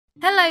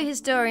Hello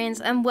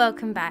historians and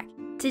welcome back.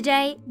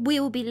 Today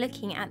we will be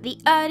looking at the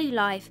early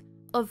life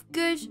of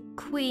good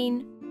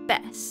Queen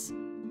Bess,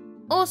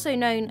 also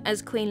known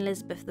as Queen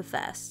Elizabeth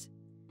I.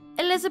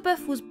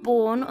 Elizabeth was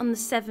born on the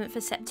 7th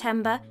of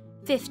September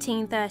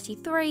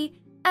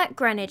 1533 at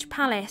Greenwich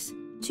Palace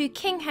to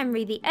King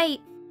Henry VIII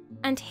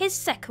and his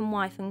second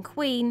wife and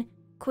queen,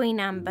 Queen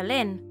Anne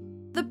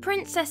Boleyn. The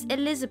Princess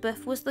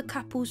Elizabeth was the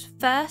couple's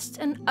first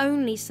and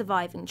only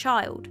surviving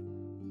child,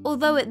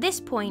 although at this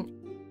point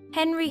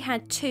Henry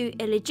had two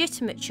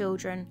illegitimate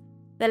children,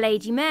 the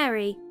Lady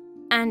Mary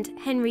and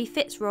Henry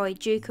Fitzroy,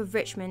 Duke of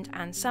Richmond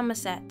and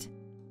Somerset.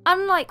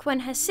 Unlike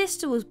when her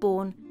sister was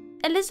born,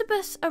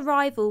 Elizabeth's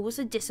arrival was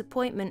a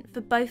disappointment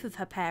for both of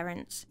her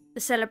parents. The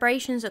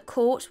celebrations at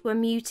court were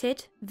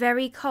muted,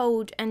 very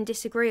cold and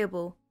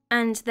disagreeable,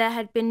 and there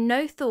had been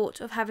no thought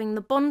of having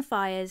the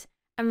bonfires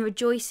and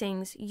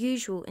rejoicings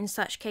usual in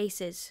such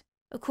cases,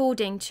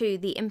 according to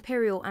the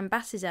imperial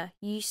ambassador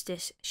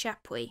Eustace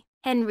Chapuis.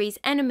 Henry's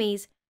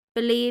enemies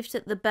believed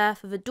that the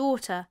birth of a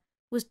daughter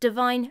was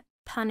divine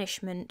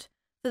punishment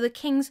for the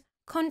king's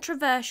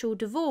controversial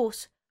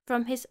divorce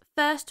from his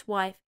first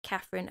wife,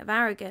 Catherine of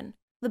Aragon.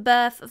 The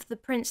birth of the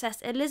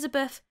Princess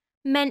Elizabeth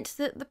meant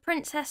that the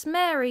Princess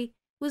Mary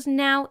was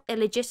now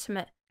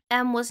illegitimate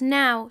and was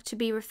now to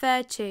be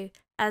referred to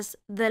as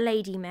the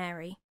Lady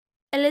Mary.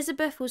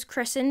 Elizabeth was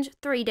christened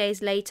 3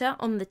 days later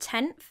on the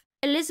 10th.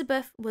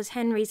 Elizabeth was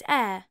Henry's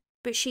heir,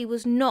 but she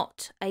was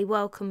not a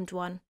welcomed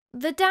one.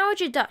 The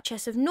Dowager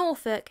Duchess of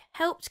Norfolk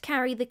helped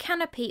carry the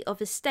canopy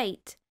of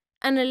estate,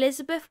 and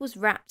Elizabeth was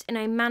wrapped in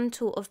a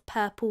mantle of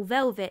purple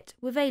velvet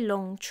with a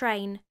long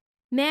train.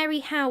 Mary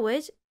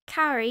Howard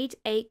carried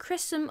a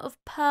chrisom of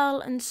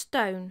pearl and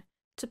stone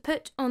to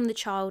put on the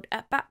child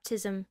at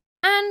baptism.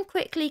 Anne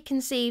quickly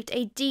conceived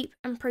a deep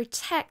and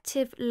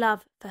protective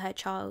love for her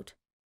child,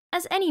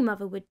 as any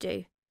mother would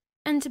do,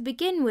 and to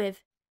begin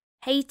with,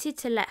 hated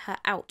to let her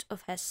out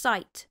of her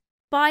sight.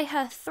 By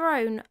her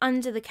throne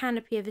under the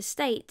canopy of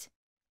estate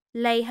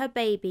lay her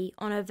baby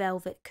on a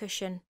velvet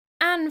cushion.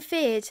 Anne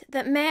feared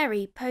that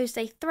Mary posed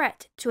a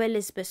threat to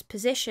Elizabeth's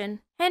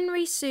position.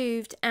 Henry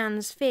soothed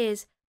Anne's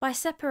fears by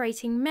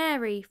separating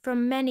Mary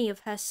from many of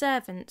her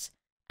servants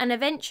and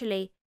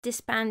eventually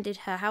disbanded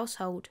her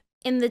household.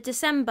 In the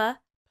December,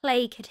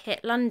 plague had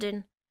hit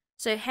London,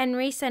 so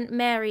Henry sent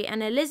Mary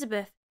and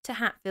Elizabeth to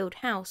Hatfield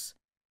House,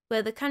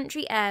 where the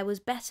country air was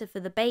better for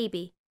the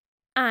baby,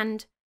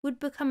 and would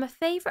become a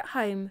favourite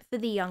home for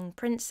the young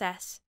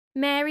princess.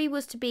 Mary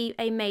was to be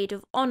a maid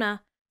of honour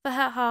for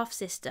her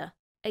half-sister,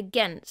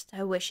 against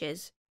her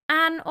wishes.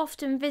 Anne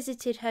often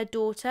visited her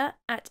daughter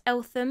at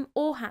Eltham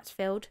or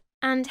Hatfield,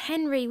 and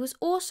Henry was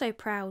also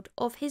proud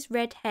of his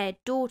red-haired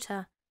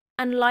daughter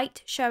and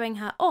liked showing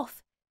her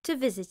off to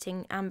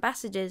visiting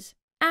ambassadors.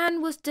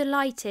 Anne was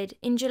delighted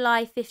in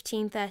July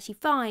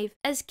 1535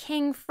 as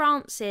King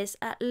Francis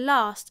at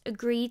last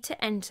agreed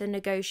to enter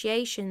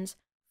negotiations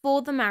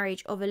for the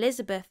marriage of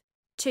Elizabeth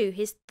to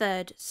his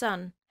third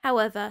son.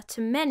 However, to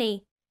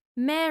many,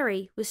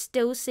 Mary was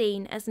still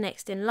seen as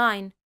next in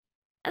line,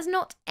 as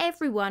not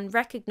everyone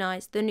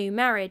recognised the new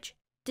marriage,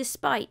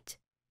 despite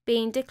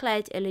being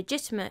declared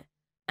illegitimate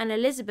and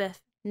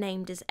Elizabeth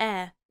named as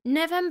heir.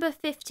 November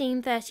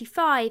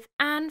 1535,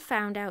 Anne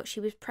found out she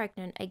was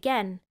pregnant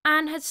again.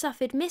 Anne had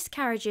suffered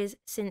miscarriages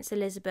since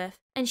Elizabeth,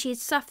 and she had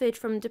suffered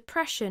from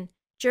depression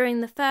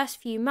during the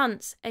first few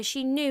months as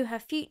she knew her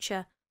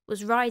future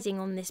was riding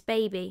on this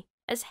baby,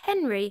 as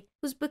Henry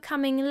was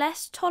becoming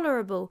less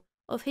tolerable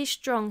of his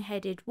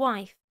strong-headed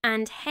wife,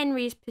 and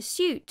Henry's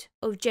pursuit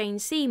of Jane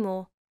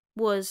Seymour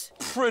was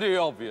pretty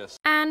obvious.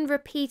 Anne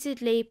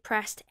repeatedly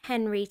pressed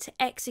Henry to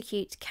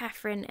execute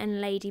Catherine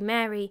and Lady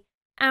Mary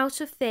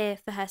out of fear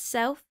for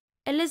herself,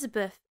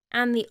 Elizabeth,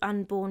 and the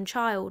unborn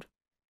child,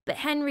 but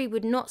Henry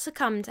would not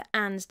succumb to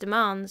Anne's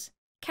demands.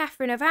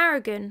 Catherine of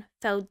Aragon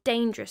fell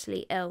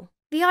dangerously ill.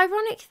 The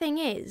ironic thing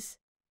is,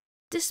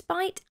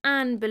 despite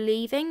Anne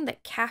believing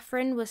that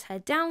Catherine was her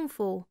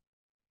downfall,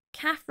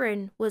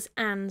 Catherine was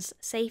Anne's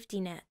safety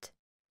net.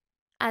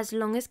 As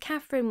long as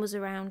Catherine was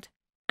around,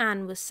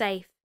 Anne was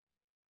safe.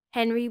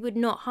 Henry would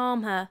not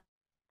harm her,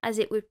 as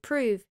it would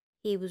prove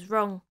he was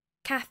wrong.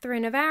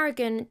 Catherine of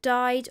Aragon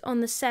died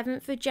on the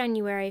 7th of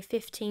January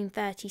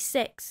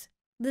 1536,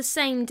 the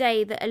same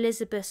day that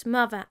Elizabeth's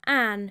mother,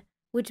 Anne,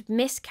 would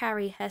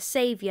miscarry her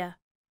saviour,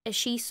 as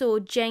she saw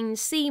Jane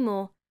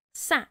Seymour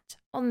sat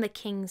on the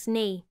king's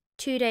knee.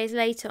 2 days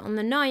later, on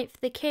the 9th,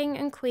 the king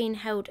and queen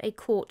held a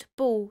court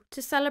ball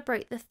to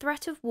celebrate the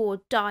threat of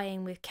war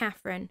dying with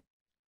Catherine.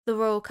 The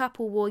royal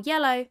couple wore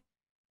yellow,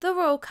 the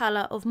royal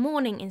colour of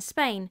mourning in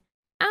Spain,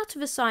 out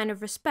of a sign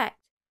of respect,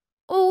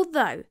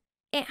 although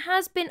it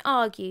has been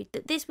argued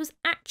that this was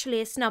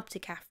actually a snub to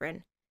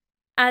Catherine,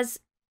 as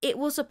it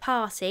was a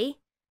party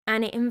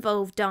and it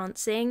involved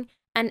dancing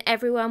and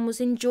everyone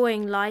was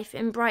enjoying life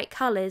in bright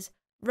colours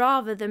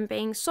rather than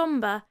being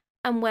sombre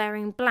and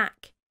wearing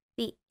black,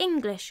 the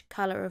English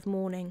colour of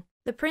mourning.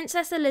 The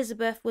Princess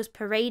Elizabeth was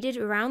paraded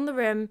around the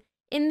room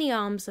in the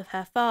arms of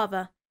her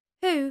father,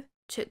 who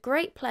took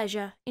great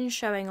pleasure in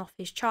showing off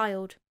his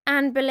child.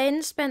 Anne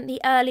Boleyn spent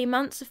the early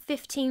months of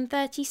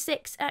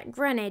 1536 at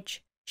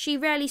Greenwich. She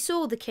rarely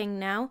saw the king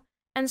now,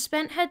 and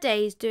spent her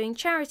days doing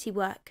charity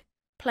work,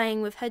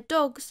 playing with her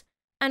dogs,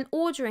 and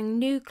ordering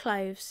new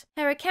clothes.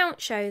 Her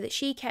accounts show that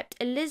she kept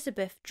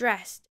Elizabeth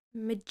dressed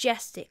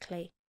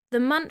majestically. The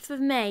month of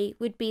May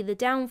would be the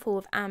downfall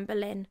of Anne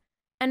Boleyn,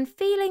 and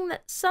feeling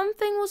that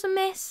something was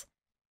amiss,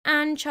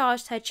 Anne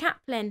charged her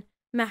chaplain,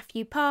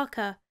 Matthew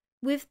Parker,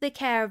 with the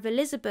care of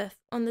Elizabeth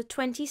on the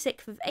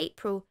 26th of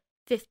April,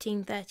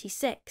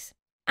 1536.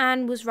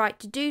 Anne was right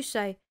to do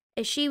so,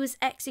 as she was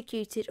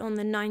executed on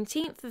the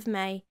 19th of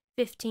May,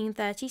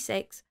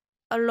 1536,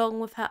 along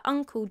with her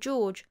uncle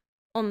George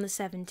on the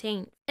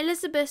 17th.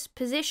 Elizabeth's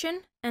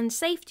position and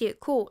safety at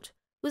court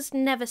was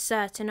never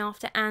certain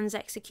after Anne's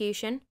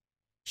execution.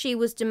 She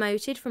was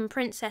demoted from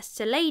princess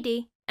to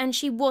lady, and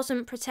she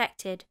wasn't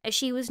protected, as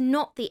she was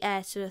not the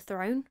heir to the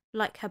throne,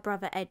 like her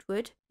brother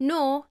Edward,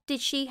 nor did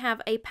she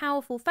have a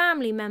powerful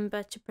family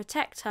member to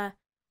protect her,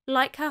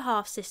 like her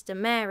half-sister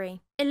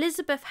Mary.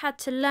 Elizabeth had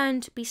to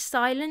learn to be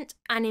silent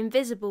and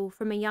invisible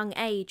from a young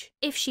age,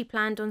 if she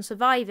planned on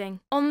surviving.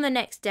 On the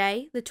next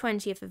day, the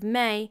 20th of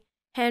May,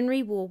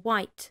 Henry wore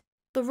white,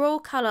 the royal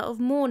colour of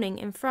mourning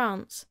in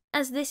France,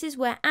 as this is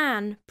where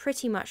Anne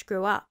pretty much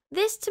grew up.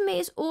 This to me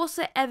is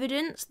also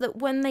evidence that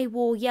when they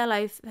wore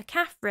yellow for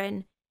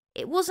Catherine,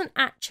 it wasn't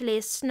actually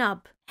a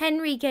snub.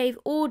 Henry gave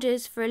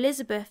orders for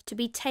Elizabeth to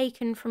be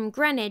taken from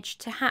Greenwich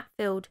to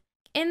Hatfield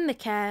in the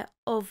care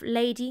of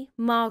Lady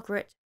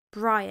Margaret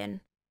Bryan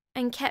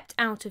and kept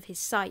out of his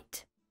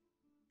sight.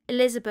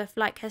 Elizabeth,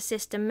 like her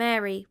sister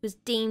Mary, was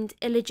deemed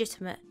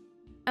illegitimate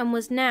and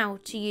was now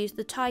to use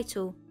the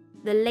title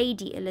the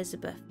Lady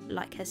Elizabeth,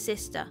 like her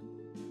sister,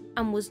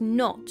 and was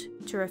not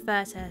to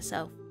refer to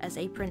herself as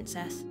a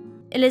princess.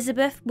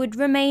 Elizabeth would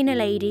remain a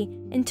lady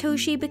until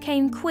she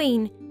became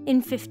queen in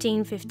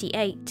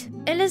 1558.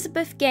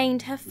 Elizabeth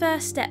gained her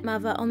first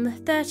stepmother on the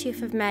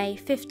 30th of May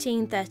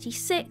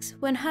 1536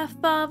 when her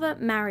father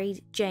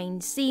married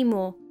Jane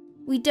Seymour.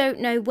 We don't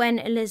know when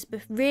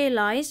Elizabeth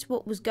realised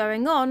what was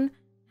going on,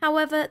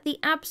 however the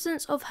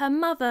absence of her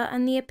mother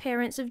and the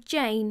appearance of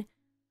Jane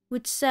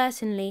would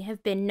certainly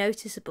have been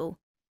noticeable.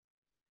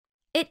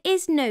 It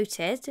is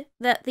noted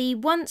that the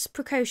once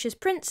precocious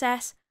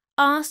princess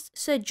asked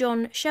Sir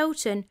John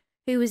Shelton,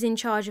 who was in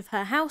charge of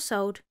her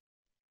household,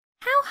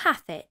 "How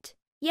hath it,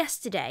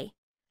 yesterday,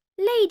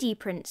 Lady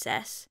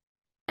Princess,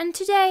 and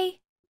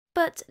today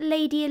but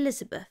Lady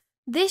Elizabeth?"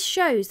 This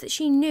shows that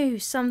she knew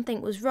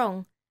something was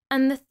wrong,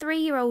 and the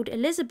 3-year-old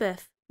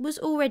Elizabeth was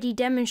already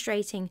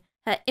demonstrating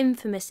her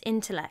infamous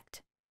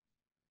intellect.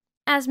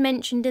 As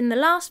mentioned in the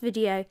last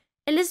video,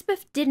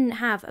 Elizabeth didn't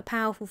have a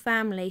powerful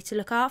family to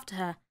look after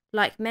her,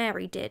 like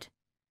Mary did.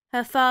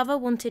 Her father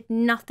wanted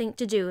nothing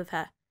to do with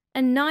her,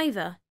 and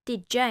neither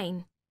did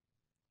Jane.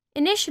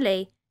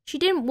 Initially, she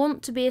didn't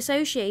want to be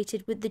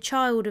associated with the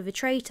child of a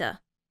traitor.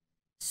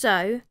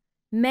 So,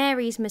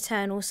 Mary's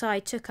maternal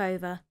side took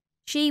over.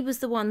 She was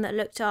the one that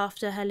looked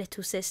after her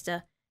little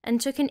sister and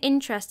took an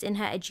interest in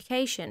her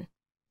education.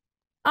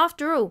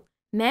 After all,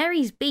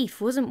 Mary's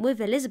beef wasn't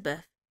with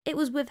Elizabeth, it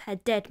was with her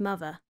dead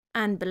mother,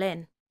 Anne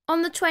Boleyn.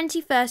 On the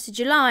 21st of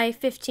July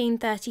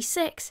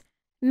 1536,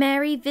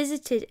 Mary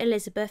visited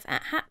Elizabeth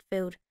at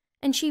Hatfield,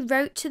 and she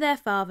wrote to their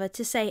father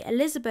to say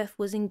Elizabeth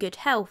was in good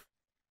health,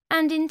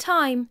 and in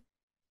time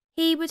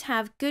he would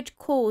have good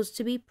cause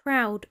to be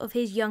proud of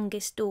his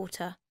youngest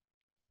daughter.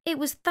 It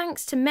was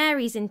thanks to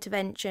Mary's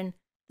intervention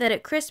that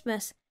at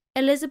Christmas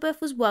Elizabeth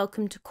was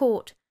welcomed to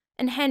court,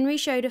 and Henry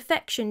showed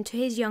affection to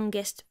his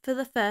youngest for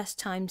the first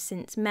time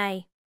since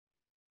May.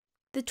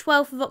 The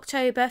 12th of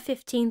October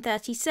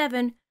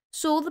 1537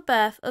 saw the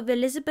birth of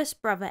Elizabeth's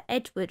brother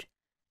Edward,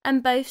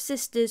 and both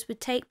sisters would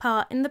take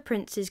part in the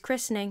prince's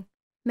christening.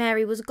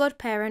 Mary was a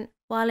godparent,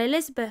 while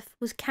Elizabeth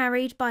was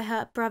carried by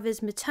her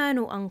brother's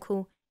maternal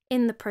uncle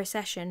in the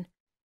procession.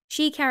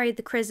 She carried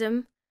the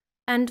chrism,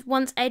 and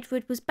once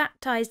Edward was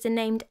baptised and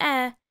named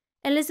heir,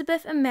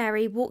 Elizabeth and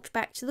Mary walked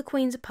back to the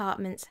Queen's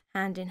apartments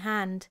hand in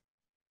hand.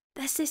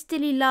 Their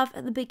sisterly love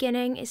at the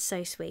beginning is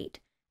so sweet,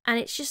 and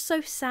it's just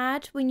so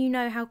sad when you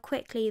know how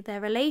quickly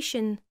their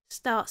relation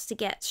starts to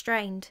get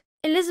strained.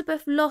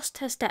 Elizabeth lost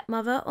her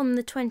stepmother on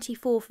the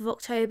 24th of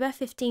October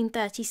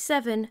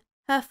 1537.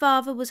 Her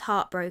father was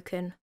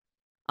heartbroken.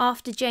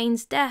 After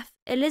Jane's death,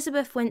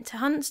 Elizabeth went to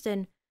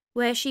Huntston,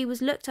 where she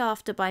was looked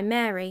after by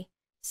Mary,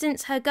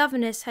 since her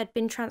governess had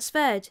been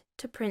transferred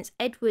to Prince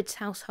Edward's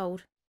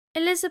household.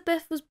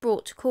 Elizabeth was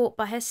brought to court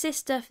by her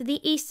sister for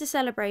the Easter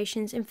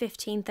celebrations in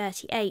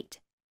 1538.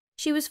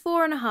 She was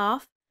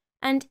 4.5,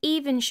 and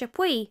even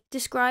Chapuis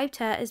described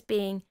her as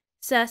being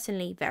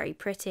certainly very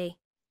pretty.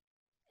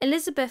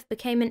 Elizabeth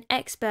became an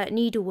expert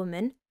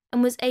needlewoman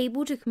and was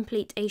able to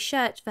complete a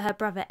shirt for her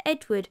brother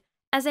Edward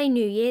as a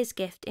New Year's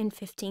gift in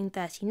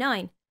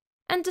 1539,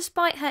 and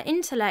despite her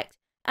intellect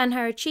and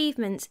her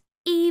achievements,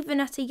 even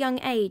at a young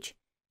age,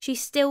 she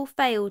still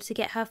failed to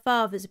get her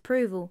father's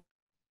approval.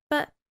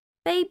 But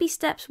baby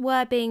steps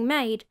were being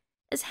made,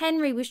 as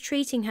Henry was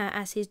treating her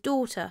as his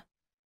daughter,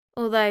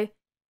 although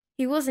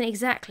he wasn't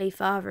exactly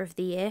Father of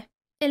the Year.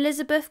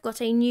 Elizabeth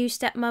got a new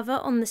stepmother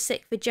on the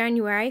 6th of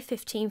January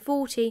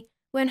 1540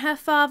 when her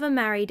father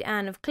married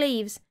Anne of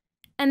Cleves,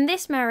 and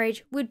this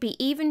marriage would be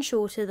even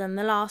shorter than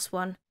the last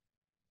one.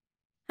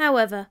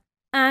 However,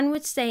 Anne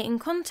would stay in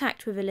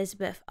contact with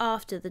Elizabeth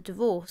after the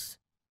divorce.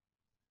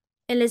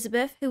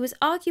 Elizabeth, who was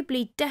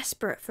arguably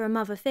desperate for a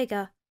mother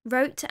figure,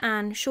 wrote to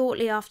Anne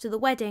shortly after the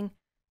wedding,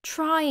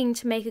 trying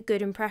to make a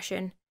good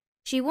impression.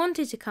 She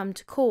wanted to come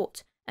to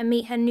court and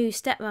meet her new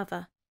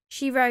stepmother.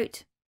 She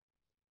wrote,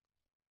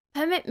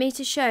 "Permit me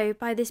to show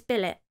by this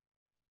billet,"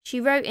 she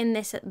wrote in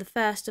this at the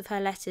first of her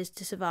letters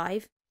to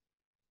survive,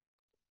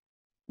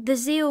 "the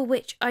zeal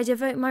which I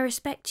devote my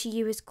respect to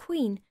you as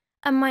Queen,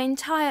 and my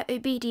entire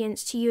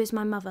obedience to you as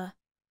my mother.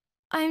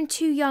 I am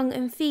too young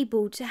and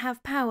feeble to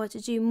have power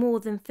to do more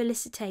than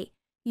felicitate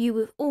you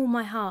with all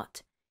my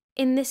heart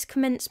in this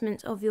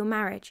commencement of your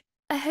marriage.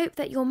 I hope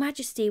that your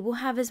Majesty will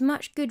have as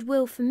much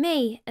goodwill for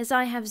me as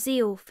I have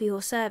zeal for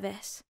your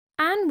service."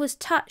 Anne was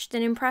touched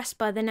and impressed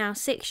by the now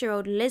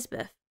 6-year-old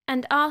Elizabeth,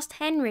 and asked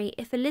Henry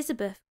if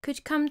Elizabeth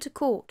could come to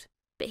court,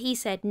 but he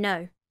said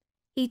no.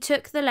 He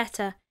took the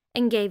letter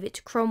and gave it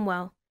to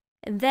Cromwell,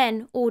 and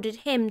then ordered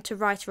him to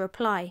write a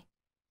reply.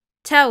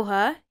 "Tell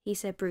her," he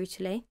said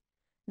brutally,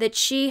 "that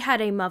she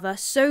had a mother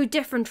so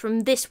different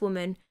from this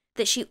woman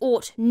that she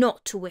ought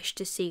not to wish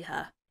to see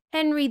her."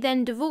 Henry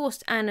then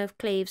divorced Anne of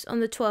Cleves on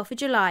the 12th of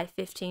July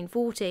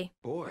 1540.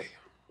 Boy,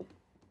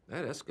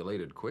 that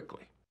escalated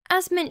quickly.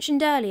 As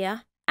mentioned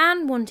earlier,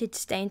 Anne wanted to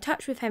stay in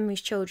touch with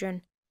Henry's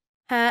children.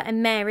 Her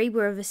and Mary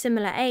were of a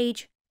similar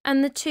age,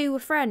 and the two were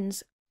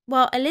friends,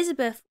 while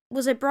Elizabeth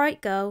was a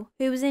bright girl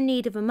who was in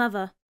need of a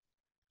mother.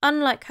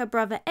 Unlike her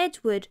brother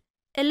Edward,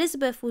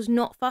 Elizabeth was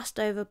not fussed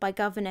over by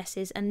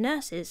governesses and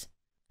nurses.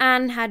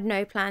 Anne had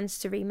no plans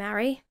to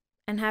remarry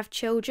and have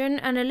children,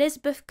 and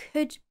Elizabeth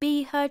could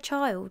be her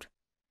child.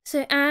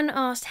 So Anne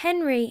asked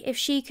Henry if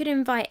she could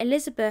invite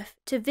Elizabeth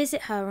to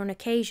visit her on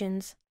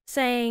occasions,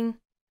 saying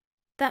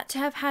that to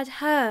have had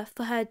her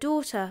for her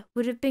daughter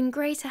would have been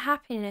greater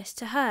happiness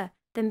to her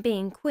than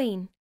being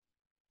queen.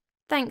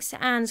 Thanks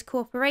to Anne's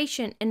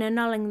cooperation in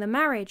annulling the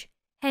marriage,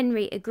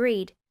 Henry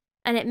agreed,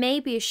 and it may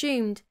be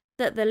assumed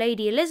that the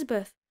Lady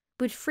Elizabeth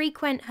would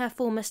frequent her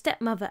former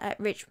stepmother at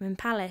Richmond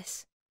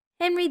Palace.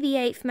 Henry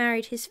VIII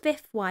married his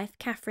 5th wife,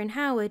 Catherine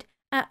Howard,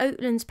 at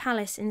Oatlands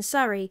Palace in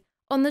Surrey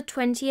on the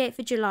 28th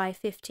of July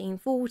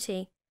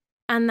 1540,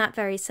 and that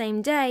very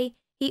same day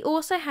he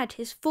also had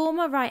his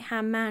former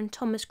right-hand man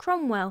Thomas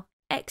Cromwell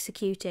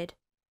executed.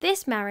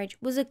 This marriage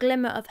was a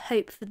glimmer of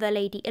hope for the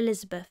Lady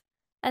Elizabeth,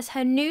 as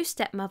her new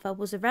stepmother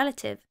was a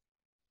relative.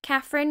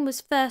 Catherine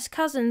was first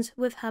cousins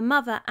with her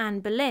mother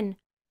Anne Boleyn.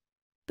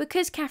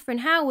 Because Catherine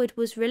Howard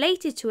was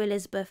related to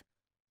Elizabeth,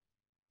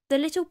 the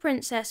little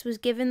princess was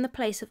given the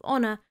place of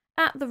honour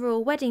at the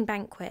royal wedding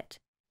banquet.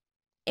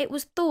 It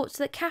was thought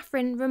that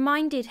Catherine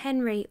reminded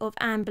Henry of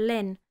Anne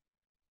Boleyn,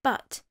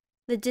 but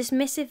the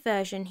dismissive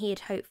version he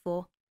had hoped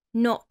for,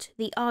 not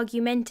the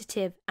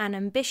argumentative and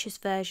ambitious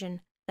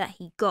version that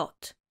he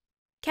got.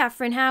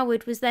 Catherine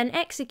Howard was then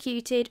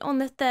executed on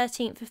the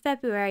 13th of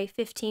February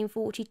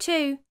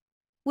 1542,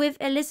 with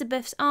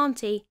Elizabeth's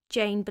auntie,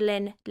 Jane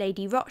Boleyn,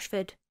 Lady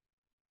Rochford.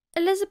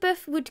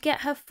 Elizabeth would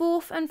get her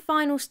 4th and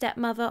final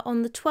stepmother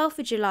on the 12th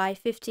of July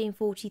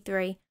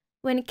 1543,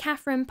 when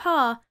Catherine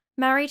Parr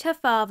married her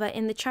father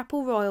in the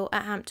Chapel Royal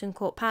at Hampton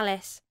Court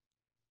Palace.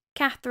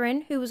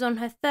 Catherine, who was on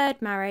her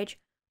 3rd marriage,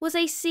 was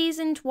a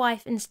seasoned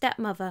wife and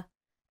stepmother,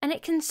 and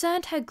it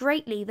concerned her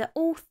greatly that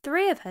all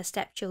 3 of her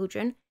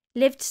stepchildren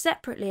lived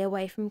separately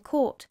away from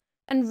court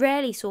and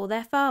rarely saw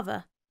their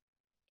father.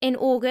 In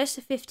August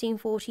of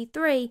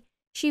 1543,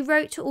 she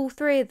wrote to all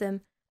 3 of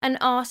them and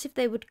asked if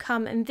they would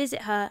come and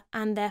visit her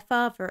and their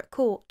father at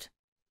court.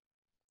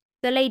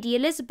 The Lady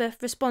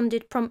Elizabeth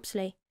responded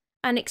promptly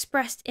and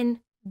expressed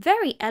in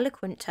very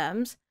eloquent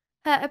terms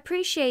her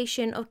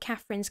appreciation of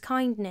Catherine's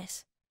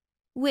kindness,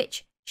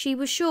 which she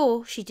was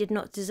sure she did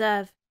not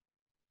deserve.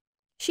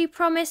 She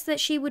promised that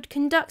she would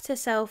conduct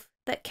herself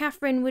that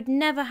Catherine would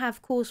never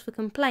have cause for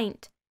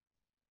complaint,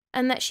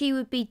 and that she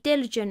would be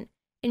diligent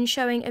in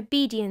showing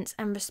obedience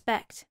and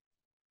respect.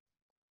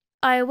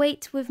 I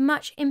await with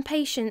much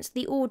impatience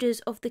the orders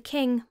of the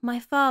King, my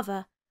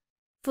father,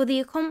 for the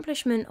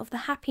accomplishment of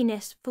the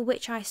happiness for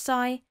which I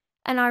sigh,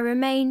 and I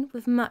remain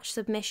with much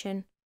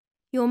submission.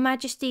 Your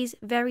Majesty's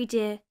very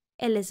dear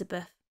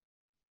Elizabeth.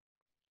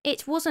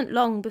 It wasn't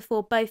long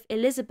before both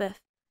Elizabeth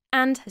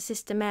and her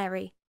sister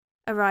Mary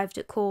arrived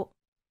at court.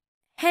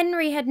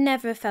 Henry had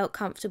never felt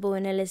comfortable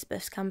in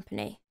Elizabeth's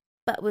company,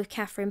 but with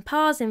Catherine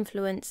Parr's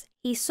influence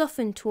he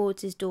softened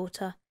towards his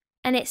daughter,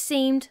 and it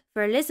seemed,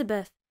 for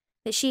Elizabeth,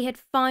 that she had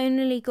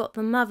finally got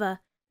the mother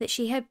that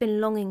she had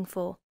been longing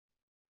for.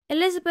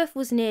 Elizabeth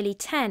was nearly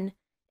 10,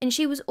 and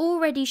she was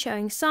already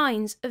showing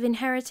signs of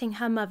inheriting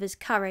her mother's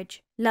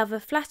courage, love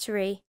of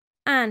flattery,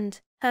 and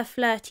her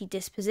flirty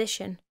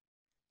disposition,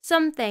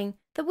 something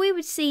that we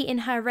would see in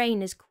her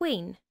reign as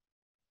queen.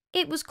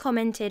 It was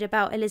commented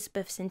about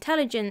Elizabeth's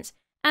intelligence,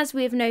 as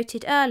we have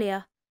noted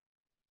earlier,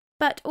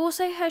 but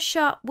also her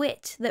sharp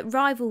wit that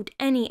rivalled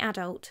any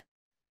adult.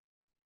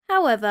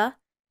 However,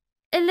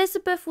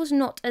 Elizabeth was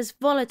not as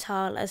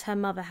volatile as her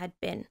mother had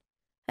been.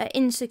 Her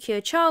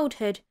insecure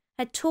childhood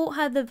had taught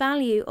her the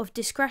value of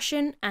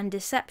discretion and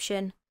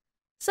deception,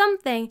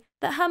 something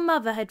that her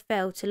mother had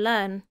failed to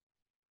learn.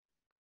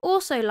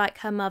 Also, like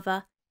her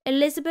mother,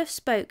 Elizabeth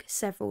spoke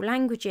several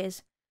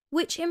languages,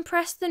 which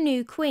impressed the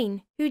new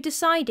queen, who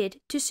decided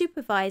to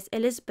supervise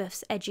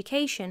Elizabeth's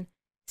education,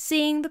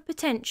 seeing the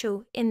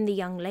potential in the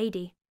young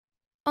lady.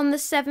 On the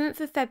 7th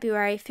of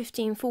February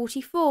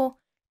 1544,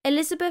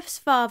 Elizabeth's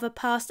father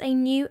passed a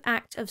new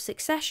Act of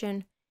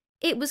Succession.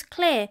 It was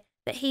clear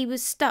that he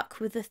was stuck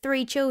with the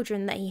 3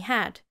 children that he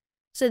had,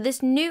 so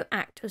this new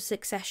Act of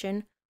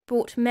Succession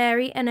brought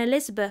Mary and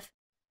Elizabeth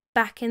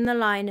back in the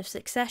line of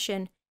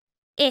succession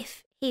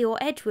if he or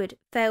Edward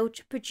failed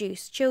to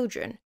produce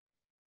children.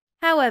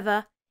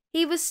 However,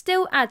 he was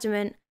still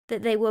adamant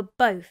that they were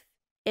both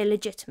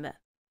illegitimate.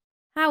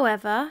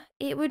 However,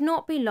 it would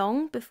not be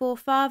long before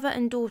father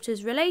and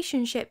daughter's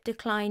relationship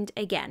declined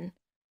again.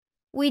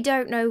 We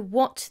don't know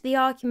what the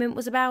argument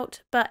was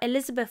about, but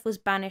Elizabeth was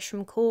banished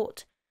from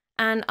court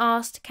and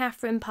asked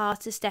Catherine Parr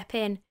to step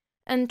in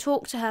and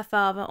talk to her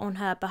father on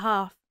her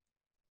behalf.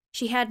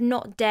 She had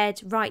not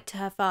dared write to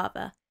her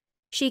father.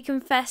 She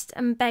confessed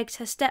and begged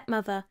her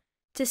stepmother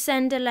to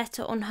send a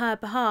letter on her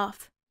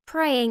behalf,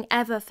 praying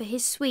ever for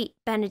his sweet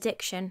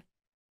benediction,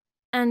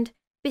 and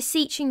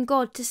beseeching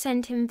God to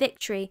send him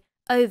victory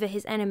over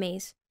his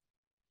enemies,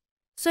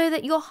 so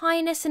that your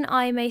highness and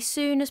I may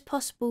soon as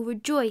possible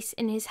rejoice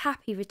in his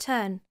happy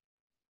return.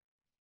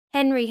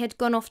 Henry had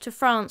gone off to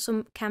France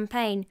on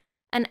campaign,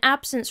 and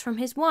absence from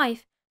his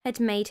wife had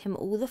made him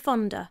all the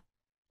fonder,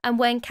 and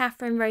when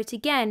Catherine wrote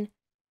again,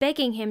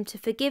 begging him to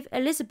forgive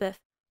Elizabeth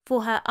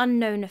for her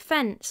unknown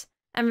offence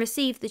and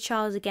receive the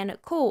child again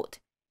at court,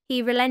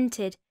 he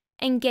relented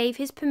and gave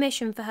his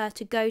permission for her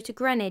to go to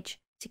Greenwich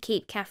to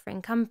keep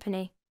Catherine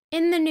company.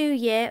 In the new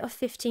year of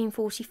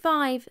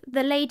 1545,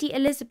 the Lady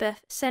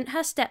Elizabeth sent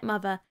her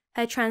stepmother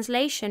her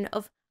translation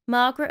of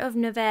Margaret of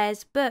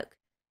Nevers' book,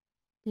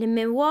 Le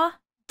Mémoire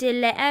de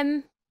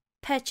l'Homme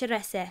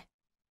Pécheresse.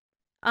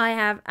 I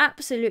have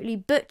absolutely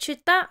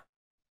butchered that,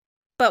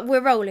 but we're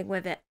rolling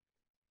with it.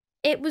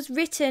 It was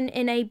written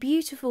in a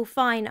beautiful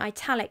fine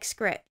italic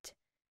script,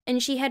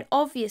 and she had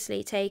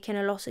obviously taken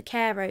a lot of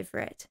care over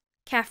it.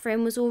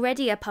 Catherine was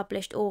already a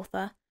published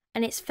author,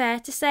 and it's fair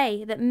to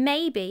say that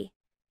maybe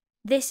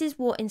this is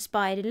what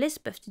inspired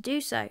Elizabeth to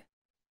do so.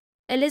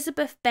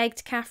 Elizabeth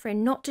begged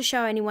Catherine not to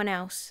show anyone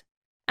else,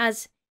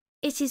 as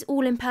it is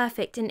all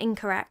imperfect and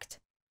incorrect.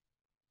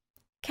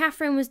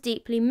 Catherine was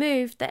deeply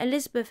moved that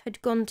Elizabeth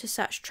had gone to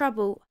such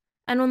trouble,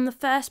 and on the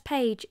first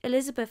page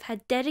Elizabeth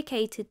had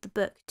dedicated the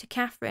book to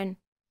Catherine.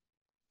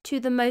 To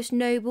the most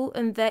noble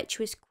and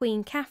virtuous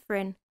Queen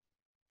Catherine,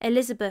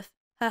 Elizabeth,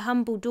 her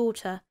humble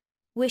daughter,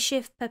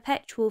 wisheth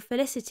perpetual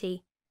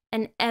felicity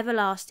and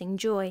everlasting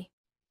joy.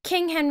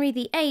 King Henry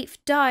VIII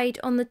died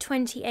on the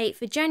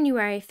 28th of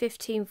January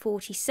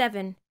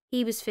 1547.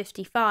 He was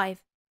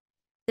 55.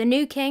 The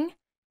new king,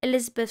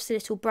 Elizabeth's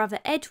little brother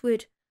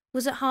Edward,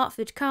 was at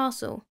Hertford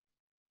Castle.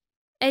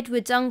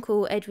 Edward's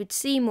uncle, Edward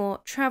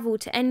Seymour,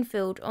 travelled to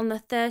Enfield on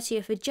the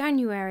 30th of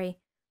January,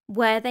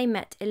 where they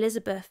met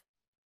Elizabeth.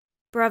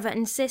 Brother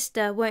and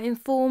sister were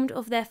informed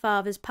of their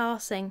father's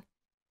passing.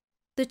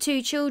 The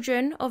 2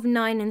 children of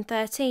 9 and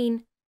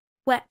 13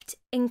 wept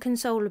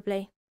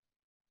inconsolably.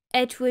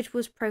 Edward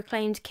was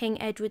proclaimed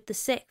King Edward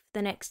VI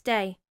the next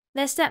day.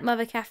 Their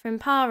stepmother Catherine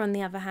Parr, on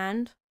the other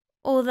hand,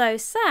 although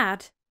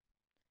sad,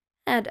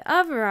 had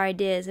other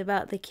ideas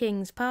about the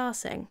king's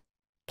passing.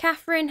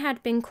 Catherine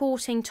had been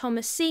courting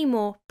Thomas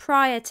Seymour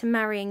prior to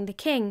marrying the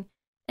king,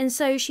 and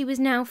so she was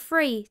now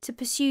free to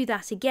pursue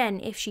that again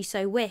if she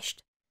so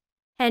wished.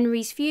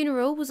 Henry's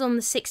funeral was on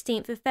the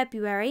 16th of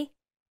February,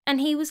 and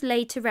he was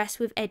laid to rest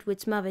with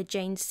Edward's mother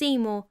Jane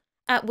Seymour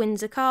at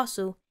Windsor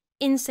Castle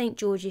in St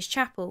George's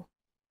Chapel.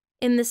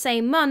 In the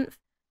same month,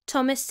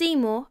 Thomas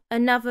Seymour,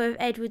 another of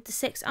Edward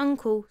VI's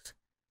uncles,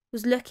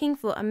 was looking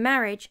for a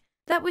marriage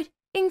that would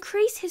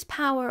increase his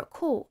power at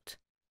court.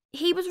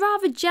 He was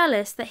rather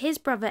jealous that his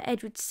brother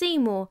Edward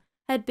Seymour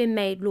had been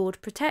made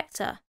Lord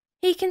Protector.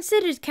 He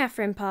considered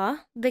Catherine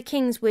Parr, the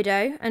king's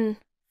widow and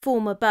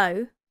former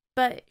beau,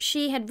 but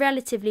she had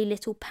relatively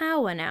little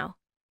power now.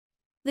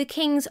 The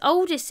king's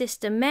oldest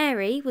sister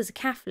Mary was a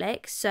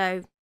Catholic,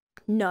 so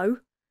no.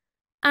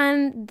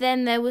 And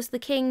then there was the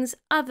king's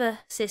other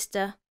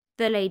sister,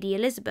 the Lady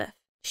Elizabeth.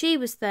 She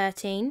was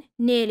 13,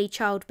 nearly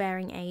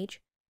childbearing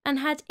age, and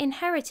had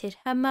inherited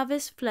her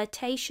mother's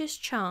flirtatious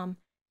charm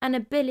and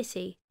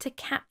ability to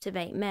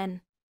captivate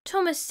men.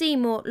 Thomas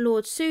Seymour,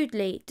 Lord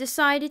Sudeley,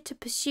 decided to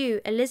pursue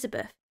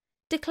Elizabeth,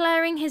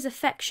 declaring his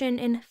affection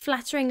in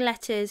flattering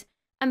letters,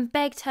 and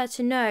begged her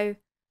to know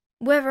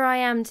whether I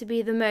am to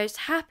be the most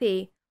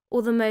happy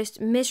or the most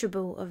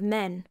miserable of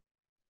men.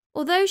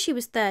 Although she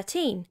was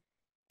 13,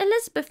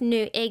 Elizabeth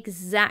knew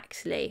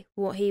exactly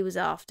what he was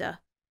after,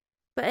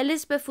 but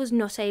Elizabeth was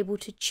not able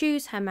to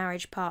choose her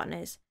marriage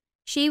partners.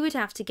 She would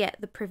have to get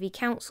the Privy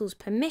Council's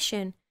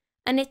permission,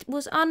 and it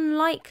was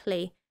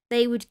unlikely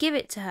they would give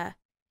it to her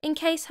in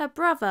case her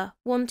brother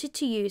wanted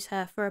to use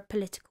her for a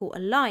political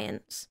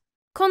alliance.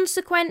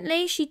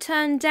 Consequently, she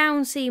turned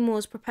down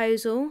Seymour's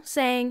proposal,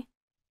 saying,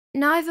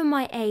 "Neither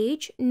my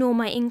age nor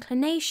my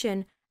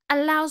inclination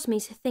allows me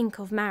to think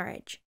of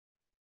marriage,"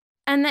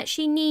 and that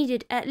she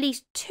needed at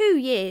least 2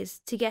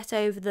 years to get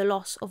over the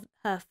loss of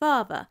her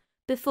father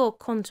before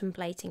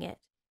contemplating it.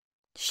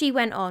 She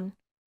went on,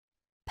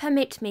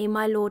 "Permit me,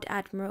 my Lord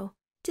Admiral,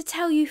 to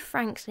tell you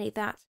frankly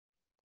that,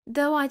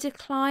 though I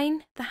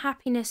decline the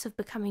happiness of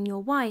becoming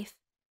your wife,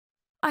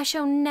 I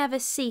shall never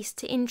cease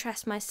to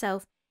interest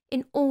myself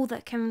in all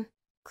that can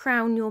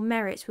crown your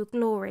merits with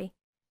glory,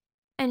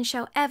 and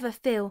shall ever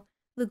feel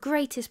the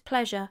greatest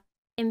pleasure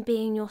in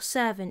being your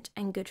servant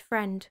and good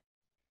friend."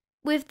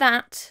 With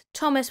that,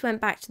 Thomas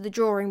went back to the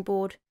drawing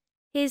board.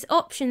 His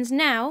options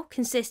now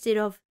consisted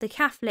of the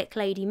Catholic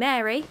Lady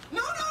Mary,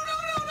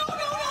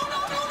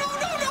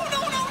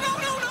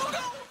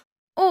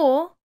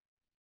 or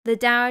the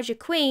Dowager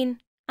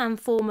Queen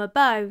and former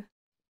beau,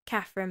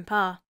 Catherine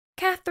Parr.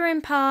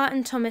 Catherine Parr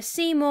and Thomas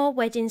Seymour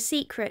wed in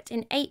secret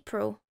in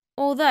April,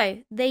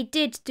 although they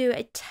did do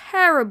a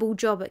terrible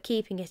job at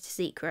keeping it a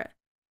secret.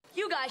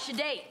 You guys should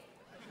date.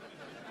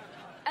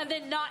 And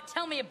then not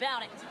tell me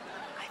about it.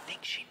 I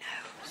think she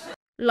knows.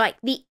 Like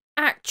the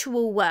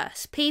actual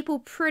worst. People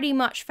pretty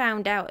much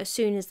found out as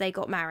soon as they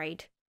got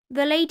married.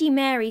 The Lady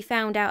Mary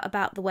found out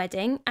about the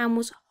wedding and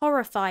was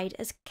horrified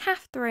as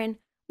Catherine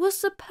was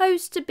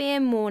supposed to be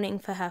in mourning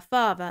for her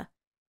father,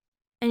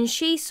 and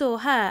she saw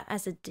her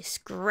as a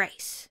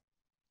disgrace.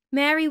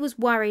 Mary was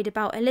worried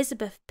about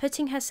Elizabeth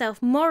putting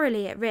herself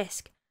morally at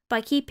risk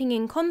by keeping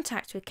in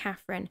contact with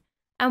Catherine,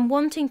 and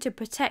wanting to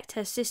protect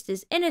her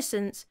sister's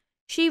innocence,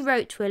 she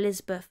wrote to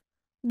Elizabeth,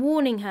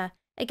 warning her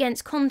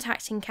against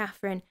contacting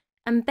Catherine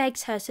and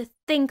begged her to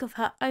think of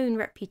her own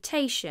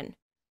reputation.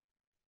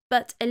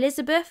 But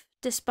Elizabeth,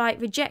 despite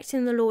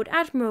rejecting the Lord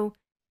Admiral,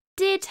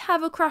 did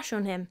have a crush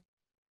on him.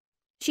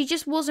 She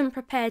just wasn't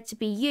prepared to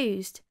be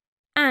used,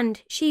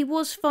 and she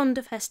was fond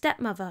of her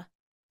stepmother.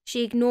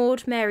 She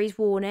ignored Mary's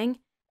warning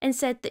and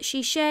said that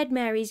she shared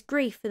Mary's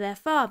grief for their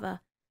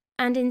father,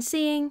 and in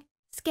seeing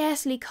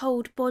scarcely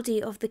cold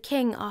body of the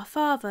king our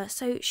father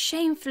so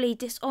shamefully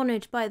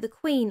dishonoured by the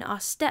queen our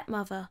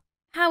stepmother.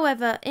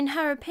 However, in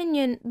her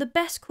opinion, the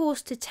best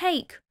course to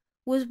take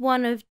was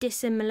one of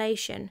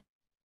dissimulation,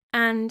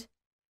 and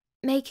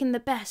making the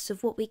best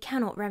of what we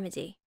cannot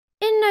remedy.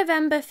 In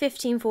November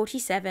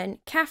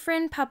 1547,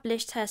 Catherine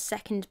published her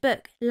second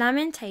book,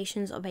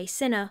 Lamentations of a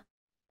Sinner.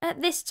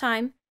 At this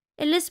time,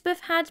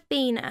 Elizabeth had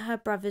been at her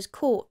brother's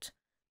court,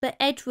 but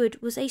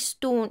Edward was a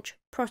staunch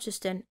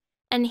Protestant,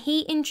 and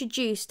he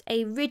introduced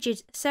a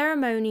rigid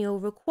ceremonial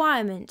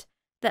requirement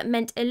that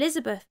meant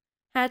Elizabeth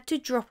had to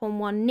drop on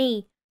one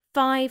knee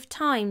 5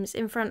 times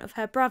in front of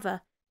her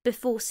brother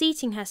before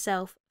seating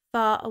herself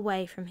far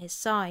away from his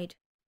side.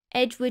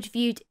 Edward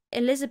viewed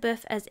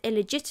Elizabeth as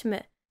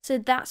illegitimate, so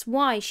that's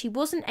why she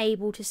wasn't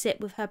able to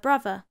sit with her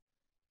brother.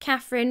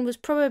 Catherine was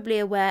probably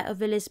aware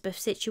of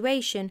Elizabeth's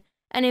situation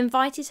and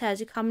invited her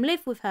to come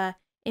live with her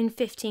in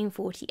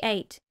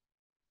 1548.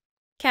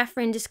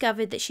 Catherine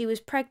discovered that she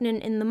was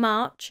pregnant in the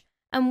March,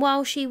 and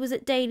while she was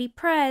at daily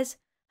prayers,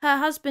 her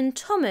husband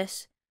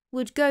Thomas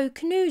would go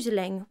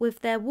canoodling with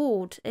their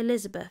ward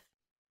Elizabeth.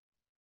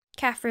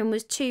 Catherine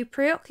was too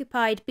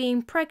preoccupied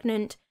being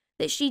pregnant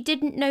that she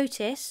didn't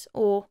notice,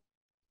 or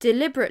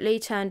deliberately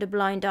turned a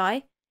blind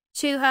eye,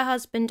 to her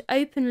husband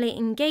openly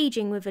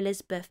engaging with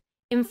Elizabeth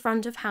in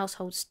front of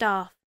household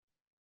staff.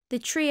 The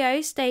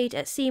trio stayed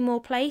at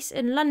Seymour Place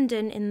in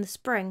London in the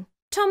spring.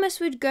 Thomas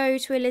would go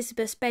to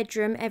Elizabeth's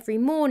bedroom every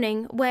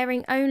morning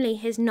wearing only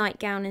his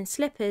nightgown and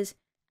slippers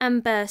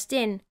and burst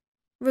in,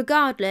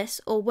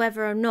 regardless of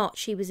whether or not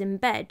she was in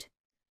bed.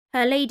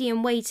 Her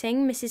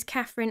lady-in-waiting, Mrs.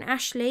 Catherine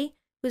Ashley,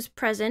 was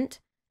present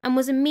and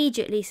was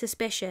immediately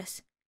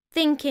suspicious,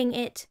 thinking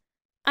it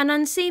an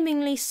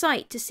unseemly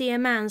sight to see a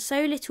man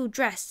so little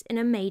dressed in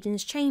a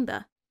maiden's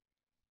chamber.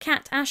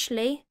 Cat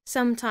Ashley,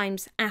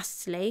 sometimes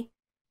Astley,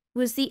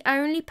 was the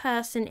only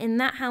person in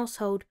that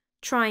household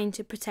trying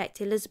to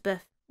protect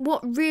Elizabeth.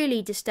 What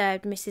really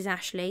disturbed Mrs.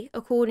 Ashley,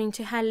 according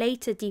to her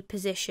later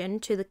deposition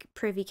to the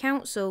Privy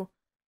Council,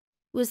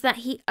 was that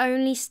he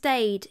only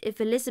stayed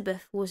if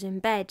Elizabeth was in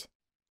bed.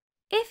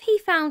 If he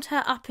found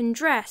her up and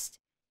dressed,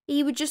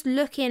 he would just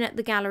look in at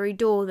the gallery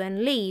door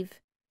then leave.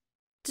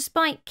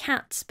 Despite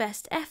Cat's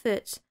best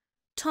efforts,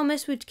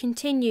 Thomas would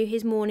continue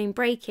his morning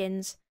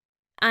break-ins,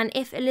 and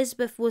if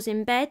Elizabeth was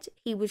in bed,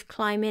 he would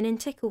climb in and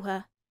tickle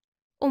her.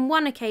 On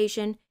one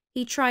occasion,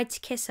 he tried to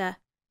kiss her,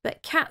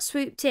 but Cat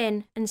swooped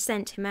in and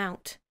sent him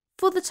out.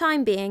 For the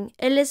time being,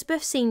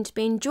 Elizabeth seemed to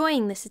be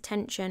enjoying this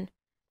attention.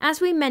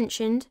 As we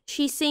mentioned,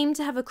 she seemed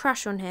to have a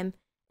crush on him,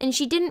 and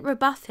she didn't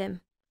rebuff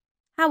him.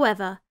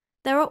 However,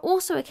 there are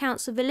also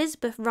accounts of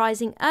Elizabeth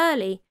rising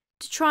early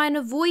to try and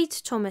avoid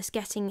Thomas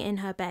getting in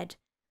her bed,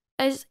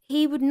 as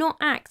he would not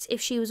act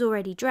if she was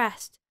already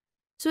dressed.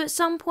 So at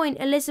some point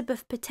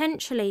Elizabeth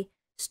potentially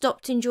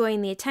stopped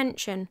enjoying the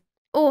attention,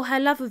 or her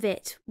love of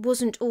it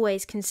wasn't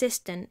always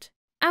consistent.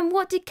 And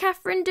what did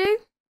Catherine do?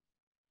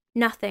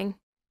 Nothing.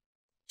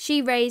 She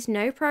raised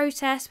no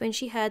protest when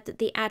she heard that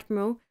the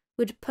Admiral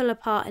would pull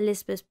apart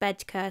Elizabeth's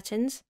bed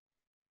curtains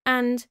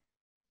and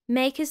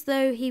make as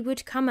though he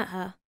would come at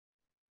her,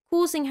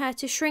 causing her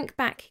to shrink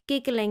back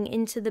giggling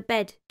into the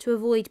bed to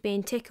avoid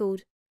being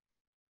tickled.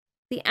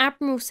 The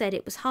Admiral said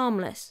it was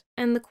harmless,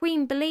 and the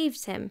Queen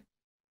believed him.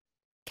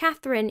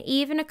 Catherine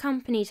even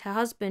accompanied her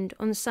husband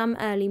on some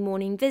early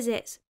morning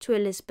visits to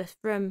Elizabeth's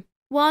room.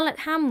 While at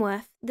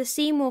Hamworth, the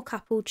Seymour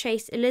couple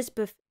chased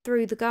Elizabeth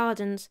through the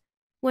gardens.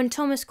 When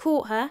Thomas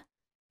caught her,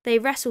 they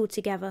wrestled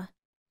together.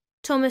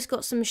 Thomas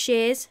got some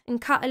shears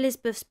and cut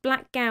Elizabeth's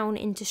black gown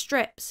into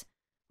strips,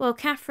 while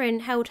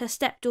Catherine held her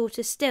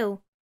stepdaughter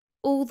still,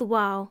 all the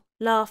while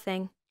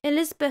laughing.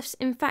 Elizabeth's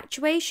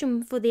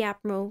infatuation for the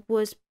Admiral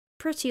was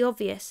pretty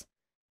obvious,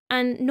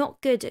 and not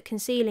good at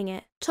concealing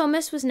it.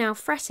 Thomas was now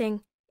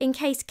fretting in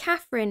case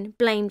Catherine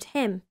blamed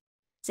him,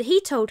 so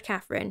he told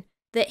Catherine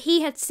that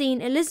he had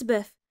seen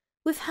Elizabeth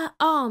with her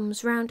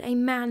arms round a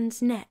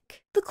man's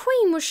neck. The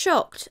Queen was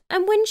shocked,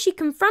 and when she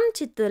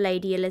confronted the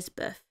Lady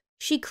Elizabeth,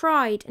 she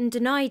cried and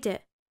denied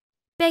it,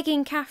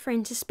 begging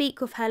Catherine to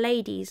speak with her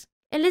ladies.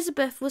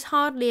 Elizabeth was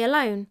hardly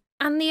alone,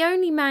 and the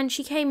only man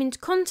she came into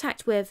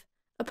contact with,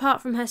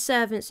 apart from her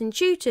servants and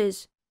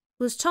tutors,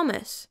 was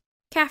Thomas.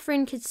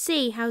 Catherine could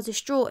see how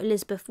distraught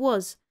Elizabeth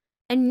was,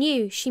 and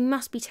knew she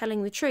must be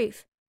telling the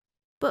truth.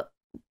 But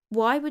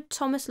why would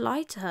Thomas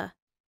lie to her?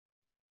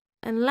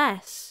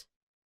 Unless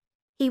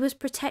he was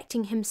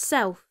protecting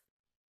himself.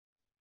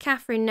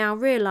 Catherine now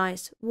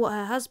realised what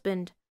her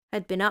husband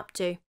had been up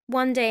to.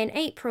 One day in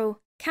April,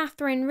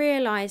 Catherine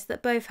realised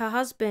that both her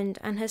husband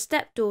and her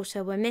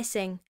stepdaughter were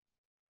missing.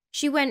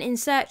 She went in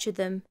search of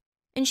them,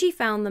 and she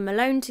found them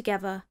alone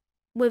together,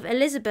 with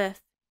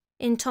Elizabeth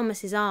in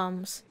Thomas's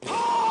arms.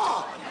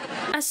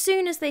 As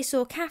soon as they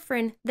saw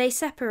Catherine, they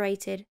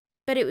separated,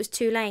 but it was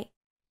too late.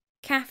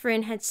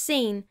 Catherine had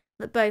seen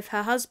that both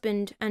her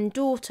husband and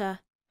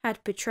daughter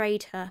had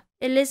betrayed her.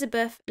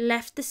 Elizabeth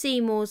left the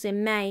Seymours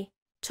in May.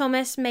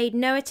 Thomas made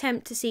no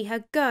attempt to see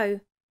her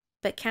go,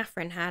 but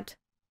Catherine had.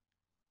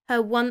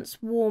 Her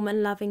once warm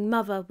and loving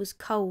mother was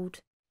cold.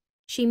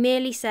 She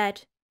merely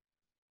said,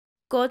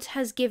 "God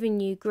has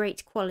given you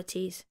great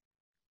qualities.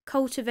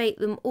 Cultivate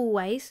them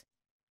always,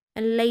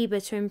 and labour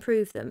to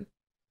improve them,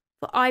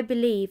 for I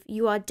believe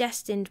you are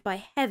destined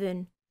by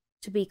heaven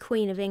to be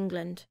Queen of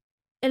England."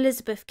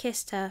 Elizabeth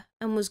kissed her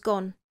and was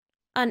gone,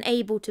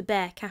 unable to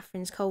bear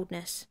Catherine's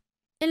coldness.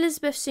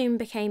 Elizabeth soon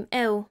became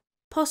ill,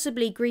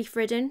 possibly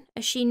grief-ridden,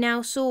 as she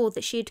now saw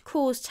that she had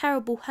caused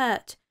terrible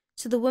hurt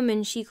to the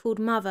woman she called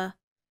mother,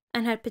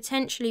 and had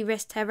potentially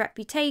risked her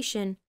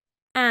reputation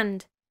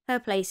and her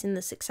place in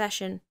the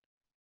succession.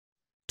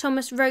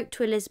 Thomas wrote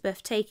to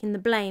Elizabeth taking the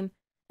blame,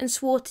 and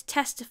swore to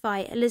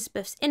testify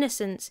Elizabeth's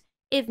innocence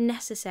if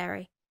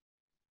necessary.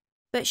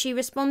 But she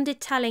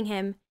responded telling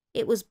him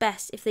it was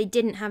best if they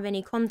didn't have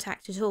any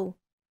contact at all,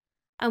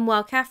 and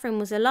while Catherine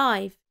was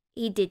alive,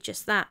 he did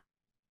just that.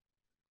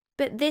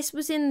 But this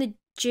was in the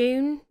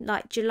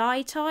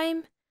July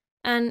time,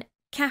 and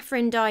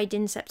Catherine died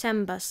in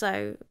September,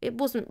 so it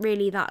wasn't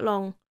really that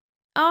long.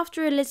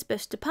 After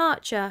Elizabeth's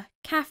departure,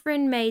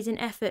 Catherine made an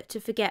effort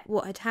to forget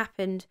what had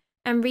happened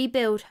and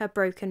rebuild her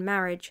broken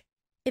marriage.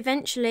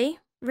 Eventually,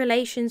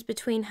 relations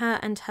between her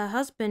and her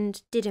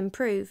husband did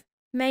improve,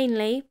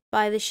 mainly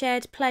by the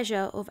shared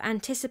pleasure of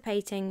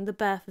anticipating the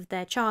birth of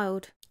their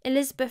child.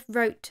 Elizabeth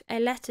wrote a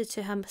letter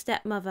to her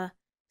stepmother,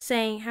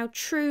 saying how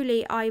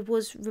truly I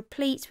was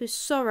replete with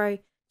sorrow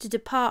to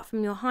depart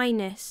from your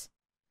Highness.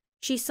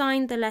 She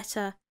signed the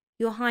letter,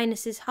 Your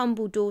Highness's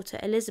humble daughter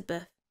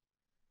Elizabeth.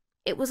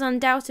 It was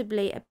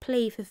undoubtedly a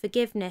plea for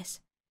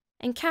forgiveness,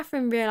 and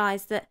Catherine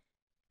realised that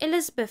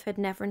Elizabeth had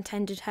never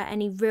intended her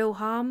any real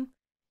harm.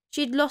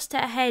 She had lost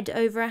her head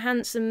over a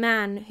handsome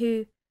man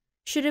who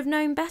should have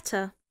known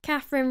better.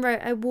 Catherine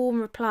wrote a warm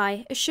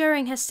reply,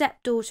 assuring her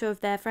stepdaughter of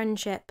their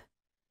friendship.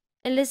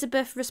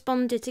 Elizabeth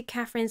responded to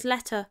Catherine's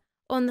letter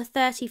on the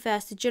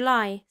 31st of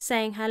July,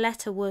 saying her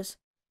letter was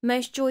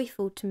most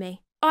joyful to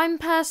me. I'm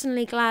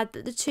personally glad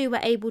that the two were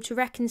able to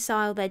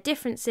reconcile their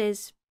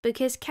differences,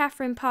 because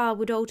Catherine Parr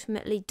would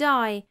ultimately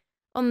die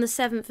on the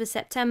 7th of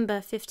September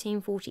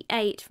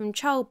 1548 from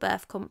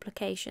childbirth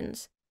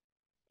complications.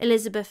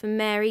 Elizabeth and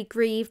Mary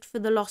grieved for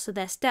the loss of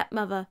their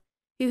stepmother,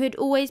 who had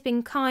always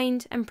been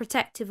kind and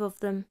protective of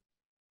them.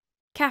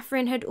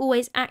 Catherine had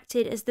always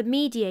acted as the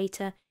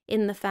mediator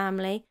in the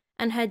family,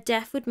 and her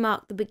death would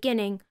mark the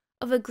beginning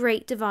of a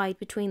great divide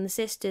between the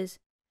sisters,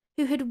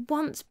 who had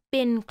once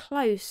been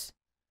close,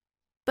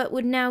 but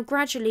would now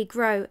gradually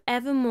grow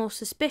ever more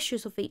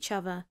suspicious of each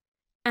other,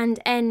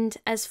 and end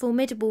as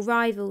formidable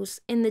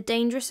rivals in the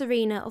dangerous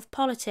arena of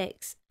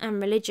politics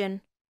and religion.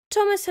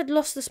 Thomas had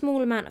lost the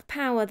small amount of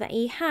power that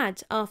he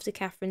had after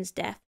Catherine's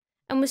death,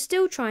 and was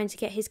still trying to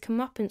get his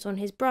comeuppance on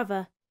his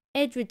brother,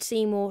 Edward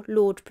Seymour,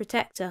 Lord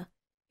Protector,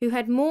 who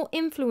had more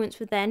influence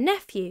with their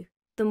nephew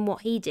than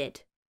what he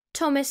did.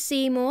 Thomas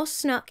Seymour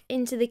snuck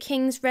into the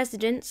king's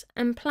residence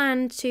and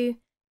planned to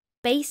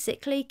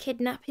basically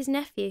kidnap his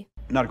nephew.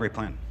 Not a great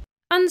plan.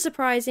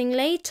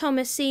 Unsurprisingly,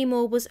 Thomas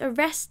Seymour was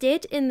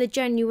arrested in the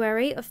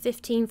January of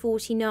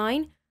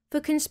 1549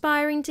 for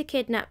conspiring to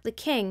kidnap the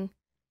king,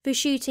 for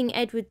shooting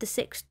Edward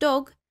VI's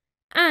dog,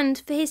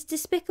 and for his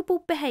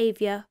despicable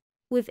behaviour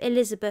with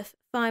Elizabeth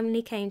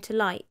finally came to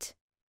light.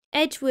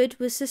 Edward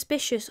was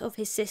suspicious of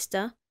his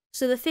sister,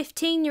 so the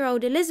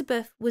 15-year-old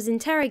Elizabeth was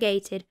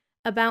interrogated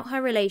about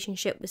her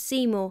relationship with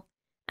Seymour,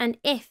 and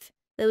if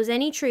there was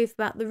any truth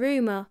about the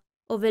rumour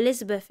of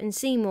Elizabeth and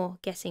Seymour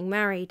getting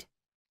married.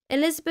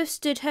 Elizabeth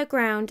stood her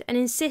ground and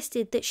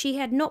insisted that she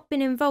had not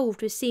been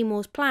involved with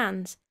Seymour's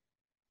plans,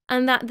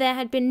 and that there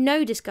had been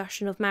no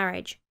discussion of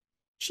marriage.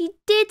 She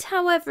did,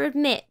 however,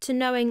 admit to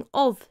knowing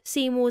of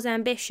Seymour's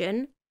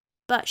ambition,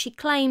 but she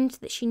claimed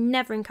that she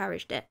never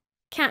encouraged it.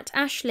 Kat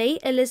Ashley,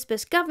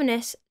 Elizabeth's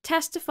governess,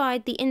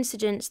 testified the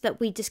incidents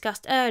that we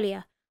discussed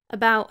earlier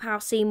about how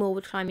Seymour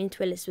would climb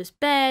into Elizabeth's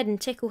bed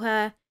and tickle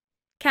her.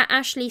 Kat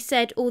Ashley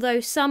said although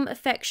some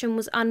affection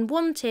was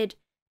unwanted,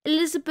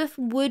 Elizabeth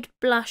would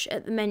blush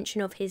at the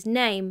mention of his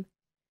name.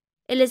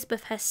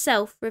 Elizabeth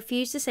herself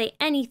refused to say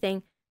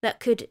anything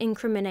that could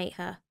incriminate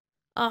her.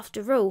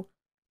 After all,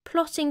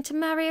 plotting to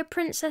marry a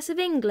princess of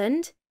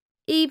England,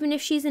 even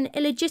if she's an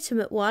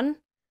illegitimate one,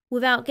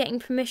 without getting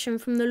permission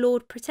from the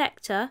Lord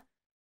Protector,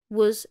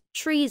 was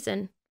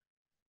treason.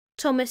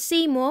 Thomas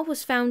Seymour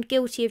was found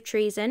guilty of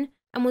treason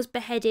and was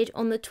beheaded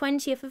on the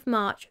 20th of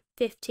March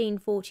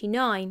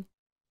 1549.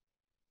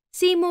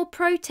 Seymour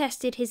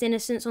protested his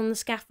innocence on the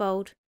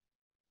scaffold.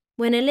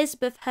 When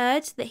Elizabeth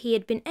heard that he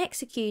had been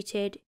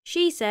executed,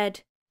 she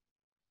said,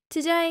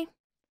 "Today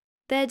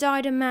there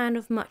died a man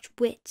of much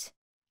wit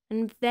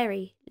and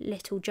very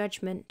little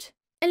judgment."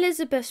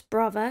 Elizabeth's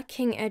brother,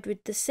 King Edward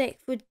VI,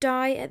 would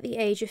die at the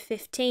age of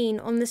 15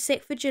 on the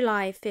 6th of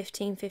July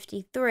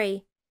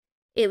 1553.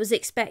 It was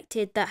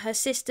expected that her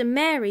sister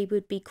Mary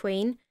would be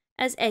queen,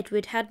 as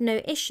Edward had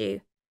no issue.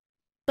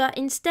 But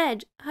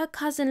instead, her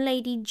cousin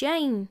Lady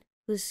Jane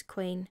was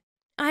queen.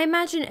 I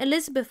imagine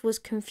Elizabeth was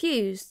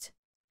confused,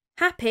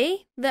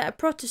 happy that a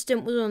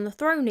Protestant was on the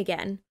throne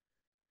again,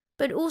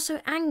 but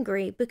also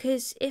angry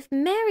because if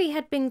Mary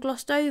had been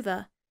glossed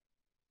over,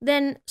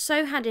 then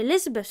so had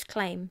Elizabeth's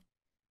claim,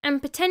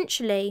 and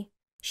potentially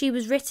she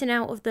was written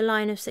out of the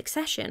line of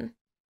succession.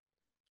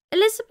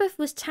 Elizabeth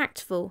was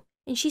tactful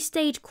and she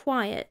stayed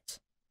quiet.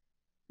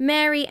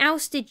 Mary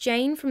ousted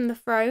Jane from the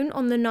throne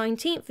on the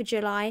 19th of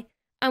July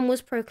and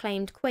was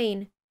proclaimed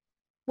queen.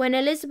 When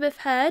Elizabeth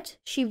heard,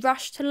 she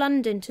rushed to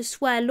London to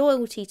swear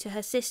loyalty to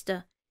her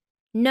sister.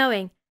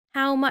 Knowing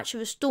how much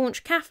of a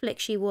staunch Catholic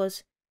she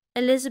was,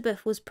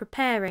 Elizabeth was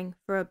preparing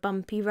for a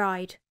bumpy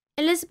ride.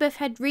 Elizabeth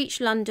had reached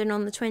London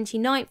on the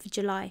 29th of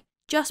July,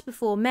 just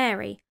before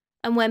Mary,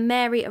 and when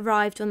Mary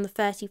arrived on the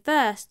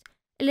 31st,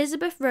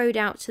 Elizabeth rode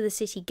out to the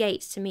city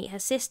gates to meet her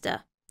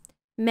sister.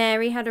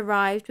 Mary had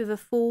arrived with a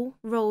full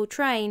royal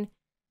train,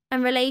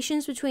 and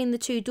relations between the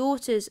two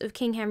daughters of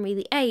King Henry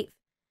VIII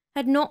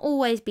had not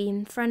always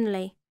been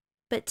friendly,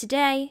 but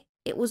today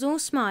it was all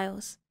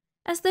smiles,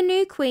 as the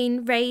new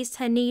queen raised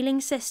her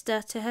kneeling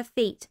sister to her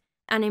feet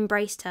and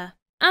embraced her.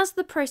 As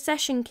the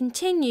procession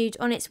continued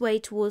on its way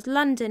towards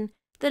London,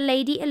 the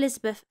Lady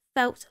Elizabeth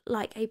felt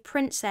like a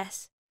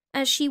princess,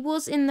 as she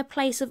was in the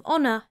place of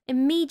honour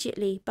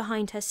immediately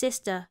behind her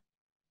sister,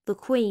 the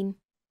Queen.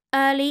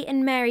 Early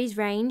in Mary's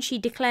reign, she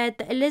declared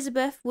that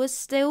Elizabeth was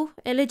still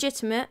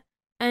illegitimate,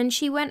 and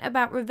she went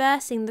about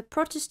reversing the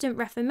Protestant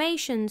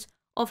reformations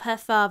of her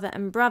father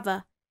and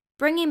brother,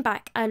 bringing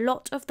back a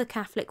lot of the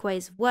Catholic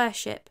ways of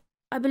worship.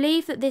 I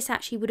believe that this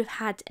actually would have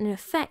had an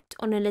effect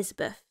on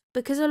Elizabeth,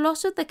 because a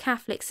lot of the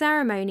Catholic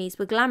ceremonies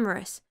were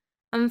glamorous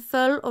and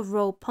full of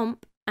royal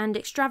pomp and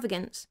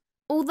extravagance.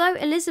 Although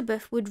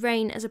Elizabeth would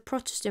reign as a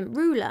Protestant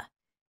ruler,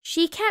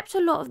 she kept a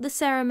lot of the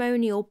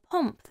ceremonial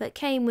pomp that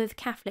came with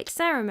Catholic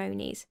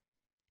ceremonies,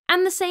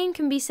 and the same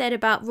can be said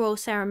about royal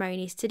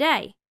ceremonies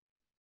today.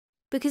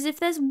 Because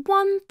if there's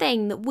one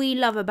thing that we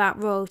love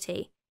about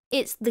royalty,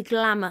 it's the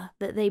glamour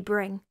that they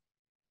bring.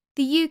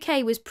 The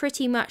UK was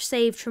pretty much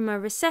saved from a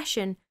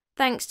recession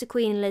thanks to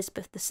Queen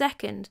Elizabeth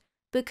II,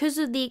 because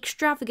of the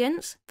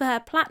extravagance for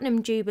her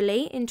Platinum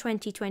Jubilee in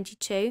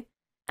 2022,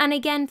 and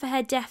again for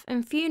her death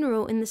and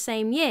funeral in the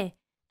same year,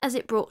 as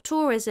it brought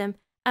tourism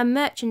and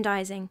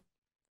merchandising,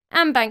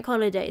 and bank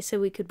holidays so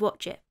we could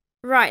watch it.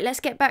 Right, let's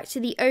get back to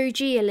the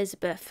OG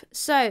Elizabeth.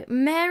 So,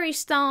 Mary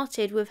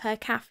started with her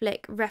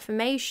Catholic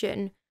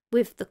Reformation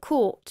with the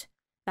court.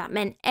 That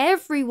meant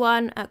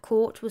everyone at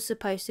court was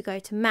supposed to go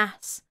to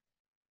Mass.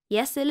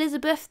 Yes,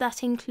 Elizabeth,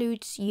 that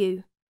includes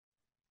you.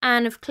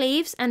 Anne of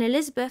Cleves and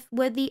Elizabeth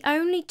were the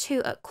only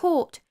two at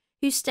court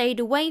who stayed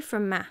away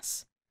from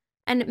Mass,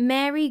 and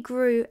Mary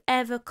grew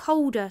ever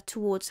colder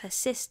towards her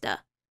sister.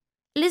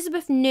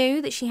 Elizabeth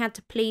knew that she had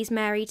to please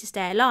Mary to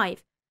stay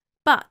alive,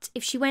 but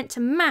if she went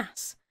to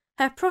Mass,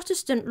 her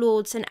Protestant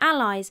lords and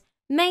allies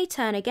may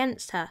turn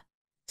against her.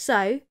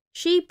 So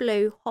she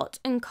blew hot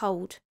and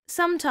cold,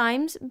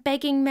 sometimes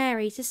begging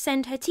Mary to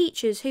send her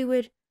teachers who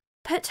would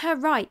put her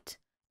right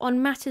on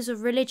matters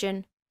of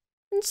religion,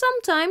 and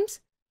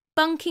sometimes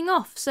bunking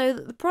off so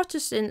that the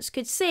Protestants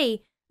could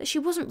see that she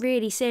wasn't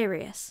really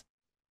serious.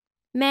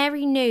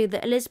 Mary knew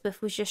that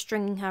Elizabeth was just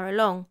stringing her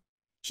along.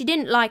 She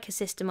didn't like her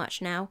sister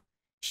much now.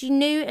 She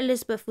knew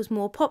Elizabeth was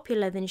more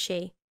popular than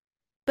she.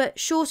 But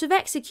short of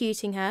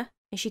executing her,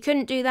 and she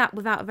couldn't do that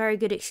without a very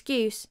good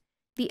excuse,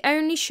 the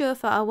only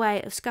surefire way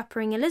of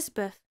scuppering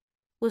Elizabeth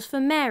was for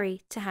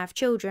Mary to have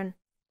children.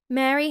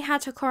 Mary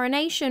had her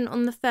coronation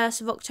on the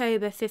 1st of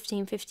October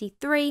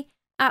 1553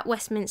 at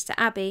Westminster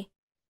Abbey.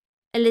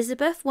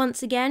 Elizabeth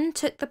once again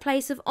took the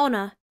place of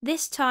honour,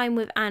 this time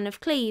with Anne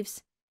of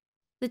Cleves.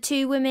 The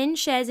two women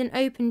shared an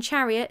open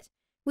chariot,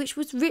 which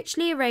was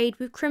richly arrayed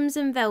with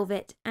crimson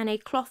velvet and a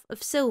cloth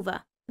of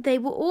silver. They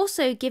were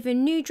also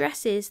given new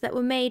dresses that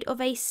were made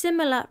of a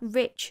similar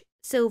rich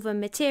silver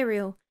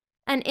material,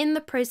 and in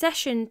the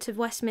procession to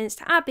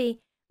Westminster Abbey,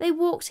 they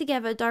walked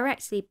together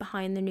directly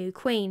behind the new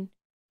queen.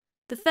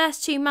 The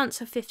first 2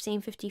 months of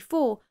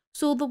 1554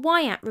 saw the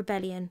Wyatt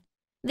Rebellion.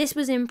 This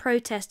was in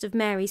protest of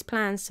Mary's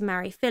plans to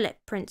marry Philip,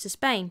 Prince of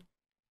Spain.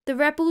 The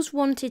rebels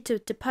wanted to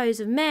depose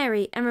of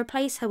Mary and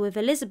replace her with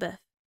Elizabeth.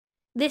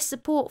 This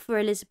support for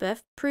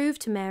Elizabeth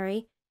proved to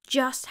Mary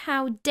just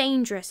how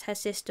dangerous her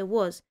sister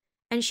was,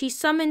 and she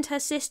summoned her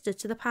sister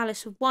to the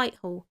Palace of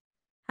Whitehall.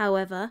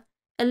 However,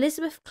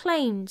 Elizabeth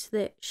claimed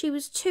that she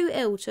was too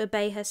ill to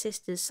obey her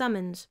sister's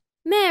summons.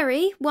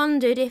 Mary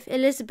wondered if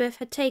Elizabeth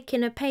had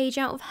taken a page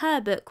out of her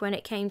book when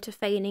it came to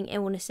feigning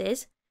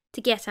illnesses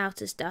to get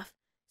out of stuff,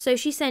 so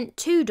she sent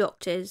 2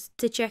 doctors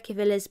to check if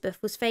Elizabeth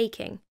was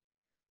faking.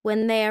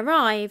 When they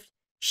arrived,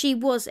 she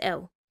was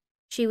ill.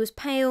 She was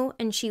pale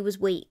and she was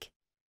weak.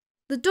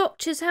 The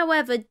doctors,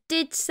 however,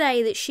 did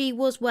say that she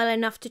was well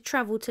enough to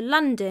travel to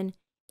London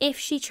if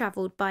she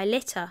travelled by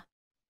litter.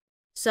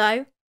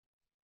 So,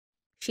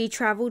 she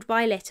travelled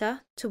by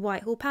litter to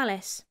Whitehall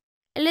Palace.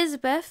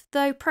 Elizabeth,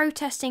 though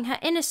protesting her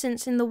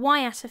innocence in the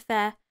Wyatt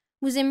affair,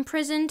 was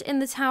imprisoned in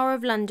the Tower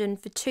of London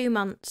for 2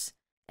 months.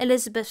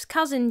 Elizabeth's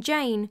cousin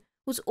Jane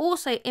was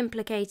also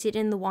implicated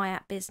in the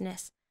Wyatt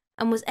business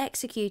and was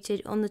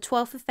executed on the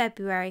 12th of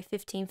February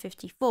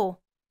 1554.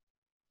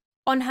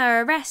 On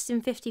her arrest in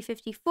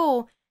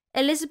 1554,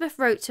 Elizabeth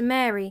wrote to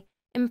Mary,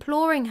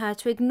 imploring her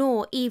to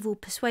ignore evil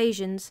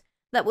persuasions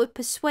that would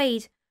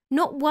persuade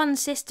not one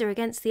sister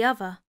against the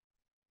other.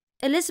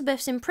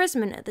 Elizabeth's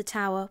imprisonment at the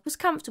Tower was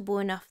comfortable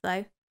enough,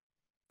 though.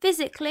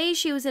 Physically,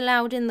 she was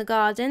allowed in the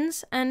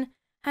gardens and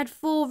had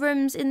 4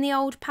 rooms in the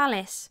old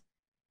palace.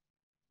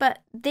 But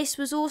this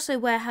was also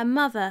where her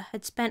mother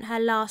had spent her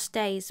last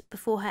days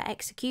before her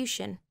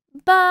execution.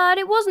 But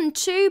it wasn't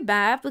too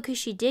bad because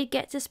she did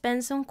get to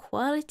spend some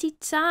quality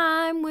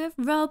time with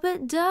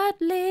Robert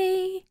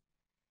Dudley.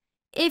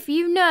 If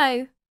you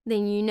know,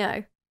 then you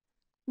know.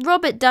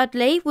 Robert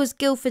Dudley was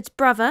Guildford's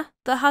brother,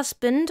 the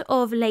husband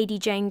of Lady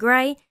Jane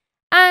Grey,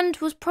 and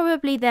was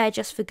probably there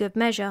just for good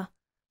measure.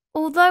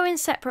 Although in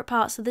separate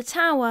parts of the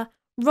Tower,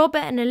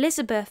 Robert and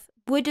Elizabeth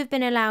would have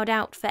been allowed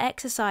out for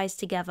exercise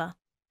together.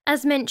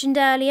 As mentioned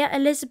earlier,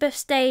 Elizabeth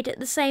stayed at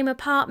the same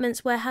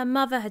apartments where her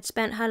mother had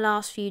spent her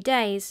last few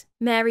days.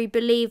 Mary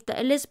believed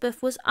that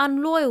Elizabeth was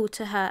unloyal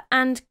to her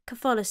and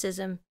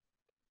Catholicism.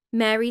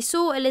 Mary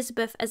saw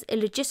Elizabeth as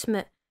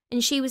illegitimate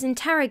and she was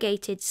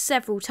interrogated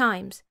several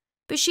times,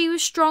 but she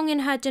was strong in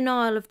her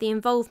denial of the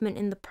involvement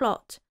in the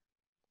plot.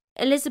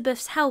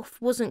 Elizabeth's health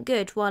wasn't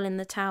good while in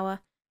the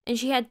Tower, and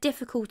she had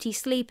difficulty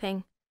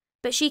sleeping,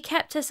 but she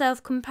kept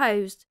herself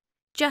composed,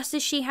 just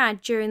as she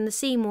had during the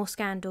Seymour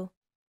scandal.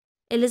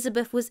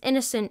 Elizabeth was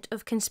innocent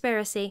of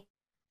conspiracy,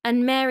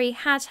 and Mary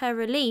had her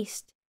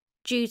released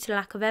due to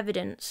lack of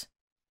evidence.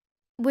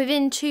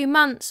 Within 2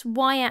 months,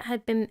 Wyatt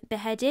had been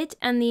beheaded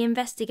and the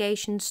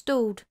investigation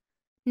stalled.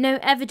 No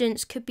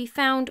evidence could be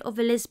found of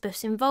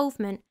Elizabeth's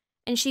involvement,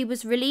 and she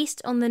was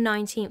released on the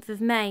 19th of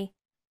May,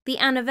 the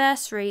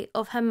anniversary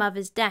of her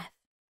mother's death.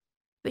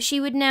 But she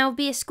would now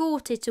be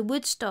escorted to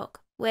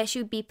Woodstock, where she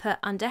would be put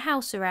under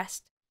house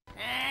arrest.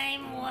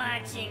 I'm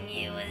watching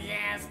you,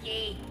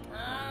 Wazowski.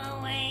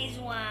 Always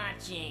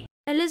watching.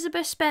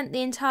 Elizabeth spent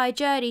the entire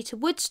journey to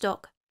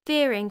Woodstock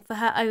fearing for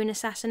her own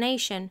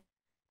assassination,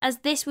 as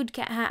this would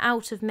get her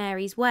out of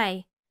Mary's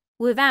way,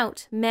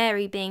 without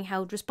Mary being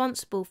held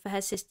responsible for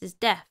her sister's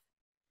death.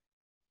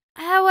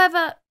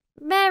 However,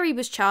 Mary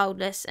was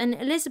childless and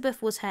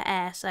Elizabeth was her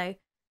heir, so,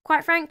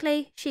 quite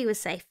frankly, she was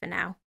safe for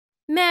now.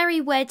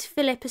 Mary wed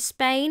Philip of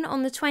Spain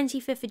on the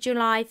 25th of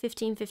July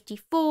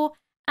 1554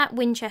 at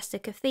Winchester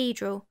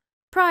Cathedral.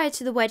 Prior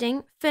to the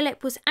wedding,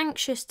 Philip was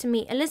anxious to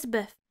meet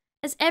Elizabeth,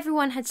 as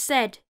everyone had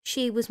said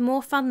she was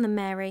more fun than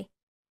Mary.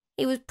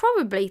 He was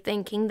probably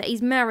thinking that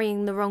he's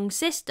marrying the wrong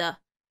sister.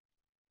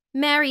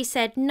 Mary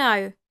said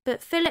no,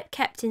 but Philip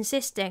kept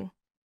insisting.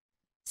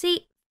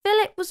 See,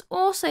 Philip was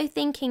also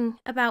thinking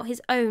about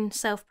his own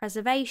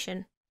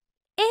self-preservation.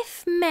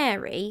 If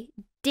Mary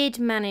did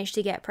manage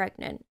to get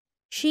pregnant,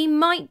 she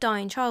might die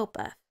in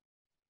childbirth.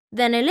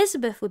 Then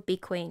Elizabeth would be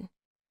queen.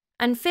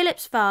 And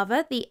Philip's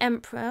father, the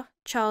Emperor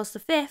Charles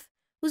V,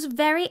 was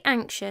very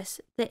anxious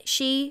that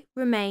she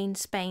remain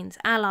Spain's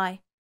ally.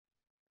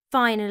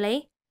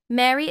 Finally,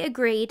 Mary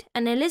agreed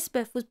and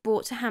Elizabeth was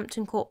brought to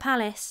Hampton Court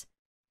Palace.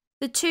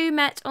 The two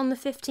met on the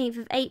 15th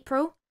of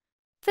April,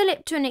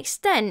 Philip, to an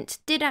extent,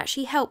 did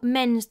actually help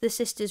mend the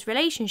sisters'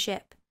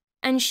 relationship,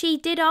 and she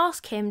did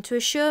ask him to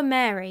assure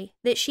Mary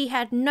that she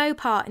had no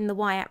part in the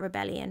Wyatt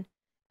rebellion,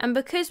 and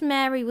because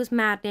Mary was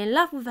madly in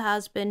love with her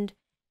husband,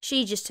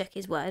 she just took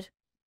his word.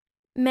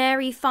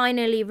 Mary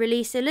finally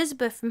released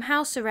Elizabeth from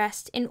house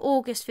arrest in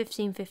August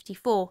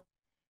 1554.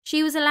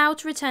 She was allowed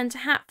to return to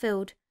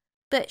Hatfield,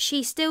 but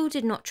she still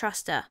did not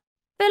trust her.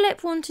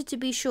 Philip wanted to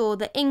be sure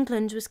that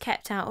England was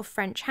kept out of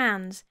French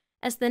hands,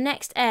 as the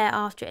next heir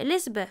after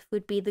Elizabeth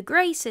would be the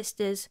Grey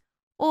sisters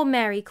or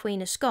Mary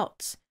Queen of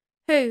Scots,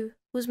 who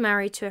was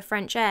married to a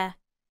French heir.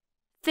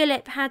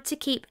 Philip had to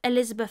keep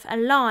Elizabeth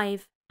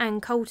alive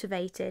and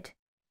cultivated.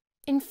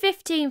 In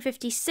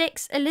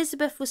 1556,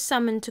 Elizabeth was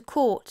summoned to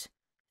court.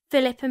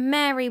 Philip and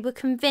Mary were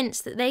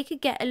convinced that they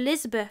could get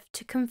Elizabeth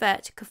to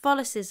convert to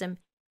Catholicism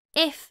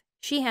if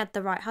she had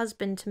the right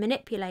husband to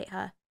manipulate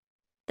her.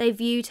 They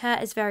viewed her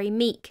as very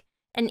meek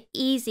and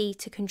easy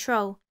to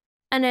control,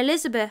 and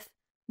Elizabeth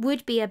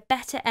would be a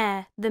better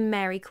heir than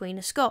Mary Queen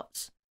of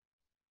Scots.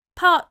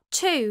 Part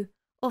 2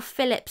 of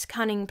Philip's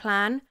cunning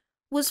plan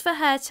was for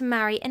her to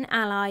marry an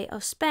ally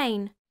of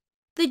Spain,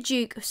 the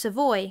Duke of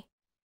Savoy.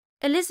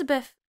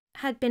 Elizabeth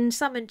had been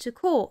summoned to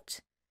court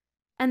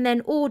and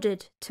then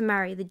ordered to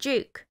marry the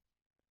Duke.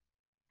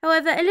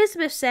 However,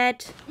 Elizabeth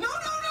said no,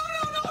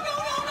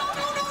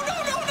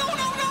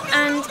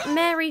 and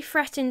Mary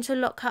threatened to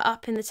lock her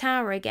up in the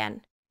tower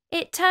again.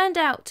 It turned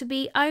out to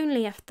be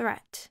only a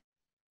threat.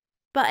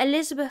 But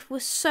Elizabeth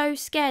was so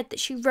scared that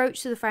she wrote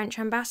to the French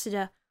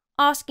ambassador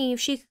asking if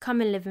she could come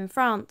and live in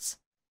France.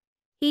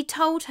 He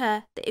told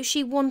her that if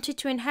she wanted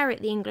to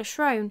inherit the English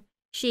throne,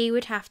 she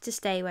would have to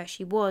stay where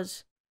she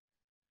was.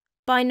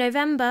 By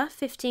November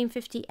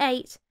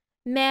 1558,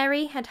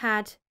 Mary had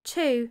had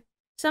 2,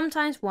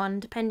 sometimes 1,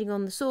 depending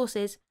on the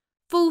sources,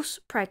 false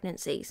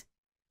pregnancies.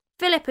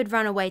 Philip had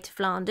run away to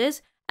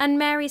Flanders, and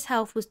Mary's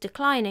health was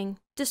declining.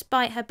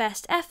 Despite her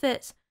best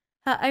efforts,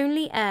 her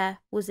only heir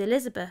was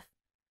Elizabeth.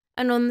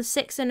 And on the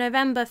 6th of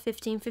November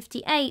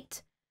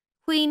 1558,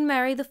 Queen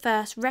Mary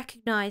I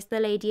recognised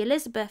the Lady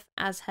Elizabeth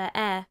as her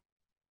heir.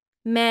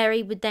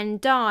 Mary would then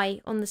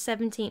die on the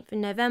 17th of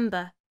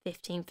November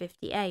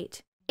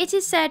 1558. It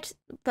is said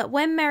that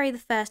when Mary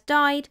I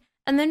died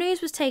and the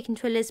news was taken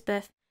to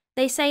Elizabeth,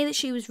 they say that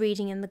she was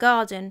reading in the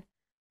garden.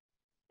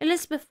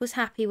 Elizabeth was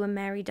happy when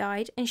Mary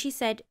died, and she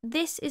said,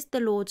 "This is the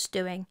Lord's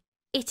doing.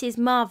 It is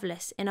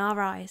marvellous in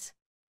our eyes."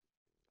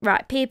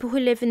 Right, people who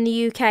live in the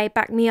UK,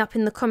 back me up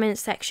in the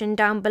comments section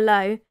down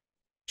below.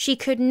 She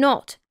could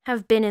not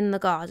have been in the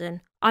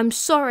garden. I'm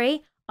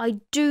sorry,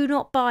 I do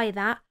not buy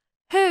that.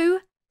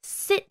 Who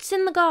sits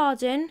in the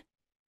garden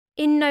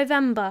in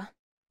November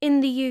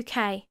in the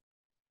UK?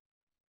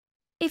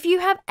 If you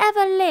have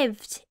ever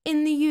lived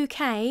in the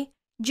UK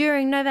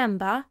during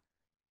November,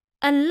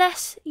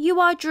 unless you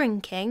are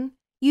drinking,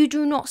 you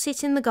do not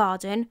sit in the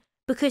garden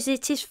because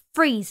it is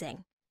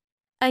freezing.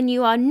 And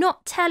you are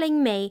not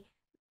telling me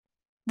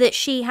that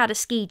she had a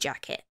ski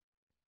jacket.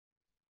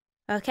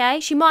 Okay,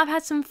 she might have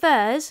had some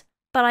furs,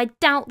 but I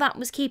doubt that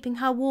was keeping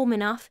her warm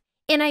enough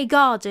in a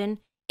garden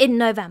in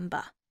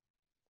November.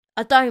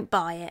 I don't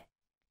buy it.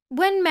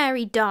 When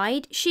Mary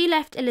died, she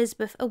left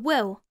Elizabeth a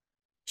will.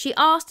 She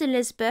asked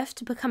Elizabeth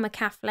to become a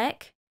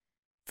Catholic,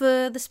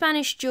 for the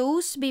Spanish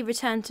jewels to be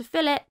returned to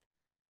Philip,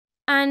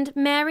 and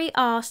Mary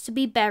asked to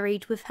be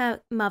buried with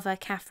her mother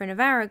Catherine of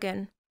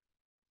Aragon,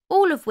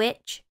 all of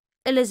which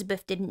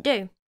Elizabeth didn't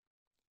do.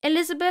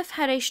 Elizabeth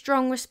had a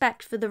strong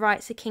respect for the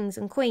rights of kings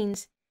and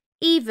queens,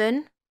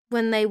 even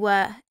when they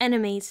were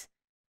enemies.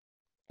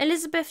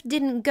 Elizabeth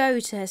didn't go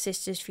to her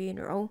sister's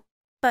funeral,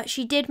 but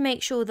she did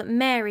make sure that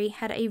Mary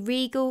had a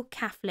regal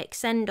Catholic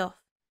send-off.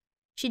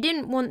 She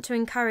didn't want to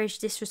encourage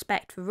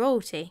disrespect for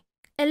royalty.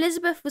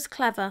 Elizabeth was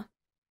clever.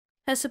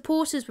 Her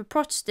supporters were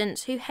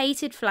Protestants who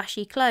hated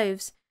flashy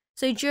clothes,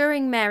 so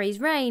during Mary's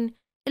reign,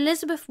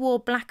 Elizabeth wore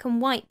black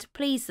and white to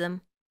please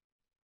them.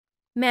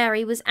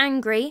 Mary was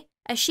angry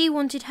as she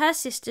wanted her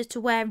sister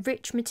to wear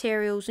rich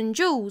materials and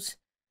jewels.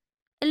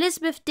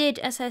 Elizabeth did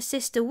as her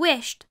sister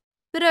wished,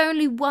 but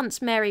only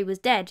once Mary was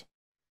dead,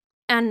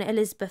 and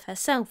Elizabeth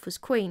herself was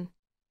queen.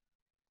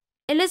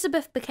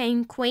 Elizabeth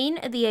became queen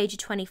at the age of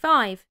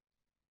 25,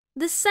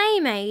 the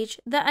same age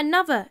that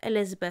another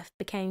Elizabeth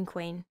became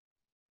queen.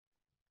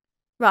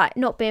 Right,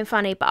 not being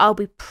funny, but I'll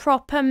be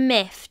proper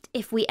miffed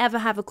if we ever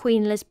have a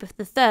Queen Elizabeth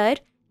III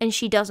and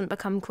she doesn't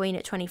become queen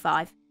at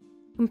 25.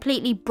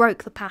 Completely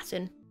broke the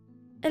pattern.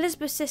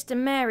 Elizabeth's sister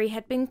Mary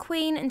had been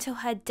queen until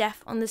her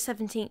death on the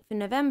 17th of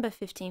November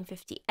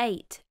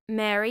 1558.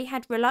 Mary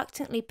had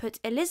reluctantly put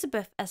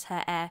Elizabeth as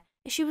her heir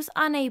as she was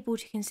unable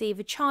to conceive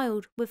a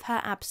child with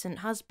her absent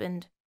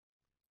husband.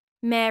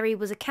 Mary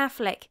was a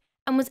Catholic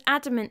and was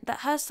adamant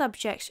that her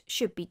subjects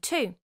should be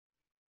too,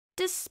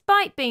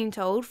 despite being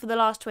told for the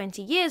last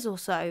 20 years or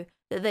so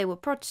that they were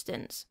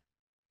Protestants.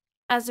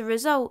 As a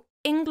result,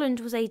 England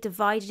was a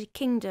divided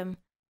kingdom,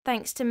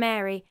 thanks to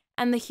Mary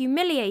and the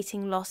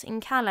humiliating loss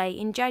in Calais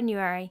in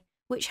January,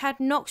 which had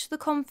knocked the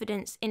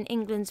confidence in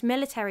England's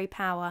military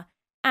power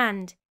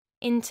and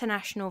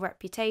international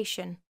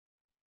reputation.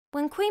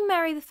 When Queen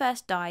Mary I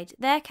died,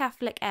 their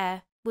Catholic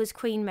heir was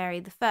Queen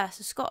Mary I of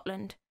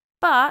Scotland,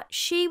 but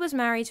she was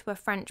married to a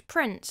French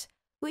prince,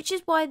 which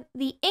is why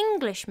the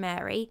English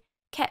Mary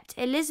kept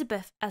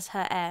Elizabeth as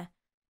her heir,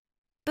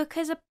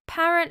 because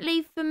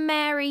apparently for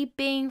Mary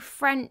being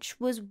French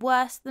was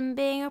worse than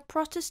being a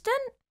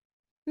Protestant.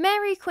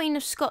 Mary, Queen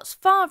of Scots'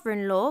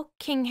 father-in-law,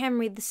 King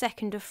Henry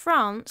II of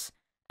France,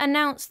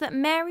 announced that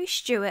Mary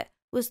Stuart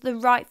was the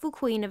rightful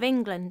Queen of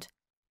England,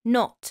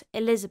 not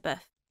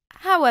Elizabeth.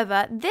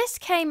 However, this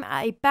came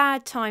at a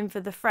bad time for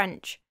the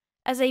French,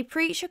 as a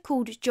preacher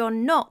called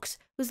John Knox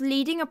was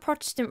leading a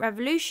Protestant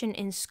revolution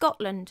in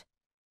Scotland.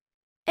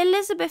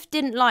 Elizabeth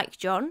didn't like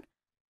John,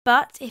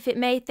 but if it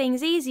made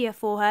things easier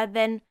for her,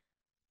 then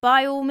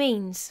by all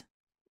means.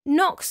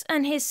 Knox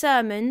and his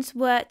sermons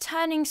were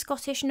turning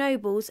Scottish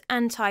nobles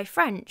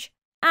anti-French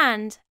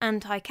and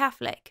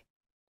anti-Catholic.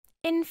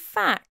 In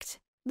fact,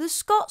 the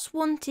Scots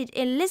wanted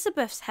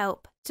Elizabeth's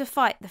help to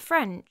fight the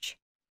French.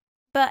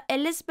 But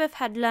Elizabeth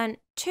had learnt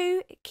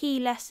two key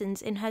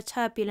lessons in her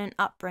turbulent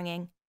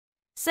upbringing: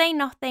 say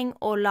nothing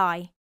or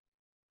lie.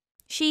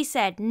 She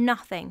said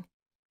nothing,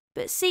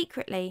 but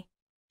secretly,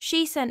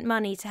 she sent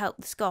money to help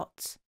the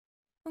Scots.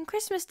 On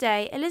Christmas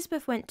Day,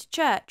 Elizabeth went to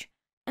church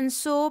and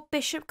saw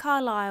Bishop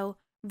Carlisle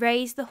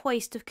raise the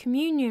hoist of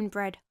communion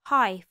bread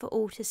high for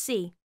all to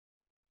see.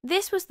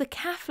 This was the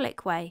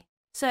Catholic way,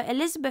 so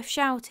Elizabeth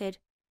shouted,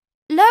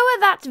 "Lower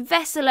that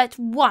vessel at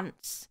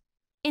once!"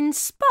 In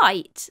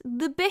spite,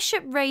 the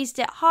bishop raised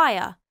it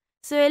higher,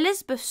 so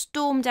Elizabeth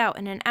stormed out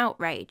in an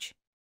outrage.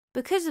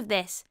 Because of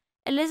this,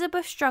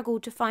 Elizabeth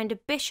struggled to find a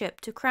bishop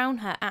to crown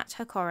her at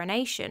her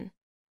coronation.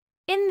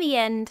 In the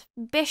end,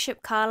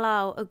 Bishop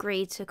Carlisle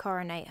agreed to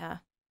coronate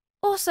her.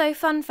 Also,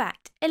 fun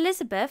fact,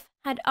 Elizabeth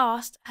had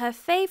asked her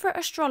favourite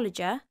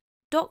astrologer,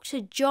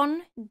 Dr.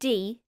 John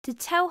Dee, to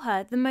tell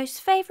her the most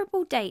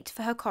favourable date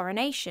for her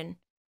coronation.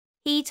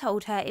 He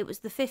told her it was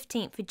the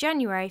 15th of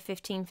January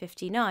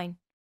 1559.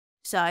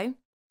 So,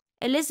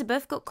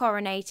 Elizabeth got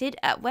coronated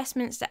at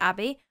Westminster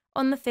Abbey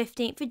on the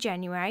 15th of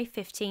January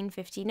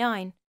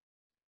 1559.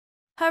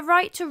 Her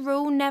right to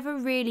rule never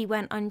really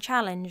went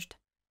unchallenged.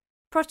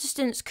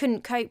 Protestants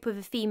couldn't cope with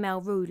a female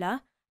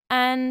ruler,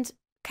 and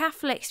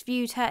Catholics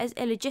viewed her as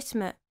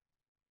illegitimate.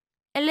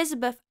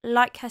 Elizabeth,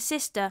 like her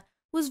sister,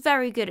 was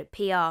very good at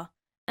PR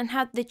and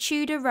had the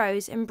Tudor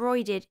rose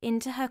embroidered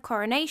into her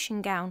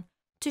coronation gown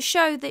to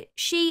show that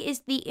she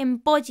is the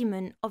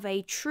embodiment of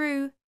a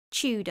true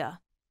Tudor.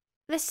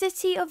 The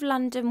city of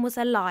London was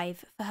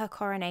alive for her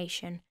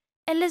coronation.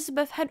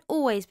 Elizabeth had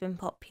always been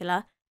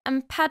popular,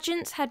 and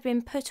pageants had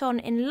been put on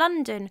in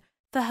London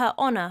for her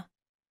honour.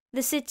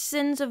 The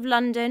citizens of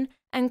London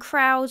and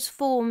crowds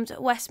formed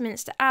at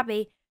Westminster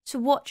Abbey to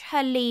watch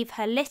her leave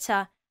her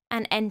litter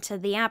and enter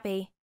the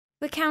Abbey.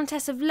 The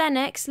Countess of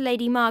Lennox,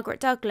 Lady Margaret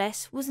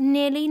Douglas, was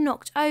nearly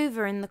knocked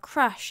over in the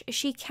crush as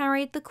she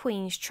carried the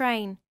Queen's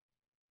train.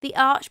 The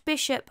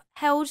Archbishop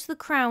held the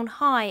crown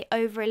high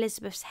over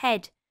Elizabeth's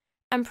head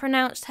and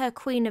pronounced her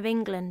Queen of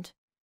England.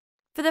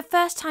 For the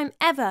first time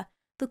ever,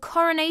 the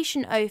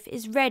coronation oath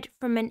is read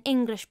from an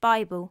English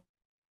Bible.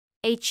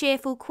 A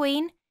cheerful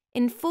queen,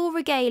 in full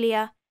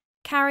regalia,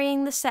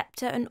 carrying the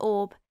sceptre and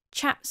orb,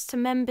 chats to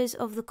members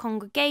of the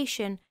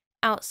congregation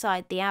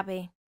outside the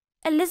abbey.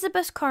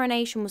 Elizabeth's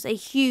coronation was a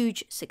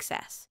huge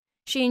success.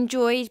 She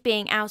enjoyed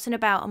being out and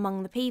about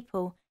among the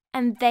people,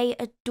 and they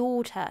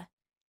adored her.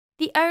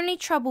 The only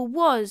trouble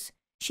was,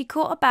 she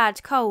caught a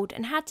bad cold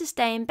and had to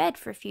stay in bed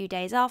for a few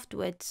days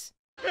afterwards.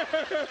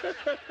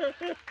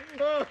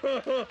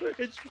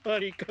 It's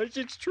funny because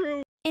it's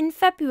true. In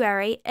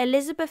February,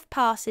 Elizabeth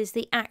passes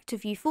the Act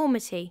of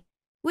Uniformity,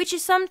 which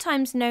is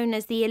sometimes known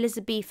as the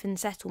Elizabethan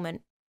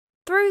settlement.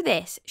 Through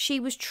this, she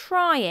was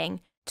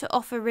trying to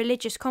offer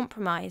religious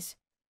compromise,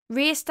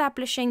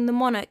 re-establishing the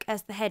monarch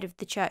as the head of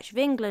the Church of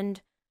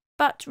England,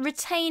 but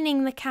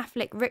retaining the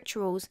Catholic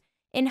rituals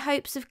in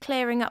hopes of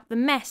clearing up the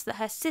mess that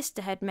her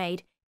sister had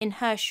made in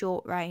her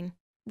short reign.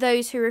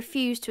 Those who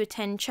refused to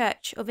attend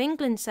Church of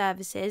England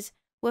services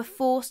were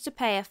forced to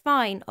pay a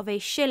fine of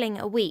 £1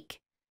 a week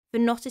for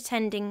not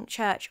attending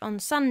church on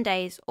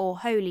Sundays or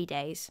holy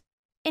days.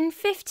 In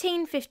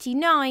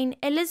 1559,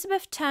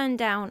 Elizabeth turned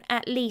down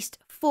at least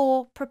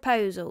 4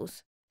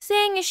 proposals.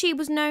 Seeing as she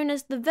was known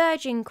as the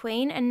Virgin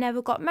Queen and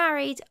never got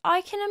married,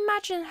 I can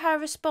imagine her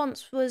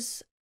response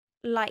was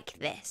like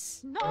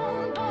this.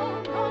 No,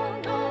 no,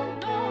 no, no,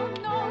 no,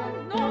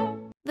 no,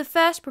 no. The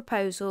first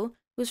proposal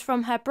was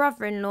from her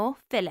brother-in-law,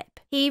 Philip.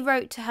 He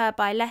wrote to her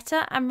by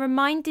letter and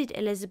reminded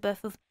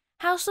Elizabeth of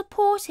how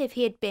supportive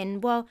he had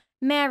been while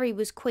Mary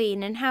was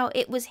queen and how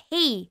it was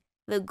he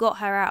that got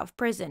her out of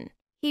prison.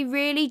 He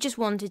really just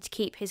wanted to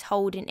keep his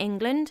hold in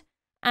England,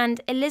 and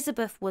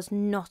Elizabeth was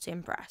not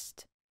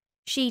impressed.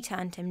 She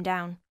turned him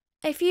down.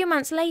 A few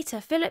months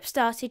later, Philip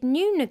started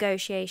new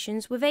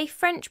negotiations with a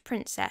French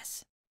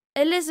princess.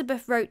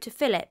 Elizabeth wrote to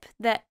Philip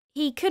that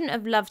he couldn't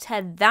have loved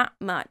her that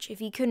much if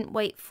he couldn't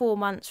wait 4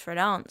 months for an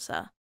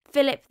answer.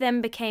 Philip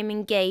then became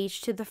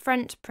engaged to the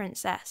French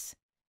princess.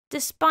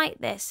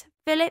 Despite this,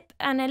 Philip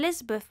and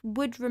Elizabeth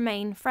would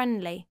remain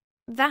friendly.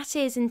 That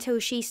is until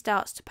she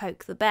starts to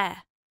poke the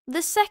bear.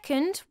 The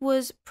second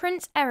was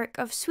Prince Eric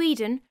of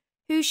Sweden,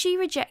 who she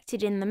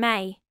rejected in the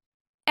May.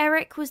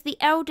 Eric was the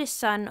eldest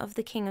son of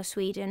the King of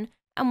Sweden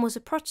and was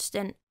a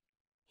Protestant.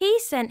 He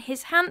sent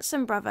his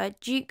handsome brother,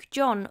 Duke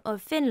John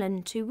of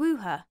Finland, to woo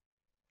her.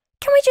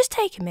 Can we just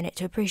take a minute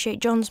to appreciate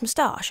John's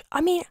moustache?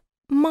 I mean,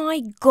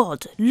 my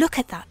God, look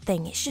at that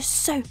thing. It's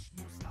just so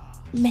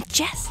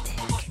majestic.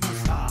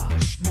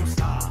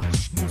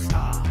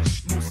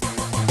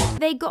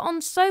 They got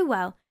on so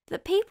well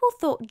that people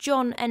thought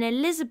John and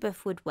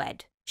Elizabeth would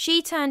wed.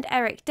 She turned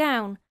Eric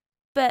down,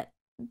 but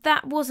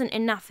that wasn't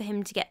enough for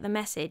him to get the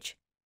message.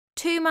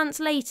 2 months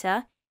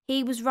later,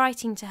 he was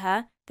writing to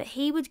her that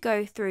he would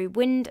go through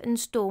wind and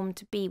storm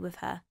to be with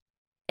her.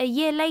 A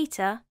year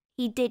later,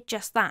 he did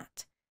just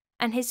that,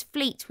 and his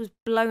fleet was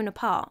blown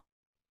apart.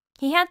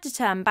 He had to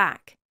turn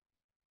back.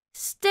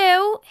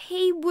 Still,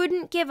 he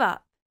wouldn't give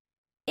up.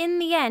 In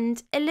the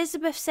end,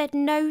 Elizabeth said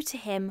no to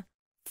him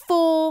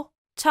 4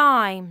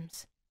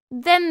 times.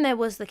 Then there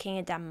was the King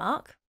of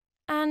Denmark,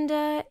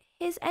 and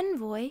his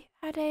envoy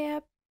had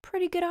a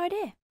pretty good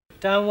idea.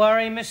 Don't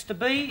worry, Mr.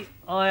 B.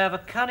 I have a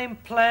cunning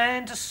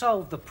plan to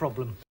solve the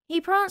problem. He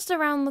pranced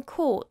around the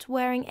court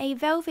wearing a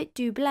velvet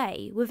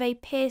doublet with a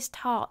pierced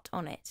heart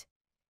on it.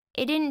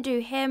 It didn't do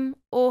him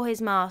or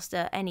his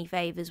master any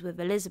favours with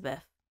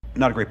Elizabeth.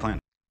 Not a great plan.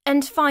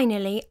 And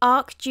finally,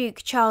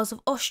 Archduke Charles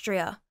of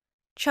Austria.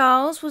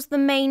 Charles was the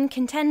main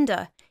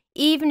contender,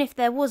 even if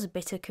there was a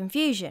bit of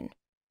confusion.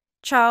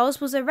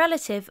 Charles was a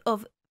relative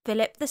of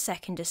Philip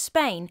II of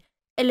Spain,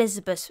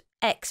 Elizabeth's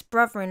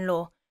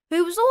ex-brother-in-law,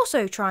 who was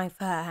also trying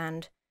for her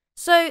hand,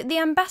 so the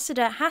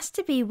ambassador has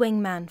to be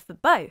wingman for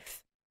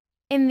both.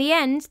 In the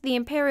end, the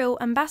imperial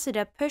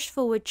ambassador pushed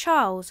forward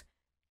Charles.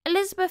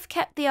 Elizabeth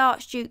kept the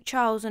Archduke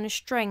Charles on a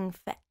string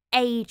for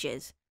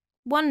ages.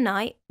 One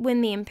night,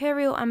 when the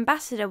imperial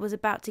ambassador was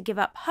about to give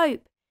up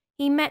hope,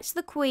 he met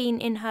the Queen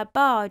in her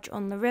barge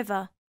on the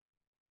river.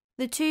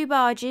 The 2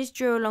 barges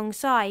drew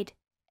alongside.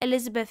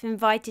 Elizabeth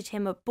invited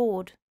him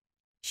aboard.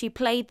 She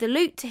played the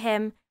lute to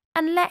him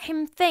and let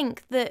him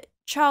think that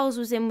Charles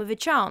was in with a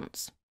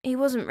chance. He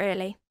wasn't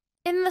really.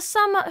 In the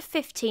summer of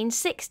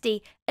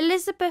 1560,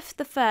 Elizabeth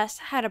I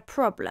had a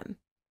problem.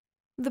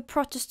 The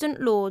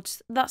Protestant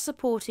lords that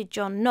supported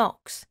John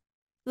Knox,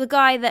 the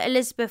guy that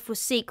Elizabeth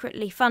was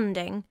secretly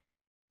funding,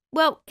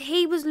 well,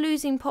 he was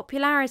losing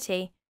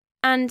popularity,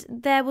 and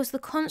there was the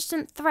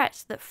constant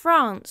threat that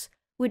France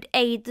would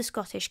aid the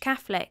Scottish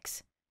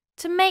Catholics.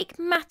 To make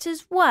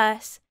matters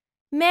worse,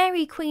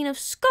 Mary, Queen of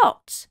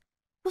Scots,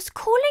 was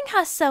calling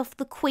herself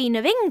the Queen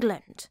of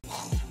England.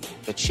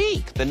 The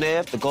cheek, the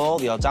nerve, the gall,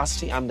 the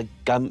audacity and the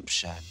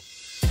gumption.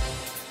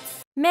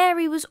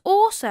 Mary was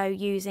also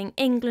using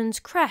England's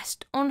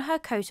crest on her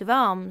coat of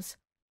arms.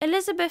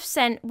 Elizabeth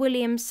sent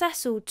William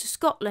Cecil to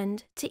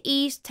Scotland to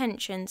ease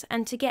tensions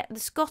and to get the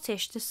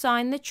Scottish to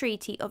sign the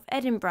Treaty of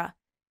Edinburgh,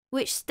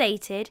 which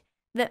stated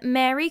that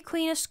Mary,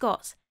 Queen of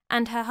Scots,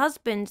 and her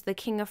husband, the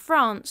King of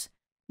France,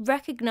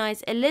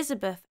 recognise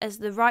Elizabeth as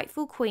the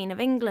rightful Queen of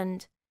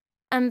England,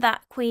 and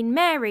that Queen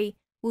Mary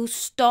will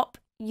stop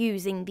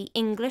using the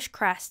English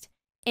crest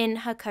in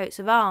her coats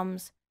of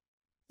arms.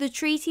 The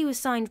treaty was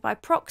signed by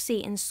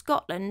proxy in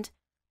Scotland,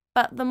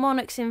 but the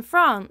monarchs in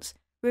France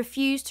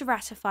refused to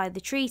ratify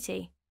the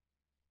treaty.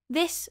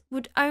 This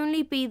would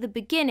only be the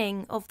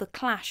beginning of the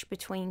clash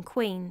between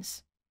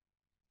queens.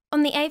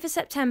 On the 8th of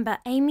September,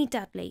 Amy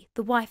Dudley,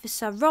 the wife of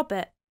Sir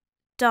Robert,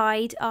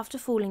 died after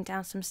falling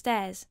down some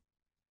stairs.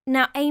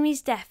 Now,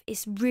 Amy's death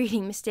is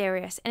really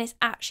mysterious and it's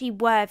actually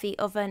worthy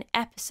of an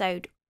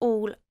episode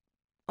all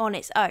on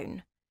its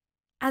own,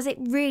 as it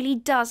really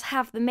does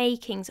have the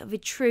makings of a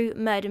true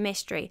murder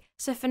mystery.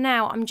 So for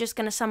now, I'm just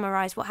going to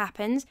summarise what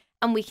happens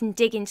and we can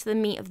dig into the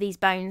meat of these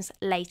bones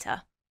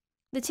later.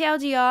 The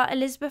TLDR,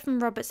 Elizabeth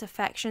and Robert's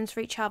affections for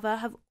each other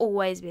have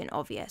always been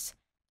obvious,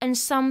 and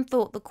some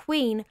thought the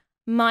Queen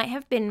might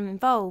have been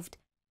involved.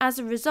 As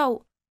a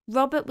result,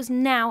 Robert was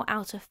now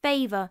out of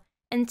favour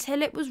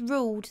until it was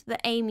ruled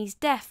that Amy's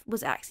death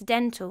was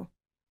accidental.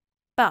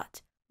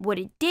 But what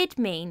it did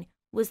mean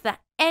was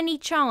that any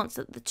chance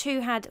that the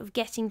two had of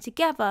getting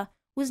together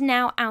was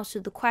now out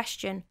of the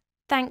question,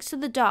 thanks to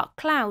the dark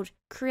cloud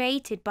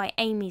created by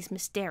Amy's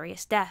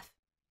mysterious death.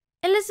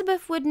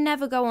 Elizabeth would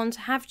never go on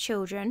to have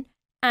children,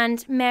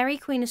 and Mary,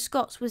 Queen of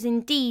Scots, was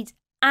indeed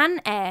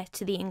an heir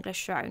to the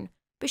English throne,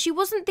 but she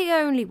wasn't the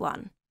only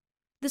one.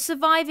 The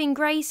surviving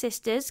Grey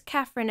sisters,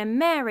 Catherine and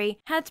Mary,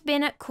 had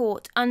been at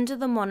court under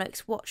the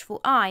monarch's watchful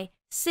eye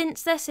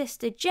since their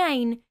sister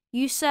Jane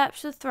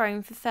usurped the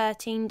throne for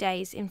 13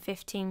 days in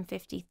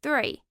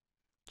 1553.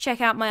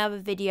 Check out my other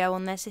video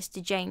on their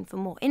sister Jane for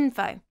more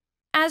info.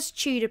 As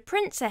Tudor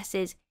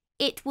princesses,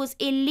 it was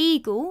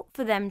illegal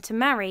for them to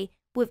marry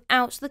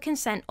without the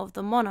consent of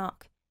the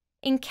monarch,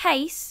 in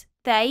case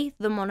they,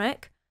 the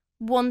monarch,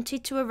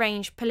 wanted to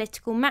arrange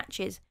political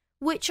matches,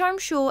 which I'm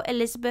sure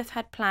Elizabeth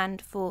had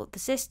planned for the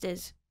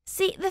sisters.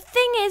 See, the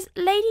thing is,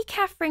 Lady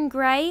Catherine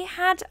Grey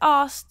had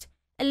asked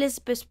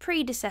Elizabeth's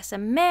predecessor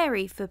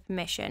Mary for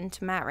permission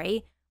to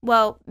marry.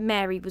 Well,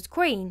 Mary was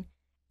queen,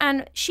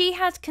 and she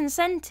had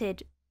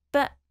consented,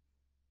 but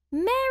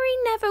Mary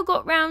never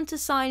got round to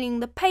signing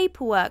the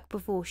paperwork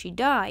before she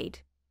died.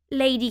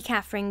 Lady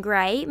Catherine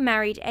Grey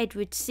married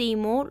Edward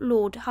Seymour,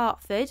 Lord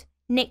Hertford,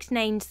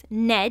 nicknamed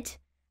Ned,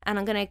 and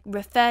I'm going to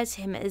refer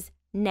to him as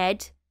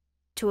Ned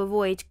to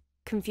avoid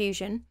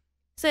confusion.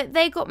 So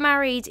they got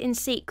married in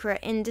secret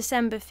in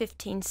December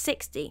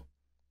 1560.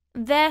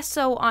 Their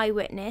sole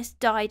eyewitness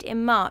died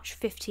in March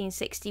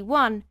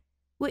 1561,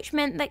 which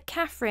meant that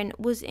Catherine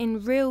was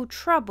in real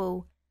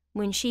trouble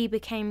when she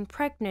became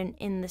pregnant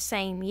in the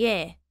same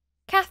year.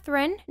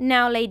 Catherine,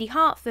 now Lady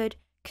Hertford,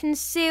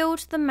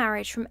 concealed the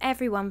marriage from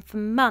everyone for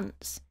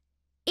months,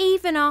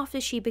 even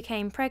after she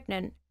became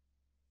pregnant.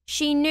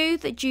 She knew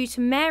that due to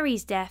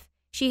Mary's death,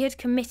 she had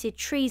committed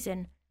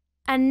treason,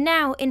 and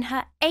now in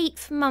her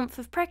 8th month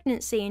of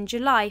pregnancy in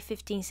July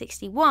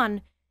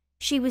 1561,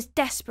 she was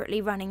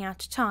desperately running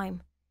out of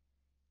time.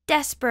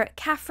 Desperate,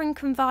 Catherine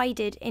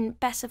confided in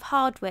Bess of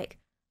Hardwicke,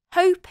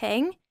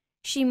 hoping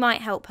she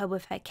might help her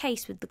with her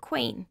case with the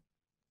Queen.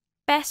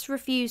 Bess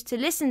refused to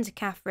listen to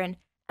Catherine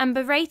and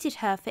berated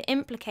her for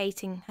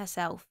implicating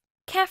herself.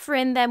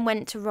 Catherine then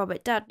went to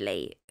Robert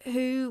Dudley,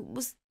 who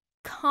was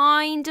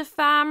kind of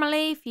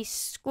family if you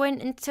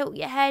squint and tilt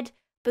your head,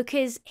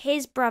 because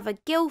his brother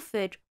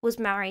Guildford was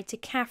married to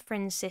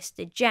Catherine's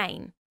sister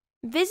Jane.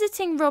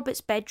 Visiting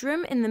Robert's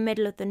bedroom in the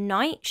middle of the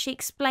night, she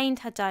explained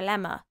her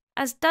dilemma.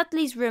 As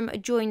Dudley's room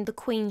adjoined the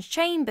Queen's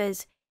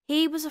chambers,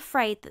 he was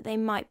afraid that they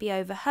might be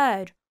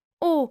overheard,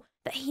 or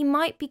that he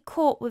might be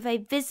caught with a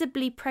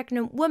visibly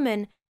pregnant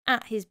woman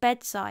at his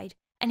bedside,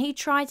 and he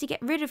tried to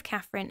get rid of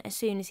Catherine as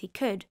soon as he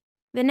could.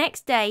 The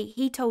next day,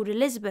 he told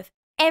Elizabeth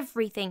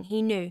everything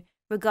he knew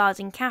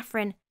regarding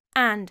Catherine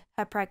and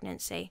her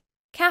pregnancy.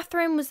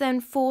 Catherine was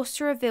then forced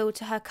to reveal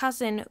to her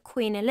cousin,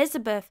 Queen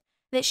Elizabeth,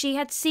 that she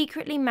had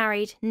secretly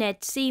married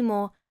Ned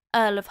Seymour,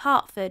 Earl of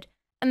Hertford,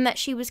 and that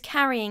she was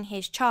carrying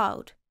his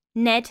child.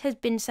 Ned had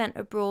been sent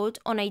abroad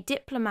on a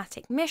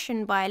diplomatic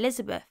mission by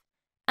Elizabeth,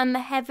 and the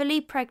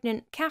heavily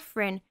pregnant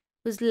Catherine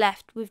was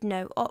left with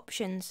no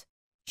options.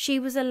 She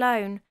was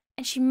alone,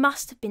 and she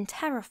must have been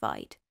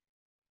terrified.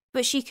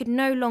 But she could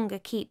no longer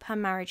keep her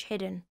marriage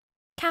hidden.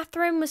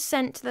 Catherine was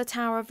sent to the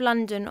Tower of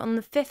London on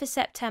the 5th of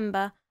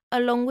September,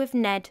 along with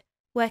Ned,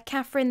 where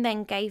Catherine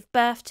then gave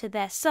birth to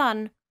their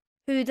son,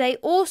 who they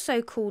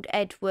also called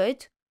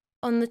Edward,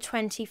 on the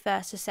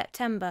 21st of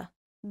September.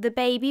 The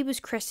baby was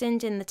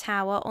christened in the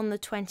Tower on the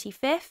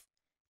 25th,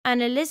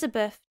 and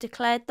Elizabeth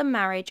declared the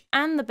marriage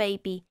and the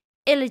baby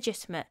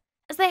illegitimate,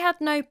 as they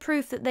had no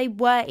proof that they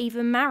were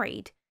even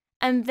married,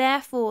 and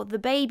therefore the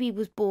baby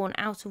was born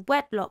out of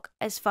wedlock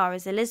as far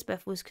as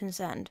Elizabeth was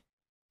concerned.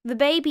 The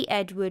baby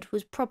Edward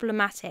was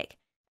problematic,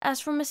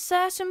 as from a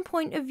certain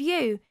point of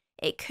view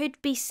it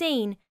could be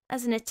seen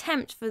as an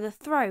attempt for the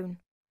throne.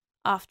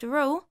 After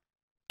all,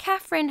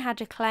 Catherine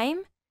had a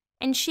claim,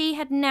 and she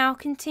had now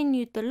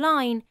continued the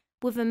line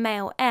with a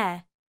male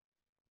heir.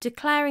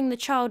 Declaring the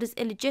child as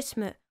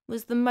illegitimate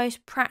was the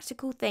most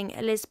practical thing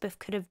Elizabeth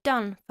could have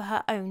done for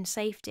her own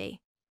safety.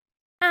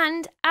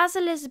 And as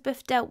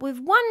Elizabeth dealt with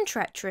one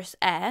treacherous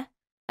heir,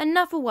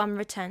 another one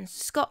returns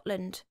to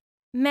Scotland.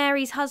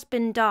 Mary's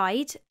husband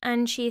died,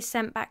 and she is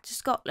sent back to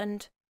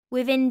Scotland.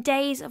 Within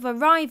days of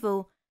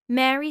arrival,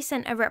 Mary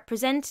sent a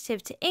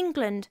representative to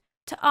England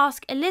to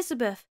ask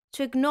Elizabeth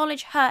to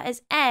acknowledge her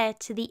as heir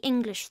to the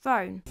English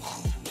throne.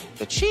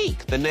 The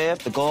cheek, the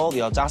nerve, the gall,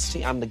 the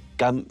audacity and the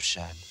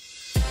gumption.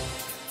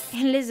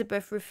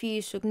 Elizabeth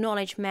refused to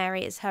acknowledge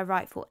Mary as her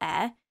rightful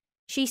heir.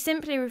 She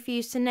simply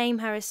refused to name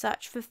her as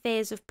such for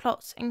fears of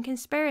plots and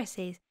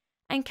conspiracies.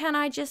 And can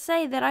I just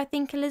say that I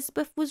think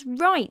Elizabeth was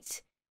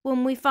right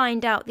when we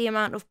find out the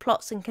amount of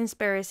plots and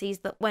conspiracies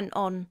that went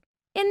on.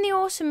 In the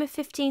autumn of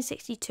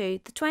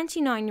 1562, the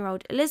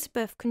 29-year-old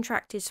Elizabeth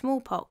contracted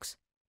smallpox.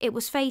 It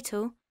was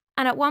fatal,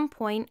 and at one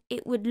point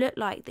it would look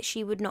like that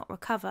she would not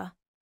recover.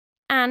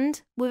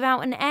 And,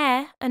 without an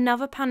heir,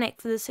 another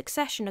panic for the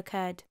succession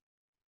occurred.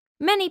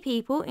 Many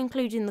people,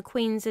 including the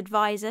Queen's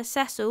advisor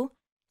Cecil,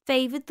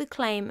 favoured the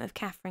claim of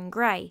Catherine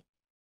Grey.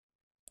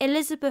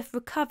 Elizabeth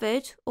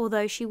recovered,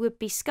 although she would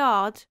be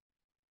scarred,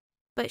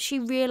 but she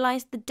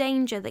realised the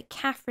danger that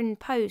Catherine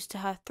posed to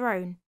her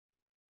throne,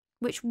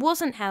 which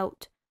wasn't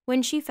helped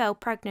when she fell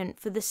pregnant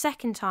for the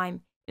second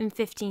time in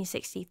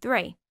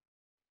 1563.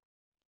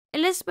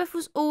 Elizabeth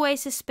was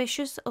always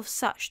suspicious of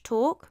such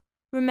talk,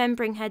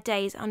 remembering her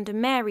days under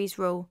Mary's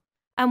rule,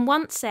 and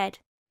once said,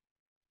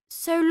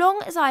 "So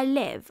long as I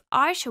live,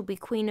 I shall be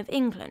Queen of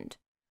England.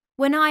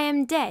 When I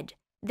am dead,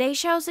 they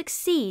shall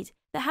succeed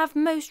that have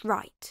most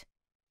right."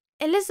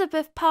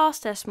 Elizabeth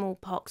passed her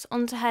smallpox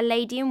on to her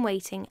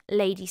lady-in-waiting,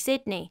 Lady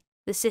Sidney,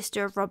 the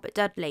sister of Robert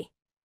Dudley.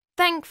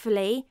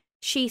 Thankfully,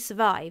 she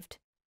survived.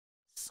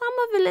 Some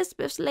of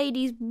Elizabeth's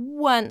ladies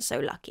weren't so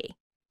lucky.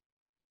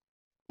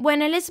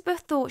 When Elizabeth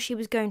thought she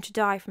was going to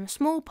die from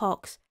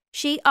smallpox,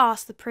 she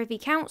asked the Privy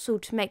Council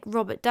to make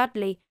Robert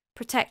Dudley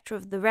Protector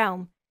of the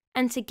Realm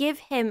and to give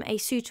him a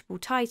suitable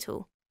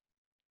title.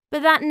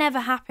 But that never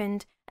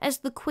happened, as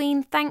the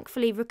Queen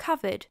thankfully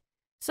recovered,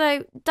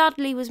 so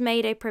Dudley was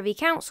made a Privy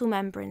Council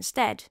member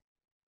instead.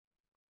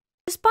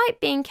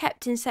 Despite being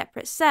kept in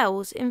separate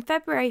cells, in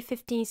February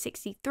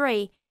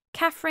 1563,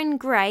 Catherine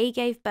Grey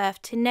gave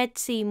birth to Ned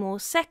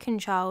Seymour's second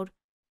child,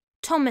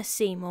 Thomas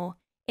Seymour,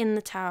 in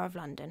the Tower of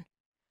London.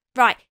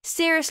 Right,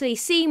 seriously,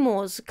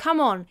 Seymours, come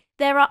on.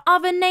 There are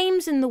other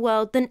names in the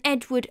world than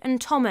Edward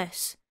and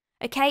Thomas.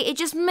 Okay, it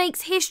just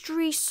makes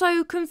history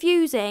so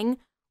confusing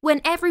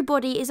when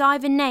everybody is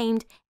either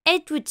named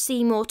Edward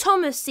Seymour,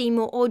 Thomas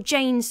Seymour, or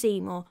Jane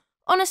Seymour.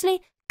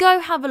 Honestly, go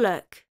have a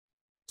look.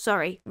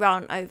 Sorry,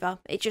 rant over.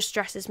 It just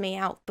stresses me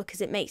out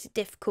because it makes it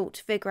difficult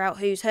to figure out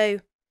who's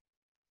who.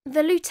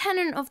 The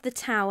Lieutenant of the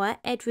Tower,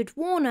 Edward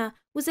Warner,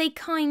 was a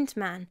kind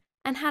man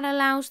and had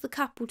allowed the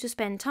couple to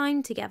spend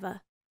time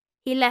together.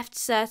 He left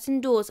certain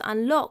doors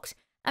unlocked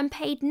and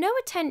paid no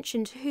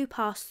attention to who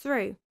passed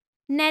through.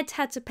 Ned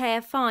had to pay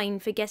a fine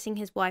for getting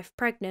his wife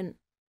pregnant.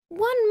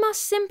 One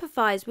must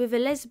sympathise with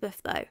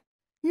Elizabeth, though.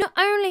 Not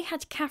only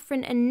had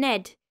Catherine and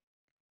Ned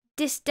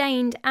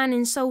disdained and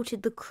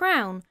insulted the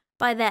crown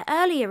by their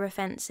earlier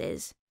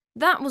offences,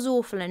 that was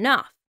awful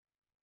enough.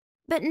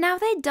 But now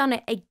they'd done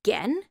it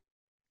again?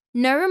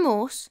 No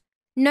remorse,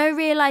 no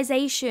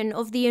realisation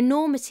of the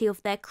enormity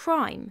of their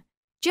crime,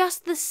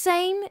 just the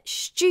same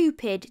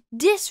stupid,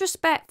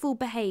 disrespectful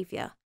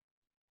behaviour.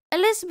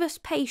 Elizabeth's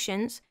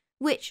patience,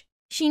 which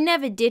she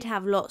never did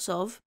have lots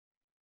of,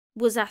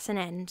 was at an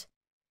end.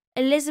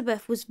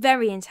 Elizabeth was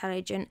very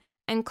intelligent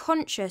and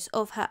conscious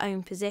of her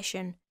own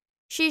position.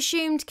 She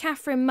assumed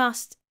Catherine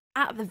must,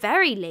 at the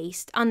very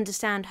least,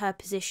 understand her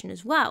position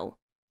as well.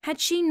 Had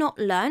she not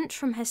learnt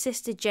from her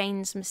sister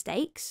Jane's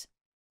mistakes?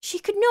 She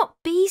could not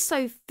be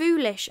so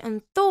foolish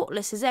and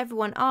thoughtless as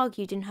everyone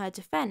argued in her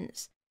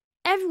defence.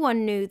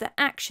 Everyone knew that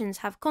actions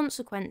have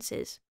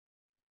consequences.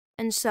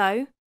 And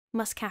so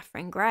must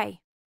Catherine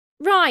Grey.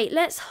 Right,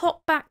 let's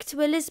hop back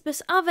to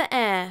Elizabeth's other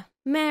heir,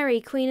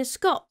 Mary, Queen of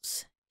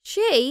Scots.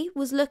 She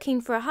was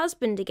looking for a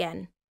husband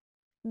again.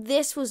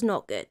 This was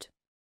not good.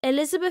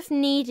 Elizabeth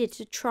needed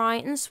to try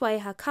and sway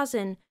her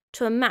cousin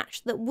to a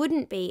match that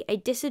wouldn't be a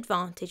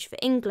disadvantage for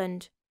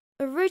England.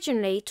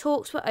 Originally,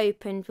 talks were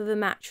opened with a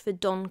match for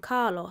Don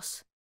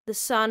Carlos, the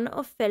son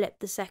of Philip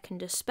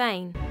II of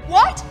Spain.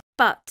 What?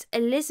 But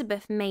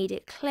Elizabeth made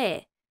it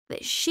clear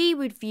that she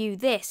would view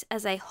this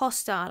as a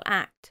hostile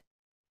act.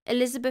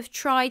 Elizabeth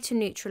tried to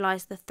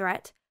neutralise the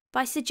threat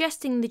by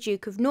suggesting the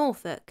Duke of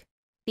Norfolk,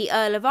 the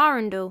Earl of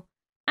Arundel,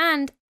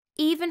 and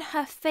even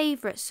her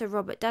favourite Sir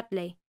Robert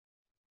Dudley.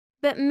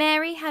 But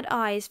Mary had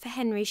eyes for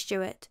Henry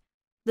Stuart,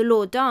 the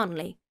Lord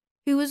Darnley,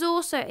 who was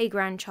also a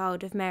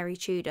grandchild of Mary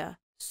Tudor,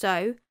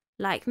 so,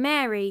 like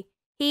Mary,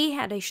 he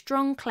had a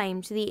strong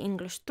claim to the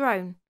English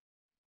throne.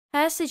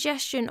 Her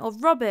suggestion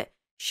of Robert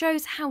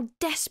shows how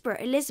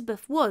desperate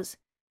Elizabeth was,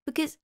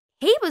 because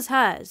he was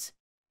hers.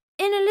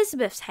 In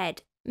Elizabeth's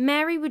head,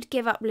 Mary would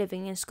give up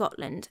living in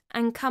Scotland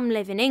and come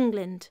live in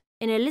England,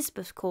 in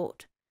Elizabeth's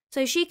court,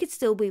 so she could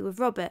still be with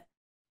Robert.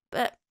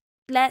 But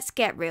let's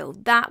get real,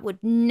 that would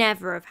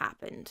never have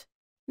happened.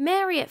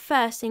 Mary at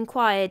first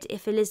inquired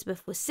if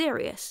Elizabeth was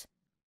serious,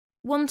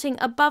 wanting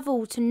above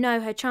all to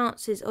know her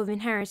chances of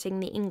inheriting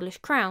the English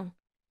crown.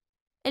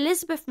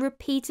 Elizabeth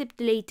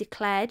repeatedly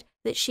declared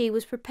that she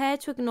was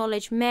prepared to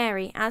acknowledge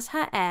Mary as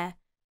her heir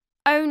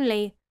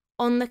only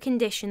on the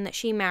condition that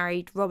she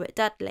married Robert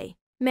Dudley.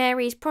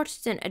 Mary's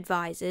Protestant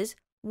advisers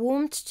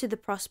warmed to the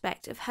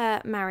prospect of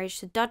her marriage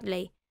to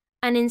Dudley,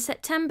 and in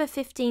September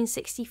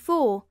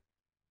 1564,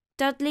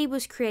 Dudley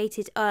was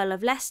created Earl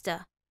of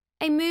Leicester,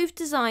 a move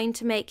designed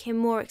to make him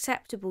more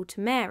acceptable to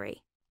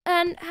Mary.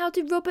 And how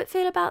did Robert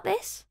feel about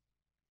this?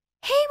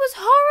 He was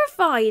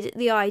horrified at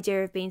the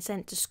idea of being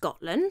sent to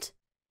Scotland.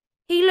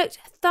 He looked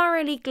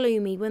thoroughly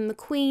gloomy when the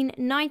Queen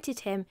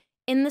knighted him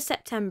in the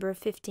September of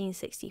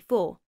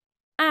 1564,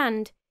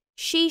 and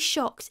she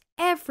shocked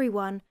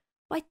everyone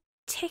by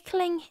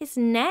tickling his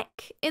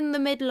neck in the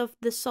middle of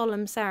the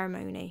solemn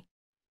ceremony.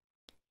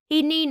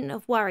 He needn't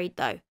have worried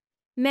though.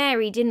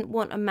 Mary didn't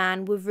want a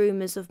man with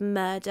rumours of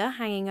murder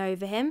hanging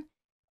over him,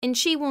 and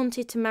she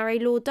wanted to marry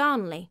Lord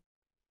Darnley.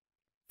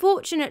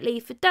 Fortunately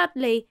for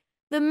Dudley,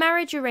 the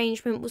marriage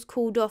arrangement was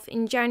called off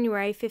in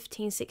January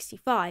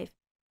 1565.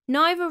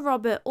 Neither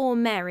Robert or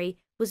Mary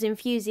was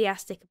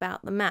enthusiastic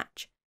about the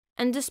match,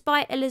 and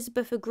despite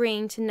Elizabeth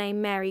agreeing to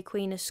name Mary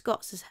Queen of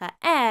Scots as her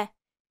heir,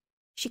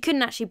 she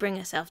couldn't actually bring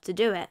herself to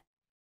do it.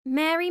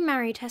 Mary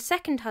married her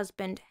second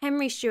husband,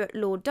 Henry Stuart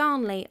Lord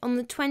Darnley, on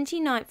the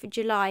 29th of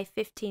July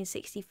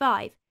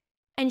 1565,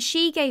 and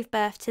she gave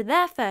birth to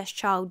their first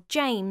child,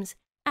 James,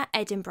 at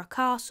Edinburgh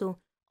Castle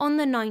on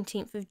the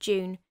 19th of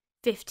June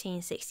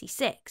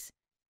 1566.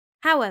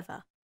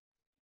 However,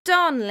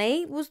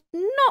 Darnley was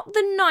not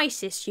the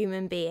nicest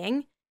human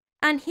being,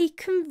 and he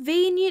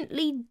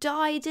conveniently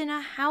died in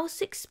a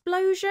house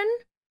explosion.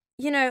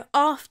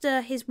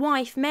 After his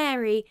wife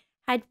Mary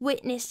had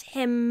witnessed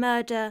him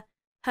murder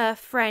her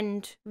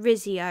friend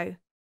Rizzio.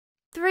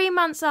 3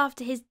 months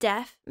after his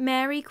death,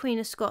 Mary, Queen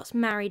of Scots,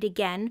 married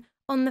again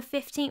on the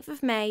 15th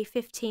of May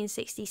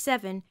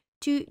 1567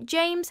 to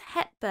James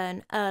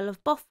Hepburn, Earl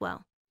of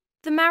Bothwell.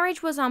 The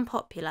marriage was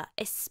unpopular,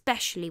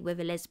 especially with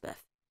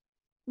Elizabeth.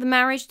 The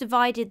marriage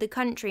divided the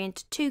country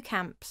into two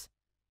camps.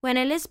 When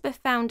Elizabeth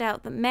found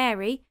out that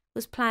Mary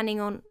was planning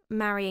on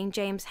marrying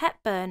James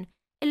Hepburn,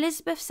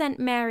 Elizabeth sent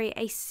Mary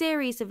a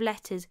series of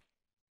letters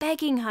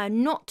begging her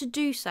not to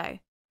do so.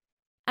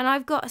 And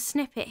I've got a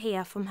snippet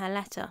here from her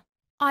letter.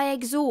 I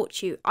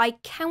exhort you, I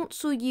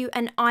counsel you,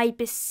 and I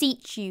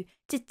beseech you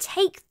to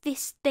take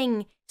this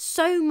thing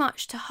so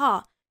much to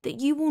heart that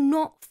you will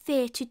not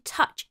fear to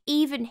touch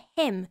even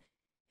him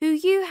who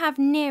you have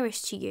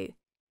nearest to you,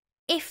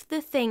 if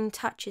the thing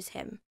touches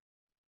him.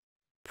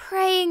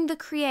 Praying the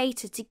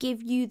Creator to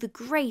give you the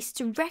grace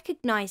to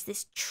recognize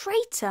this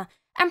traitor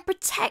and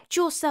protect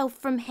yourself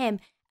from him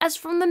as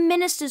from the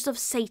ministers of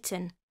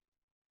Satan.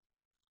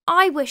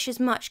 I wish as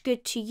much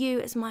good to you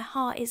as my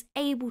heart is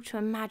able to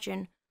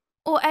imagine,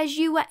 or as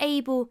you were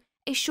able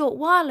a short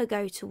while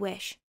ago to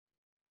wish.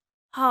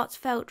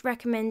 Heartfelt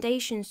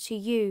recommendations to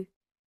you,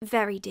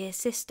 very dear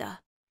sister.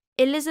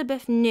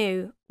 Elizabeth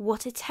knew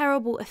what a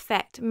terrible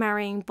effect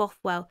marrying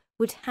Bothwell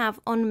would have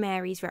on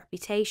Mary's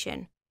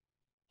reputation.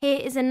 Here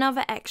is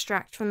another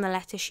extract from the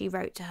letter she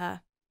wrote to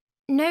her.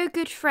 No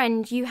good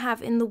friend you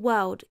have in the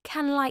world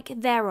can like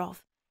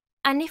thereof,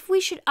 and if we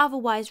should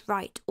otherwise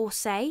write or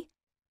say,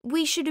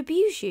 we should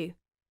abuse you.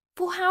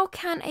 For how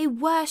can a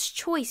worse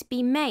choice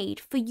be made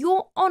for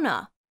your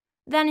honour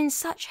than in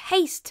such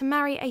haste to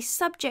marry a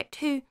subject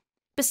who,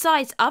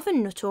 besides other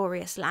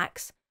notorious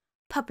lacks,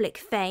 public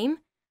fame,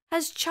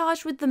 has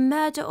charged with the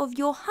murder of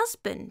your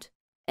husband?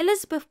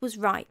 Elizabeth was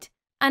right,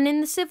 and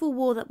in the civil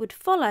war that would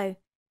follow,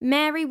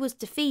 Mary was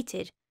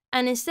defeated,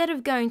 and instead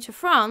of going to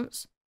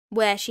France,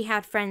 where she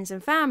had friends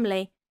and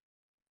family,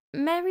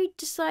 Mary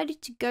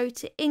decided to go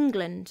to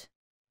England,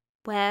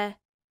 where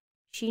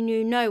she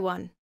knew no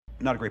one.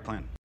 Not a great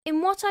plan.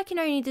 In what I can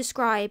only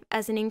describe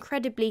as an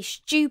incredibly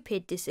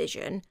stupid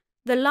decision,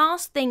 the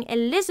last thing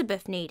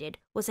Elizabeth needed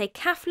was a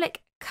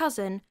Catholic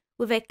cousin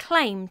with a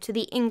claim to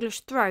the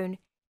English throne,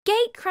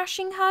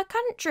 gate-crashing her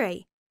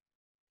country.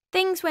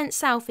 Things went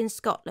south in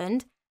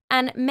Scotland,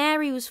 and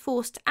Mary was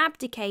forced to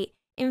abdicate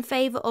in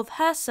favour of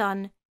her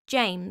son,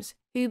 James,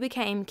 who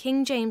became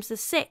King James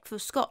VI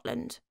of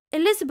Scotland.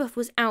 Elizabeth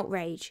was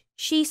outraged.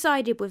 She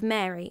sided with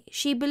Mary.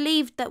 She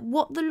believed that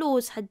what the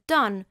Lords had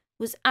done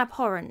was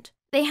abhorrent.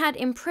 They had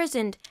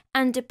imprisoned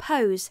and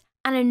deposed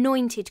an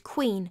anointed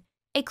queen,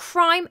 a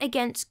crime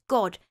against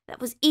God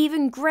that was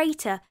even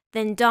greater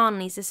than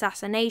Darnley's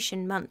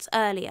assassination months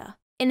earlier.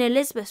 In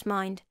Elizabeth's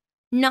mind,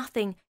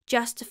 nothing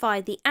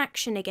justified the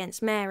action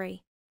against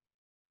Mary.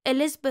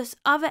 Elizabeth's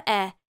other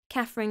heir,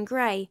 Catherine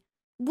Grey,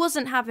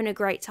 wasn't having a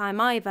great time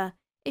either,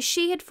 as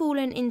she had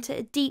fallen into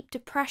a deep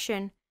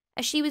depression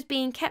as she was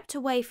being kept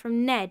away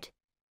from Ned,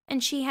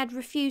 and she had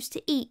refused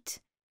to eat.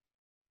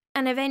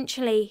 And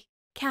eventually,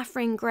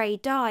 Catherine Grey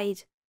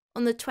died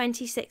on the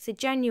 26th of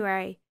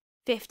January,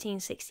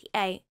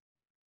 1568.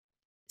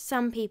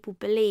 Some people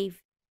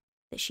believe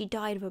that she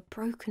died of a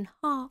broken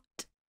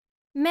heart.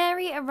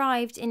 Mary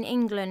arrived in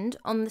England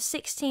on the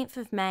 16th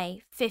of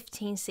May,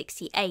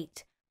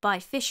 1568, by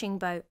fishing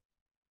boat.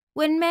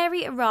 When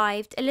Mary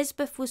arrived,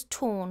 Elizabeth was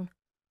torn.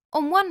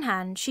 On one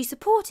hand, she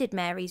supported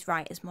Mary's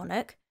right as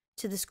monarch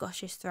to the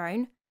Scottish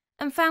throne,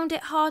 and found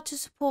it hard to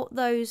support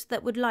those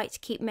that would like to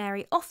keep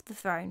Mary off the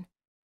throne.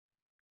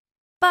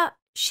 But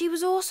she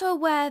was also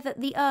aware that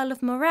the Earl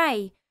of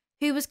Moray,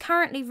 who was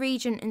currently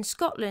regent in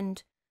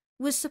Scotland,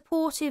 was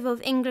supportive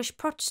of English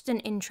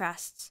Protestant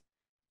interests,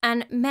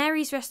 and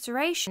Mary's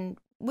restoration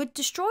would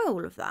destroy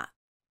all of that.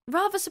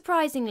 Rather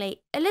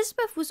surprisingly,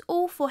 Elizabeth was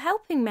all for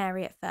helping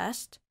Mary at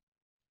first.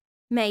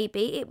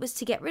 Maybe it was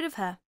to get rid of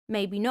her,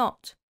 maybe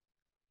not.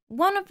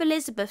 One of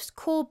Elizabeth's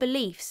core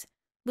beliefs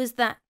was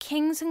that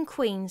kings and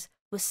queens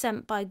were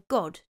sent by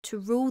God to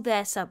rule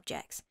their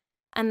subjects,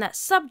 and that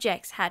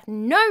subjects had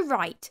no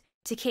right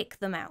to kick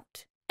them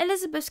out.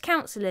 Elizabeth's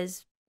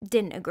counsellors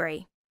didn't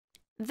agree.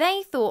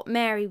 They thought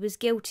Mary was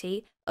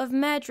guilty of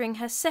murdering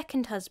her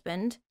second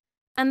husband,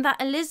 and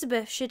that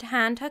Elizabeth should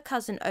hand her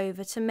cousin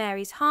over to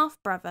Mary's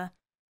half-brother,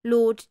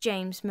 Lord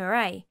James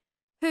Moray,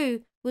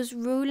 who was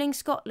ruling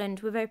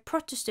Scotland with a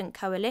Protestant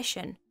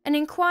coalition. An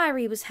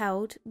inquiry was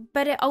held,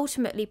 but it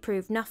ultimately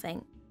proved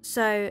nothing,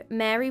 so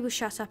Mary was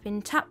shut up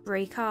in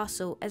Tutbury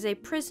Castle as a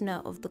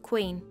prisoner of the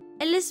Queen.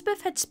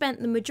 Elizabeth had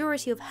spent the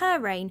majority of her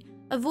reign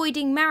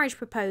avoiding marriage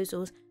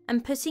proposals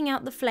and putting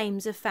out the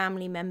flames of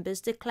family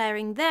members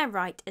declaring their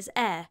right as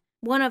heir.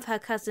 One of her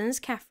cousins,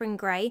 Catherine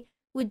Grey,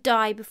 would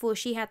die before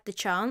she had the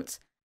chance,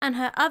 and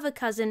her other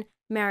cousin,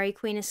 Mary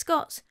Queen of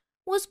Scots,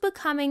 was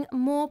becoming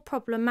more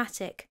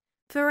problematic,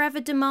 forever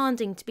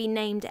demanding to be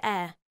named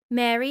heir.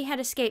 Mary had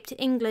escaped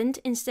to England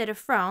instead of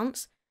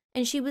France,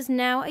 and she was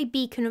now a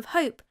beacon of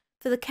hope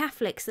for the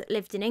Catholics that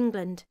lived in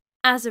England.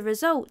 As a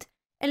result,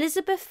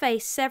 Elizabeth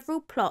faced several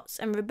plots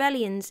and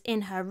rebellions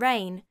in her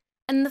reign,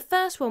 and the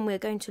first one we're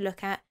going to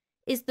look at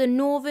is the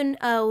Northern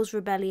Earls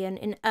Rebellion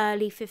in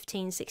early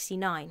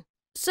 1569.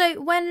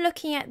 So when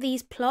looking at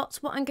these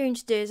plots, what I'm going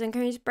to do is I'm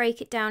going to break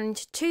it down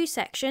into two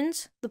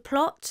sections, the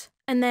plot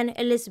and then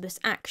Elizabeth's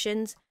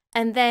actions,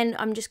 and then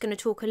I'm just going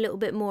to talk a little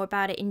bit more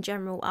about it in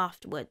general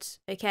afterwards.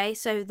 Okay,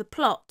 so the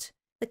plot.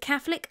 The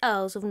Catholic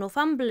Earls of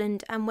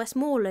Northumberland and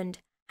Westmoreland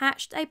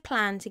hatched a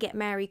plan to get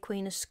Mary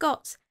Queen of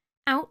Scots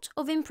out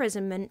of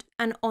imprisonment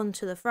and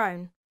onto the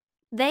throne.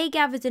 They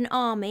gathered an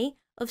army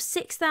of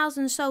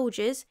 6,000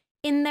 soldiers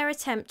in their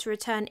attempt to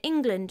return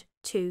England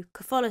to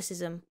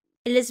Catholicism.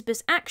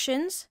 Elizabeth's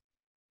actions.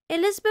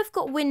 Elizabeth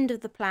got wind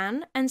of the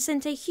plan and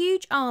sent a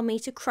huge army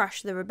to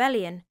crush the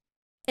rebellion.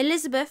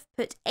 Elizabeth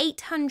put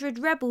 800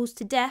 rebels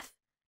to death,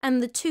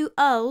 and the 2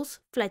 earls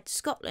fled to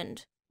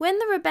Scotland. When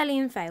the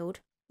rebellion failed,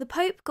 the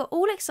Pope got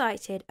all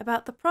excited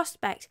about the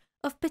prospect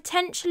of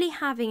potentially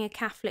having a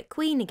Catholic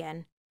queen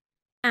again,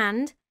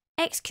 and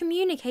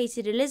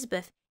excommunicated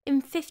Elizabeth in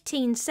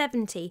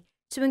 1570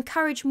 to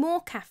encourage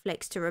more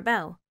Catholics to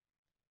rebel.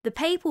 The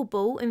papal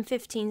bull in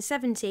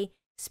 1570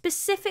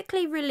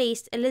 specifically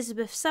released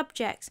Elizabeth's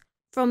subjects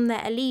from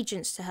their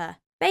allegiance to her,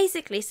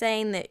 basically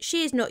saying that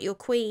she is not your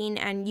queen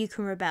and you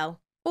can rebel.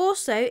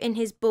 Also, in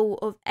his bull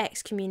of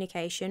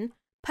excommunication,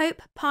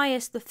 Pope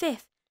Pius V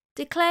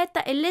declared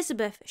that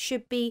Elizabeth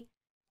should be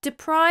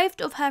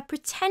deprived of her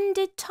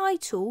pretended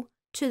title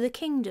to the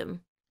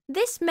kingdom.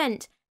 This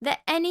meant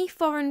that any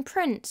foreign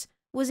prince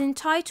was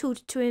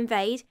entitled to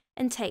invade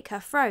and take her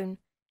throne,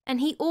 and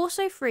he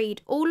also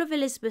freed all of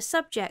Elizabeth's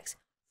subjects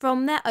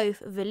from their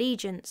oath of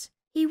allegiance.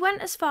 He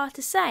went as far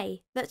to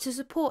say that to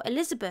support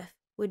Elizabeth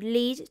would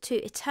lead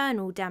to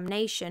eternal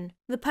damnation.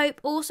 The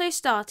Pope also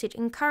started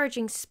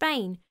encouraging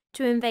Spain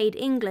to invade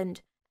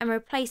England and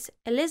replace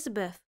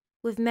Elizabeth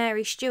with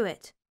Mary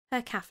Stuart,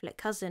 her Catholic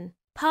cousin.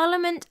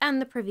 Parliament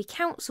and the Privy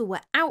Council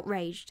were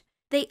outraged.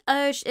 They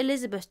urged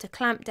Elizabeth to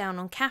clamp down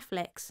on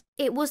Catholics.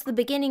 It was the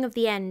beginning of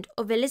the end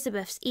of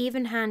Elizabeth's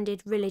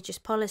even-handed religious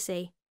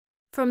policy.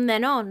 From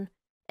then on,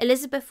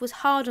 Elizabeth was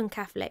hard on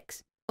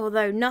Catholics,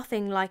 although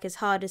nothing like as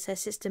hard as her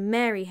sister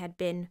Mary had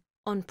been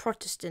on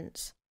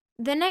Protestants.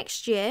 The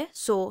next year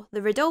saw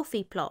the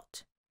Ridolfi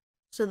plot.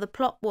 So the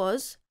plot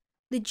was,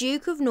 the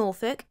Duke of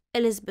Norfolk,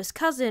 Elizabeth's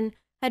cousin,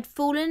 had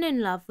fallen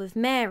in love with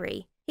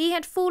Mary. He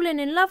had fallen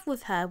in love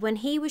with her when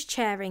he was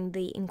chairing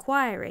the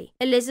inquiry.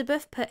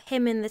 Elizabeth put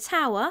him in the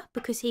Tower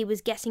because he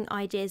was getting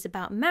ideas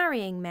about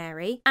marrying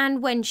Mary,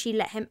 and when she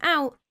let him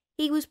out,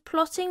 he was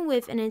plotting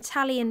with an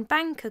Italian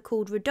banker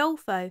called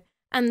Ridolfo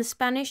and the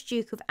Spanish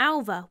Duke of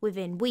Alva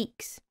within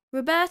weeks.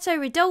 Roberto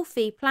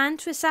Ridolfi planned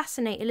to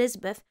assassinate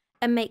Elizabeth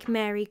and make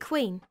Mary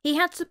queen. He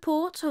had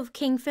support of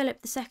King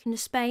Philip II of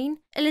Spain,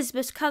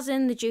 Elizabeth's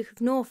cousin, the Duke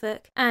of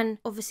Norfolk, and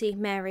obviously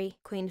Mary,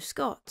 Queen of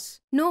Scots.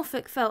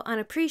 Norfolk felt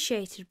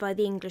unappreciated by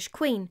the English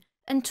Queen,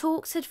 and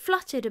talks had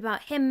fluttered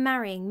about him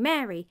marrying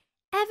Mary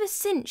ever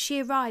since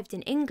she arrived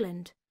in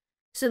England.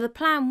 So the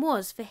plan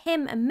was for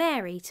him and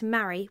Mary to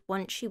marry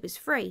once she was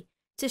free,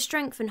 to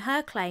strengthen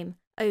her claim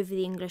over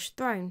the English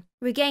throne,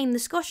 regain the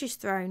Scottish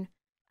throne,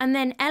 and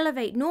then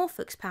elevate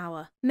Norfolk's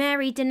power.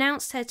 Mary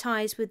denounced her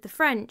ties with the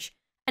French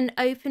and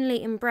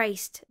openly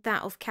embraced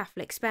that of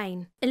Catholic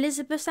Spain.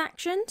 Elizabeth's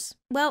actions?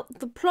 Well,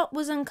 the plot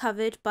was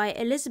uncovered by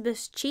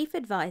Elizabeth's chief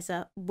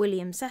advisor,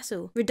 William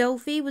Cecil.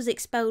 Ridolfi was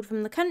expelled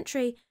from the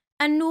country,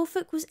 and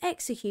Norfolk was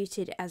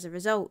executed as a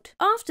result.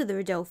 After the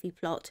Ridolfi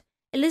plot,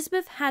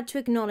 Elizabeth had to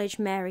acknowledge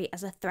Mary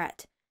as a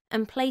threat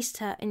and placed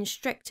her in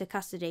stricter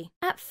custody.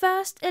 At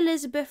first,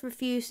 Elizabeth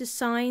refused to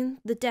sign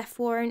the death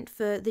warrant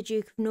for the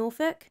Duke of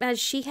Norfolk, as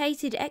she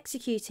hated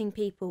executing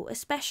people,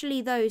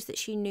 especially those that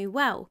she knew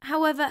well.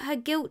 However, her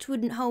guilt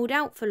wouldn't hold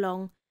out for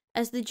long,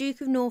 as the Duke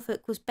of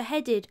Norfolk was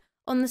beheaded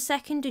on the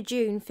 2nd of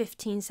June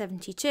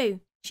 1572.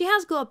 She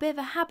has got a bit of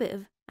a habit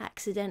of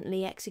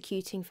accidentally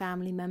executing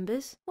family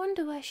members.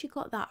 Wonder where she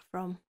got that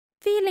from.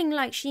 Feeling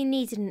like she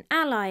needed an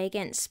ally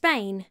against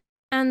Spain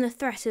and the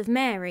threat of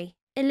Mary,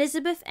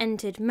 Elizabeth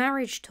entered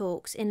marriage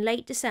talks in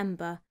late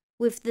December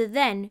with the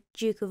then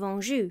Duke of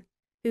Anjou,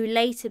 who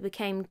later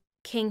became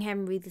King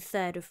Henry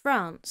III of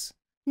France.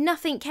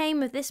 Nothing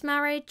came of this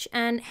marriage,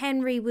 and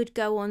Henry would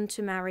go on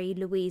to marry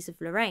Louise of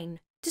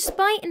Lorraine.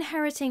 Despite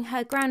inheriting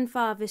her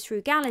grandfather's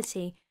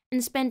frugality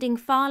and spending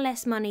far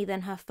less money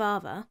than her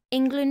father,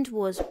 England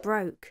was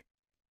broke.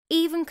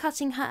 Even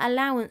cutting her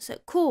allowance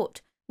at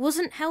court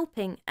wasn't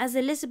helping, as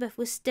Elizabeth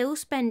was still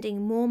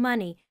spending more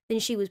money than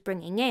she was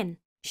bringing in.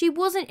 She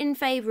wasn't in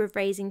favour of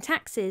raising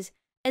taxes,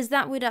 as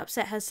that would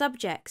upset her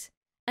subjects,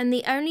 and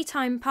the only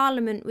time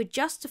Parliament would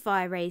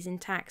justify raising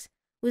tax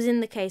was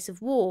in the case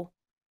of war,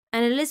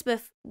 and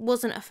Elizabeth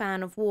wasn't a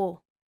fan of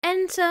war.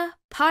 Enter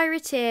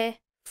pirateer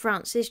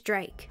Francis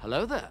Drake.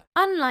 Hello there.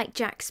 Unlike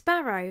Jack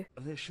Sparrow,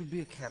 There should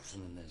be a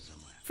captain in there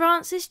somewhere.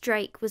 Francis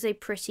Drake was a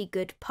pretty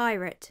good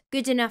pirate,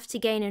 good enough to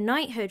gain a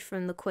knighthood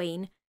from the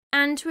Queen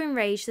and to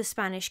enrage the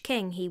Spanish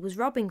king he was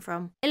robbing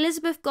from.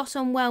 Elizabeth got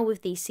on well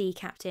with these sea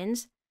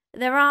captains.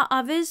 There are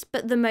others,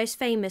 but the most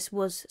famous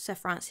was Sir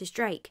Francis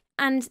Drake,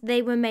 and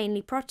they were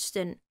mainly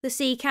Protestant. The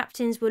sea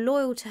captains were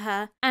loyal to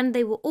her, and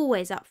they were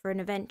always up for an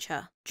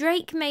adventure.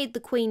 Drake made the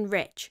Queen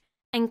rich,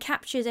 and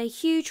captured a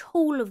huge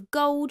haul of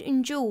gold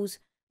and jewels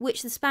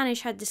which the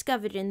Spanish had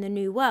discovered in the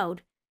New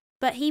World,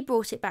 but he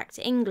brought it back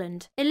to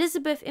England.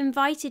 Elizabeth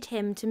invited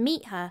him to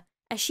meet her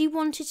as she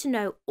wanted to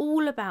know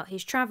all about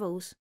his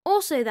travels.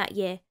 Also that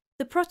year,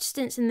 the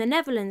Protestants in the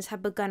Netherlands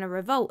had begun a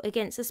revolt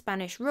against the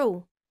Spanish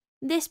rule.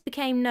 This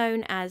became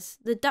known as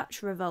the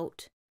Dutch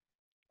Revolt.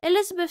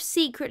 Elizabeth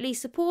secretly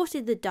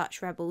supported the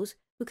Dutch rebels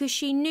because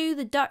she knew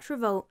the Dutch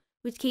revolt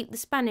would keep the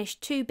Spanish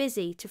too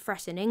busy to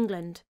threaten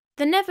England.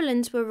 The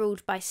Netherlands were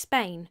ruled by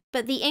Spain,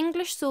 but the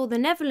English saw the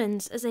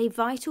Netherlands as a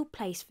vital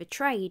place for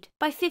trade.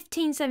 By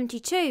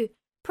 1572,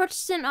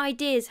 Protestant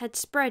ideas had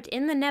spread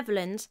in the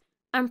Netherlands,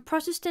 and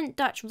Protestant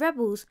Dutch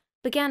rebels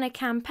began a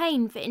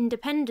campaign for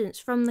independence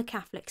from the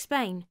Catholic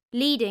Spain,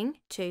 leading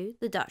to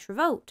the Dutch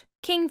Revolt.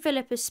 King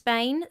Philip of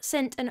Spain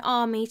sent an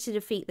army to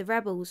defeat the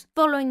rebels.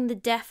 Following the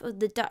death of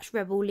the Dutch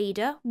rebel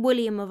leader,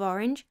 William of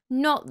Orange,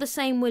 not the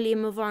same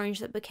William of Orange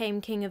that became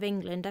King of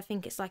England, I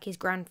think it's like his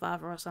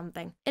grandfather or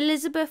something,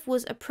 Elizabeth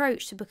was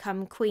approached to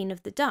become Queen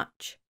of the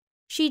Dutch.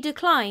 She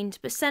declined,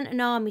 but sent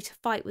an army to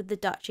fight with the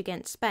Dutch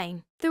against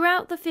Spain.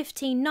 Throughout the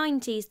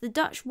 1590s, the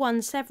Dutch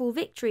won several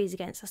victories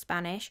against the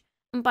Spanish,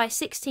 and by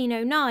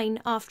 1609,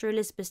 after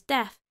Elizabeth's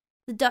death,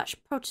 the Dutch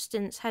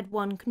Protestants had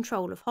won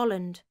control of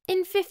Holland. In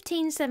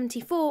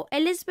 1574,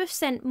 Elizabeth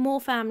sent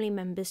more family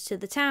members to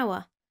the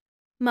Tower.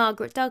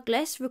 Margaret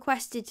Douglas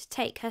requested to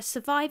take her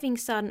surviving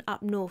son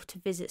up north to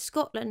visit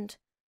Scotland.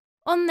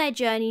 On their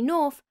journey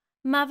north,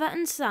 mother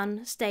and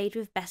son stayed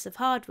with Bess of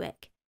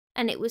Hardwicke,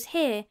 and it was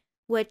here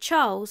where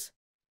Charles,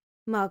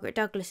 Margaret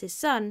Douglas's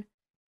son,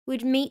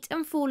 would meet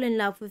and fall in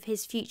love with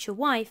his future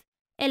wife,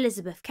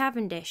 Elizabeth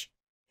Cavendish,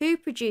 who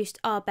produced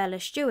Arbella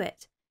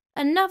Stuart,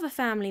 another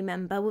family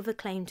member with a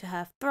claim to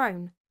her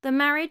throne. The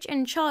marriage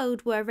and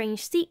child were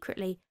arranged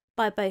secretly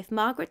by both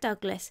Margaret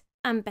Douglas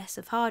and Bess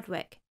of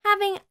Hardwicke.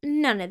 Having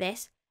none of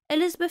this,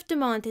 Elizabeth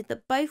demanded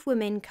that both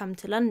women come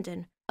to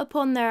London.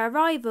 Upon their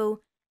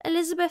arrival,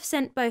 Elizabeth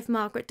sent both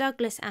Margaret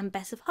Douglas and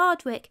Bess of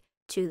Hardwicke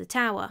to the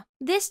Tower.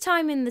 This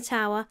time in the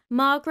Tower,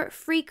 Margaret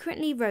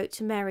frequently wrote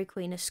to Mary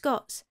Queen of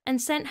Scots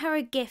and sent her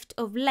a gift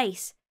of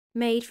lace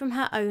made from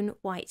her own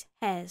white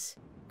hairs.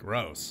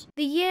 Gross.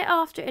 The year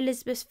after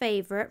Elizabeth's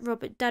favourite,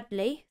 Robert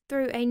Dudley,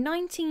 threw a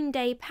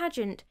 19-day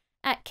pageant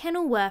at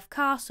Kenilworth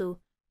Castle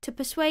to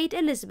persuade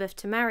Elizabeth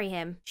to marry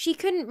him. She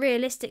couldn't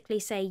realistically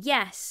say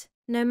yes,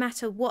 no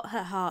matter what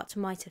her heart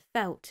might have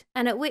felt,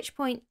 and at which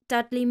point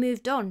Dudley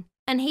moved on,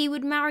 and he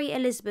would marry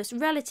Elizabeth's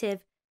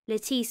relative,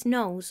 Lettice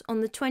Knowles, on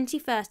the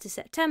 21st of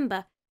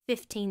September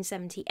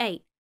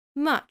 1578,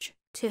 much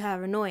to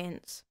her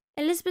annoyance.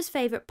 Elizabeth's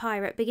favourite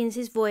pirate begins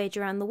his voyage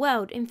around the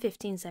world in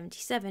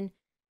 1577,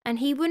 and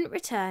he wouldn't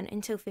return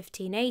until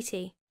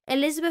 1580.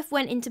 Elizabeth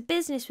went into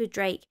business with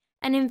Drake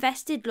and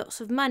invested lots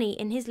of money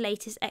in his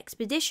latest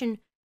expedition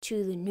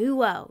to the New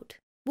World.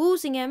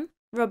 Walsingham,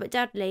 Robert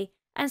Dudley,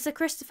 and Sir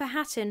Christopher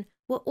Hatton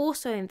were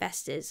also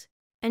investors,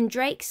 and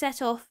Drake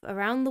set off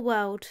around the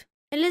world.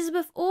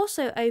 Elizabeth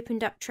also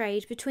opened up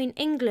trade between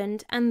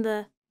England and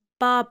the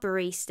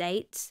Barbary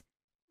states,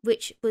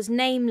 which was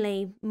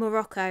namely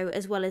Morocco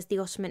as well as the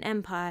Ottoman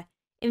Empire,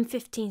 in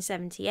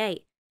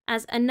 1578,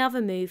 as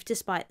another move to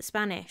spite the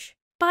Spanish.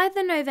 By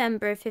the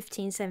November of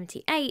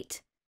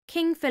 1578,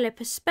 King Philip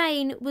of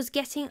Spain was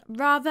getting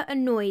rather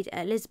annoyed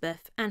at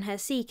Elizabeth and her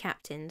sea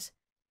captains,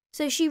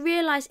 so she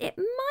realised it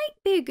might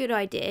be a good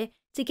idea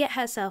to get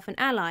herself an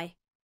ally,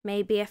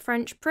 maybe a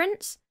French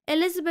prince.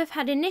 Elizabeth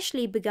had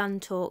initially begun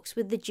talks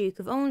with the Duke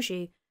of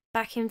Anjou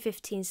back in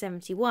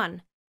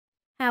 1571.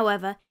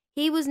 However,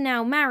 he was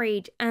now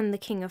married and the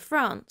King of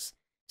France,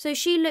 so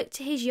she looked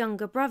to his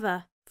younger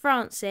brother,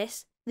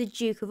 Francis, the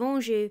Duke of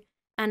Anjou,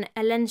 and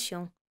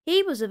Alençon.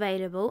 He was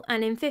available,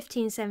 and in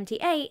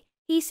 1578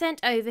 he sent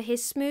over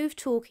his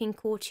smooth-talking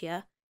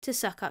courtier to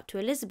suck up to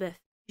Elizabeth,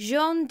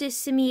 Jean de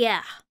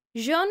Simière.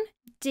 Jean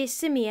de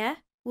Simière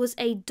was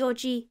a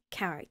dodgy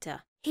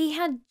character. He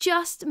had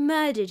just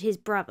murdered his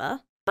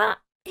brother, but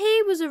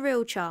he was a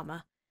real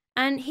charmer,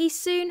 and he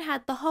soon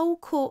had the whole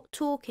court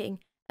talking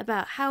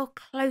about how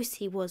close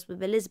he was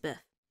with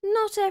Elizabeth.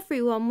 Not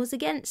everyone was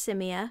against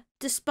Simière,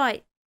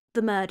 despite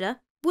the murder.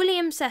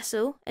 William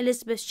Cecil,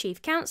 Elizabeth's chief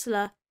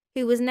counsellor,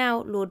 who was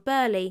now Lord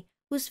Burleigh,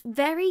 was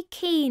very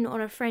keen on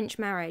a French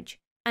marriage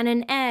and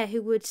an heir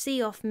who would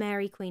see off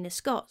Mary Queen of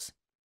Scots.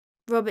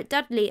 Robert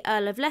Dudley,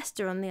 Earl of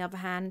Leicester, on the other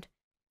hand,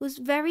 was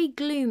very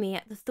gloomy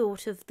at the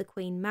thought of the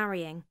Queen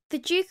marrying. The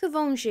Duke of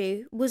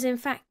Anjou was in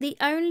fact the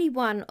only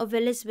one of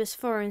Elizabeth's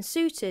foreign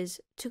suitors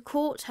to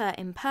court her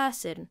in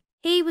person.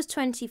 He was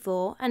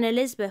 24 and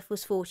Elizabeth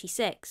was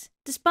 46.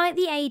 Despite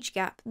the age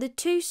gap, the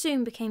two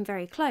soon became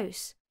very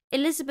close.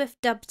 Elizabeth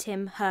dubbed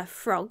him her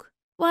frog.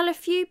 While a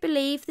few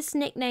believe this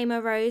nickname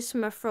arose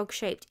from a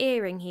frog-shaped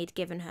earring he'd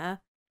given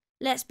her,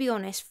 let's be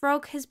honest,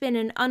 frog has been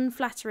an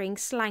unflattering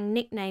slang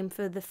nickname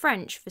for the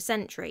French for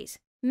centuries.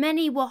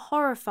 Many were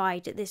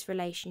horrified at this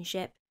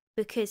relationship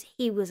because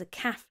he was a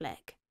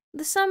Catholic.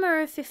 The summer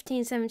of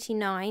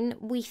 1579,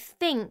 we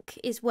think,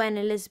 is when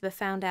Elizabeth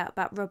found out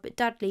about Robert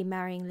Dudley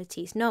marrying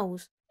Lettice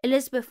Knowles.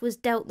 Elizabeth was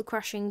dealt the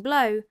crushing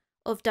blow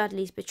of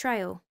Dudley's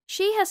betrayal.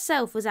 She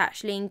herself was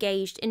actually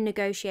engaged in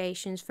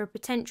negotiations for a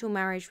potential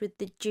marriage with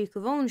the Duke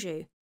of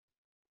Anjou.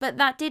 But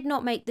that did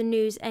not make the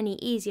news any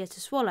easier to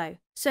swallow.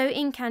 So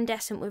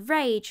incandescent with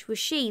rage was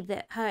she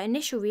that her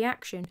initial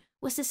reaction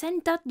was to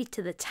send Dudley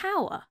to the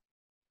Tower.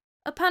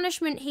 A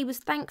punishment he was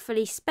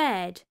thankfully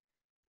spared,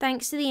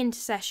 thanks to the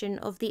intercession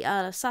of the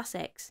Earl of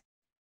Sussex.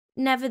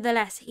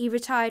 Nevertheless, he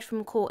retired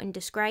from court in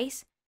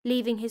disgrace,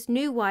 leaving his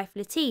new wife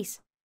Lettice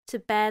to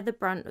bear the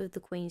brunt of the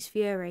Queen's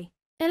fury.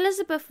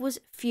 Elizabeth was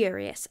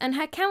furious, and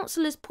her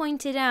counsellors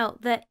pointed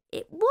out that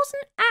it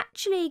wasn't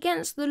actually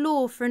against the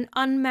law for an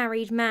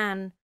unmarried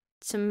man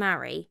to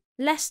marry.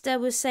 Leicester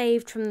was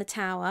saved from the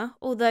Tower,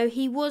 although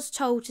he was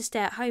told to stay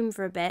at home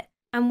for a bit,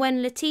 and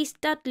when Lettice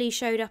Dudley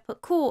showed up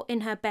at court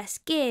in her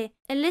best gear,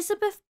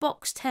 Elizabeth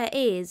boxed her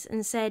ears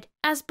and said,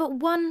 "As but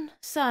one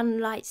sun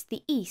lights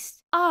the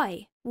east,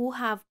 I will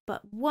have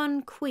but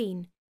one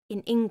queen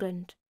in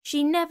England."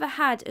 She never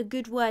had a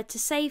good word to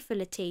say for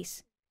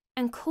Lettice,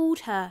 and called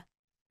her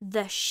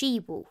the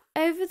she-wolf.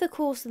 Over the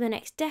course of the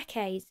next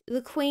decade,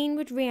 the Queen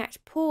would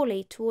react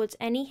poorly towards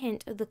any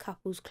hint of the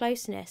couple's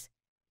closeness,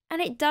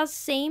 and it does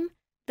seem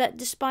that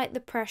despite the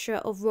pressure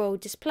of royal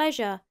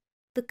displeasure,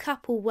 the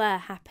couple were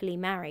happily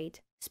married.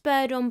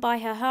 Spurred on by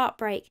her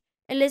heartbreak,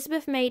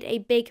 Elizabeth made a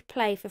big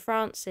play for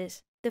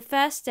Francis. The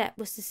first step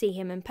was to see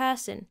him in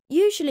person.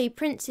 Usually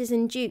princes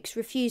and dukes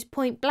refused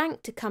point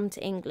blank to come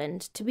to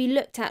England to be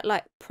looked at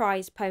like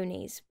prize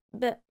ponies,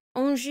 but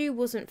Anjou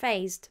wasn't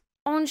fazed.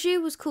 Anjou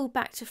was called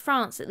back to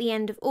France at the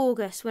end of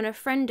August when a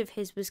friend of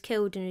his was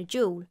killed in a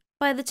duel.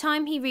 By the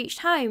time he reached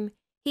home,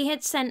 he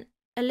had sent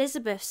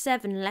Elizabeth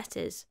 7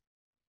 letters.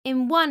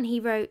 In one he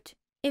wrote,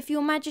 "If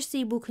your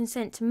Majesty will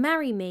consent to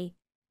marry me,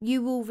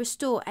 you will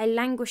restore a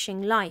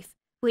languishing life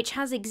which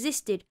has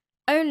existed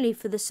only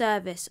for the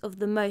service of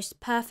the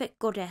most perfect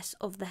goddess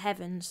of the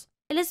heavens."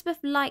 Elizabeth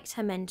liked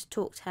her men to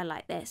talk to her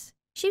like this.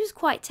 She was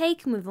quite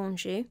taken with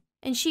Anjou,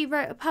 and she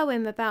wrote a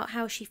poem about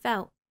how she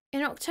felt.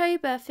 In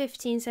October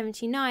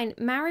 1579,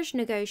 marriage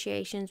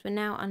negotiations were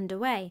now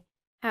underway.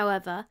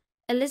 However,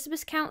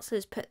 Elizabeth's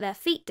counsellors put their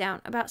feet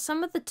down about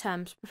some of the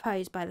terms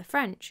proposed by the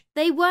French.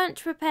 They weren't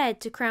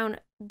prepared to crown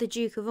the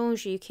Duke of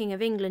Anjou King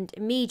of England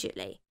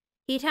immediately.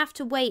 He'd have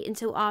to wait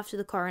until after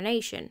the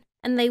coronation,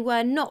 and they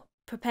were not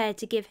prepared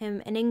to give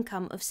him an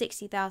income of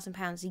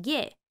 £60,000 a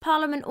year.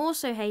 Parliament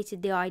also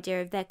hated the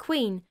idea of their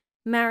Queen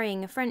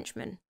marrying a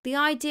Frenchman. The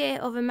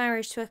idea of a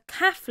marriage to a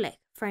Catholic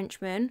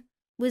Frenchman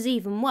was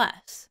even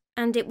worse,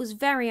 and it was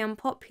very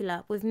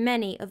unpopular with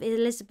many of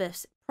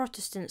Elizabeth's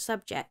Protestant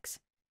subjects.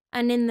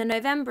 And in the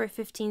November of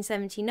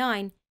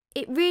 1579,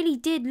 it really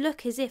did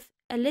look as if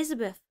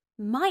Elizabeth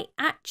might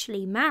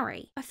actually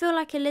marry. I feel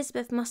like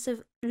Elizabeth must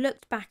have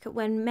looked back at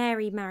when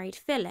Mary married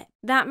Philip.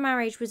 That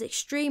marriage was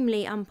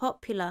extremely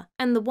unpopular,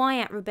 and the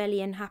Wyatt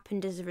rebellion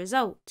happened as a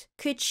result.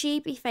 Could she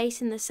be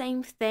facing the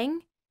same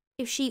thing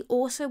if she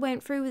also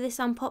went through with this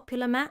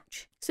unpopular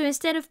match? So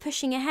instead of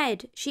pushing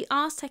ahead, she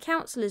asked her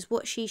counsellors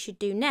what she should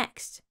do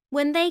next.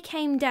 When they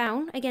came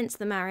down against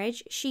the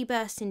marriage, she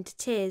burst into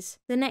tears.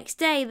 The next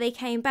day they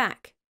came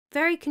back,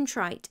 very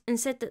contrite, and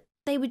said that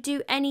they would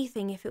do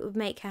anything if it would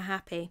make her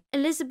happy.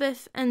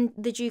 Elizabeth and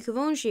the Duke of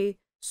Anjou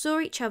saw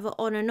each other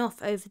on and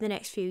off over the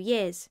next few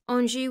years.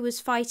 Anjou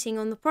was fighting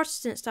on the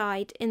Protestant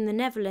side in the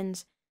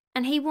Netherlands,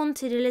 and he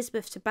wanted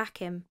Elizabeth to back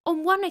him.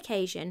 On one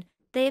occasion,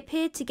 they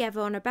appeared together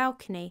on a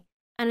balcony,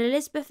 and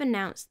Elizabeth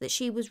announced that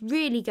she was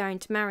really going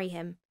to marry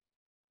him.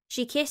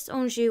 She kissed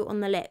Anjou on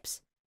the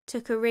lips,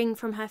 took a ring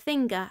from her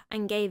finger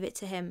and gave it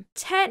to him.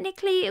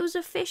 Technically, it was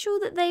official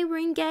that they were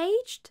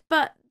engaged,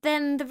 but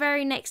then the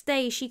very next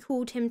day she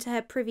called him to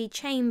her privy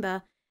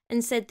chamber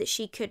and said that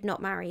she could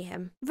not marry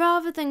him.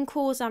 Rather than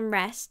cause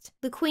unrest,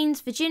 the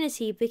Queen's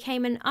virginity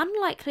became an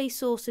unlikely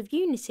source of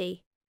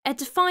unity, a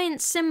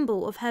defiant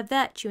symbol of her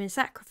virtue and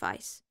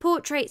sacrifice.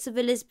 Portraits of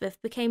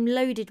Elizabeth became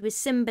loaded with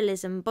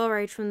symbolism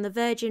borrowed from the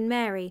Virgin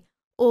Mary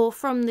or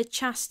from the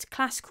chaste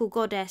classical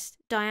goddess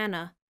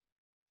Diana.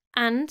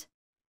 And,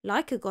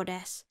 like a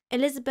goddess,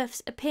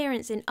 Elizabeth's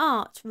appearance in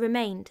art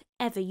remained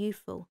ever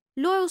youthful.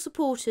 Loyal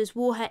supporters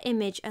wore her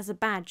image as a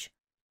badge,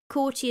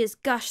 courtiers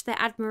gushed their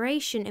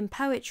admiration in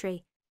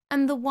poetry,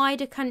 and the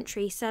wider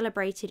country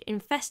celebrated in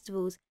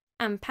festivals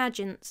and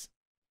pageants.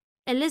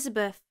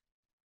 Elizabeth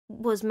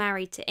was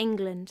married to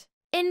England.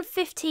 In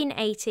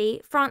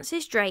 1580,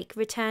 Francis Drake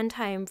returned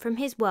home from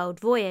his world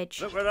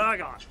voyage. Look what I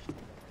got.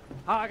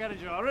 I got a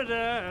jar of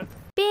dirt.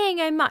 Being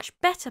a much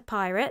better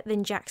pirate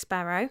than Jack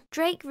Sparrow,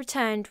 Drake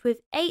returned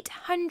with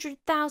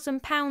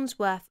 £800,000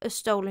 worth of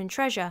stolen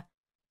treasure,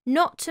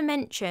 not to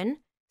mention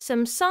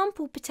some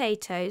sample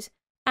potatoes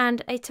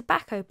and a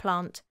tobacco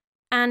plant,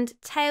 and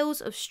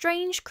tales of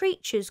strange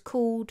creatures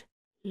called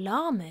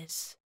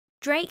llamas.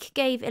 Drake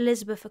gave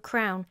Elizabeth a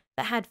crown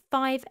that had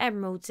 5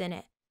 emeralds in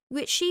it,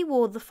 which she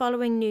wore the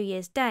following New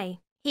Year's Day.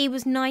 He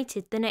was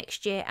knighted the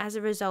next year as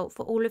a result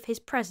for all of his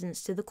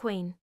presents to the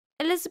Queen.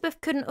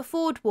 Elizabeth couldn't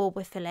afford war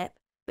with Philip,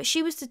 but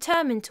she was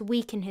determined to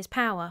weaken his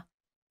power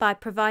by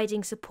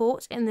providing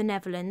support in the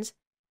Netherlands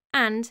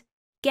and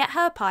get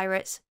her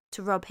pirates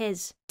to rob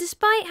his.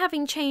 Despite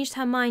having changed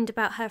her mind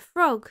about her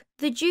frog,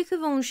 the Duke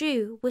of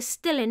Anjou was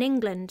still in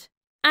England.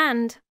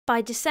 And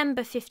by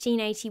December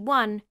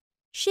 1581,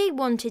 she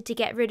wanted to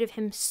get rid of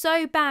him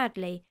so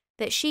badly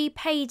that she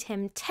paid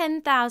him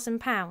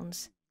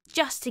 £10,000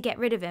 just to get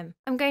rid of him.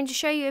 I'm going to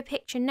show you a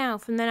picture now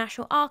from the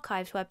National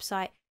Archives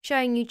website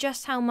showing you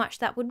just how much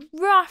that would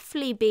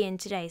roughly be in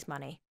today's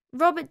money.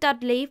 Robert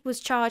Dudley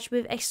was charged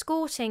with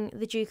escorting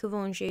the Duke of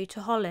Anjou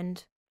to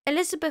Holland.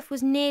 Elizabeth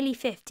was nearly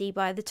 50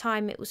 by the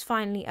time it was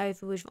finally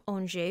over with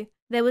Anjou.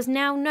 There was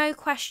now no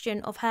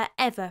question of her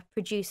ever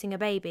producing a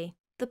baby.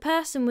 The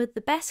person with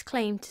the best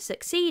claim to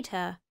succeed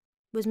her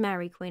was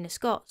Mary, Queen of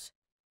Scots,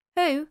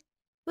 who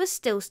was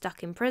still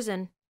stuck in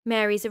prison.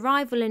 Mary's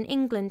arrival in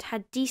England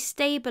had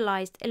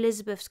destabilised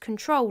Elizabeth's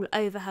control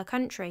over her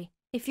country.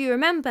 If you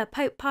remember,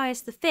 Pope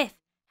Pius V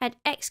had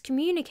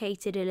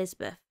excommunicated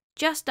Elizabeth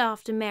just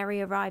after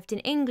Mary arrived in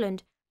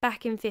England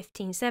back in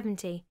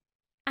 1570,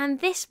 and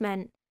this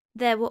meant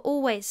there were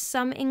always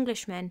some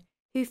Englishmen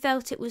who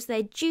felt it was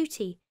their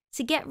duty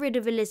to get rid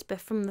of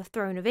Elizabeth from the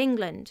throne of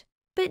England.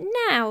 But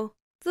now,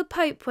 the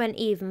Pope went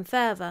even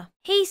further.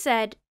 He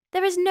said,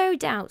 "There is no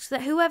doubt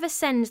that whoever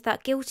sends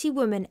that guilty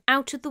woman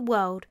out of the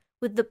world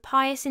with the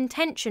pious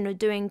intention of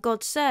doing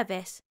God's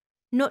service,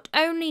 not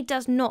only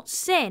does not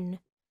sin,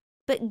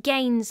 but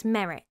gains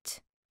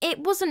merit."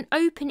 It was an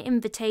open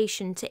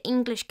invitation to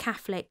English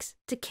Catholics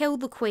to kill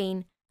the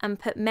Queen and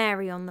put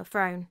Mary on the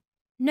throne.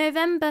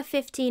 November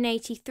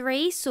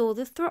 1583 saw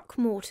the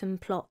Throckmorton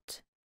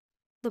plot.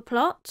 The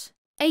plot?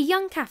 A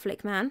young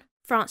Catholic man,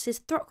 Francis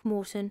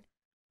Throckmorton,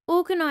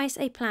 organised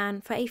a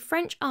plan for a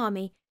French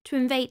army to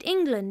invade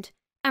England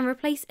and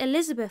replace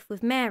Elizabeth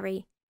with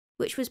Mary,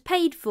 which was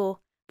paid for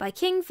by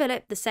King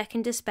Philip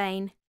II of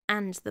Spain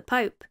and the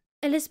Pope.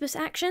 Elizabeth's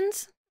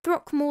actions?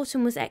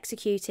 Throckmorton was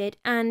executed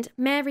and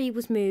Mary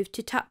was moved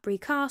to Tutbury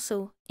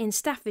Castle in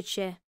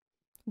Staffordshire,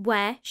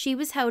 where she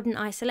was held in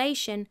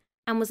isolation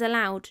and was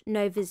allowed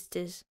no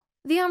visitors.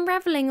 The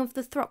unravelling of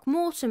the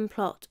Throckmorton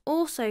plot,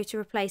 also to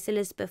replace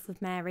Elizabeth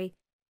with Mary,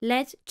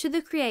 led to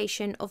the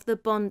creation of the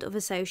Bond of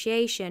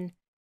Association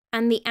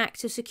and the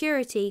Act of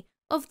Security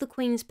of the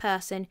Queen's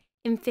person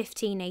in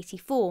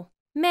 1584.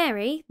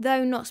 Mary,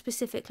 though not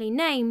specifically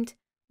named,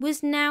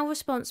 was now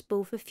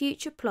responsible for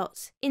future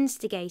plots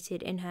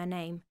instigated in her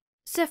name.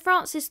 Sir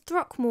Francis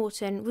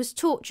Throckmorton was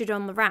tortured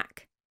on the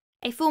rack,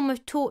 a form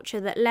of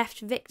torture that left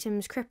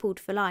victims crippled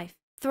for life.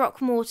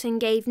 Throckmorton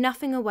gave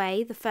nothing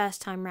away the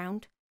first time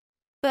round,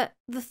 but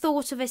the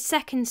thought of a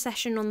second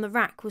session on the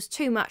rack was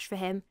too much for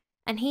him,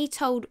 and he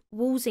told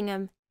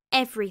Walsingham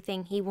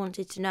everything he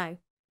wanted to know.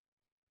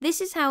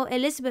 This is how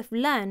Elizabeth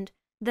learned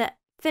that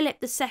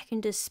Philip II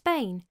of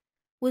Spain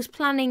was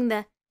planning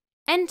the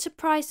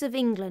Enterprise of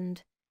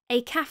England,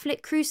 a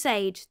Catholic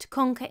crusade to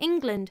conquer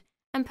England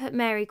and put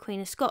Mary,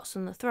 Queen of Scots,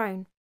 on the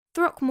throne.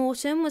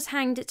 Throckmorton was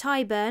hanged at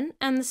Tyburn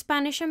and the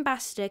Spanish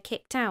ambassador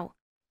kicked out,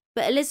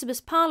 but Elizabeth's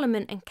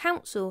Parliament and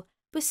Council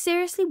were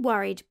seriously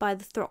worried by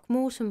the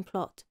Throckmorton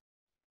plot.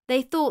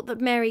 They thought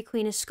that Mary,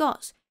 Queen of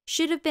Scots,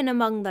 should have been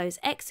among those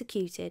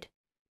executed,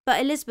 but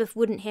Elizabeth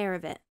wouldn't hear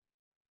of it.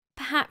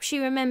 Perhaps she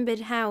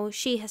remembered how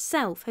she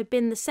herself had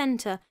been the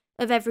centre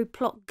of every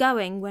plot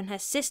going when her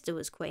sister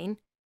was queen,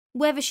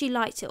 whether she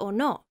liked it or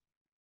not.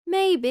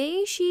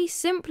 Maybe she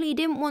simply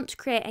didn't want to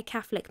create a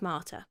Catholic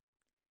martyr.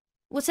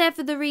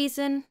 Whatever the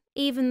reason,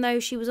 even though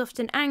she was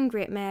often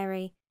angry at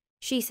Mary,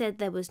 she said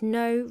there was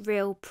no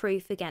real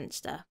proof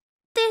against her.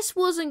 This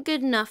wasn't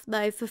good enough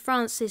though for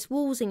Francis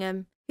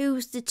Walsingham, who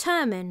was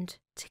determined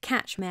to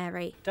catch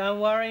Mary. Don't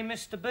worry,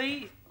 Mr.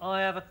 B.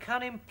 I have a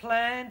cunning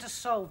plan to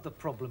solve the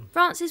problem.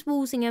 Francis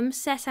Walsingham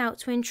set out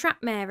to entrap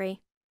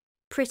Mary.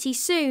 Pretty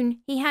soon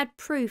he had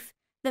proof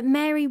that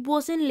Mary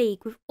was in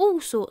league with all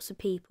sorts of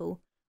people,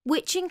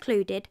 which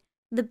included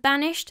the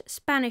banished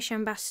Spanish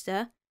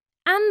ambassador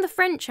and the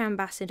French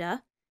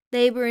ambassador.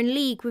 They were in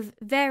league with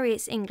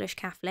various English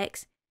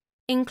Catholics,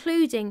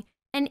 including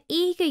an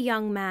eager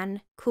young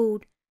man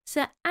called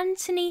Sir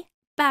Anthony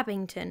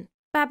Babington.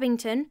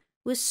 Babington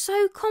was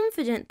so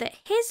confident that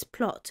his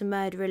plot to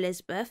murder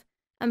Elizabeth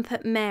and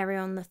put Mary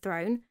on the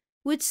throne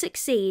would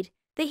succeed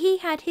that he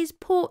had his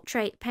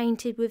portrait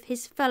painted with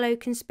his fellow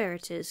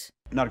conspirators.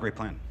 Not a great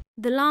plan.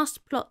 The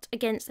last plot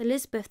against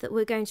Elizabeth that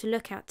we're going to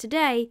look at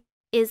today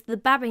is the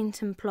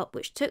Babington plot,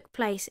 which took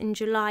place in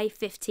July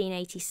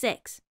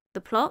 1586.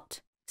 The plot?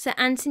 Sir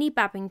Anthony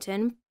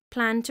Babington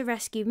planned to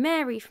rescue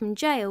Mary from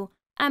jail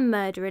and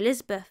murder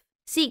Elizabeth.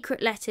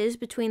 Secret letters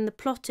between the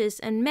plotters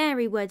and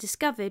Mary were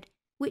discovered,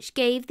 which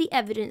gave the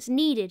evidence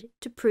needed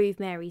to prove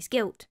Mary's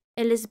guilt.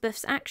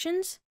 Elizabeth's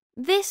actions?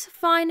 This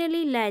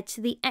finally led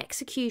to the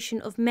execution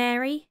of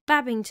Mary,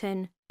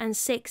 Babington, and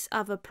 6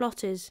 other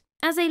plotters.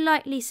 As a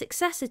likely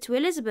successor to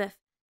Elizabeth,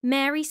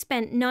 Mary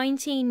spent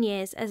 19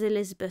 years as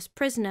Elizabeth's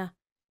prisoner,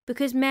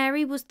 because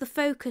Mary was the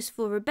focus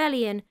for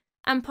rebellion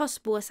and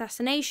possible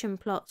assassination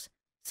plots,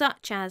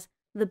 such as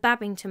the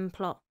Babington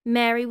plot.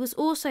 Mary was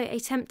also a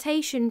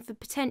temptation for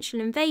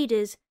potential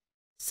invaders,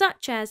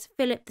 such as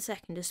Philip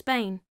II of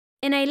Spain.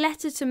 In a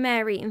letter to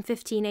Mary in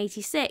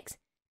 1586,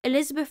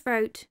 Elizabeth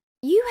wrote,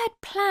 "You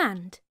had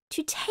planned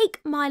to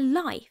take my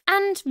life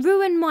and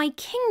ruin my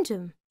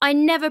kingdom. I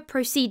never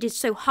proceeded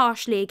so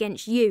harshly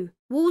against you.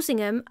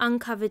 Walsingham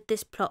uncovered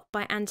this plot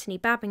by Anthony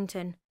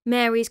Babington.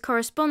 Mary's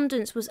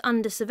correspondence was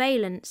under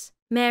surveillance.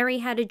 Mary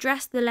had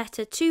addressed the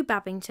letter to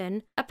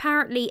Babington,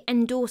 apparently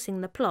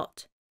endorsing the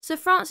plot. Sir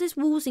Francis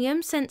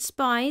Walsingham sent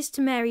spies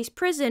to Mary's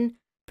prison,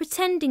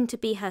 pretending to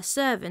be her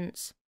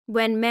servants.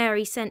 When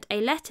Mary sent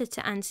a letter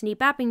to Anthony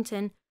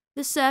Babington,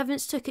 the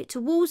servants took it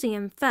to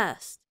Walsingham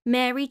first.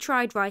 Mary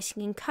tried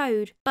writing in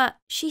code, but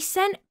she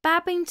sent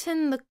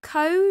Babington the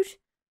code,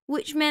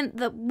 which meant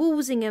that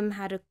Walsingham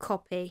had a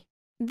copy.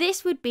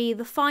 This would be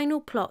the final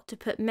plot to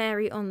put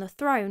Mary on the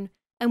throne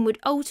and would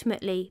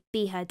ultimately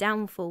be her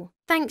downfall.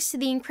 Thanks to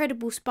the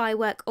incredible spy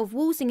work of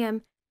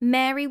Walsingham,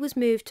 Mary was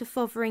moved to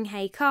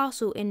Fotheringhay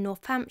Castle in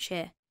North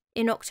Hampshire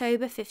in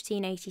October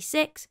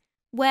 1586,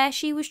 where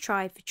she was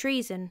tried for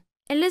treason.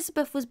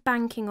 Elizabeth was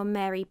banking on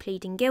Mary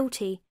pleading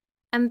guilty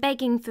and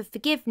begging for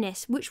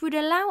forgiveness, which would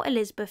allow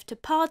Elizabeth to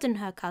pardon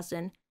her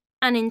cousin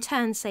and in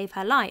turn save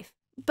her life.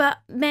 But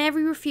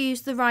Mary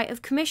refused the right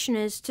of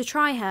commissioners to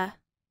try her.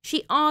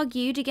 She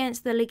argued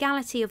against the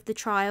legality of the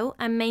trial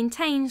and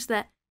maintains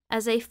that,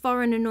 as a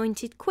foreign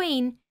anointed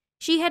queen,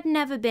 she had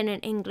never been an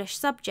English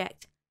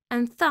subject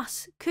and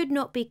thus could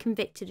not be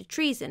convicted of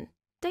treason.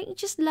 Don't you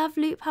just love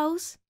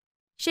loopholes?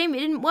 Shame it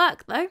didn't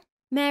work though.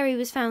 Mary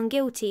was found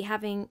guilty,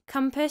 having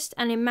compassed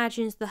and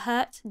imagined the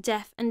hurt,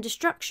 death and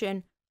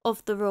destruction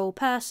of the royal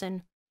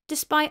person.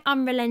 Despite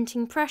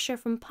unrelenting pressure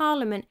from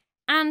Parliament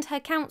and her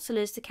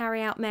councillors to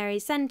carry out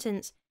Mary's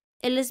sentence,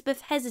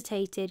 Elizabeth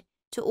hesitated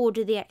to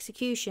order the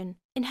execution.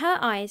 In her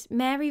eyes,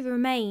 Mary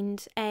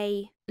remained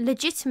a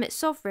legitimate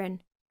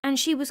sovereign, and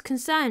she was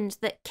concerned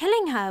that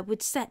killing her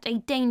would set a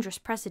dangerous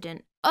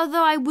precedent.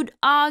 Although I would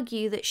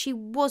argue that she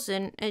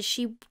wasn't, as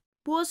she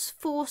was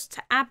forced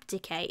to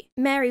abdicate.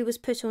 Mary was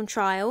put on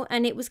trial,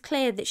 and it was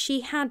clear that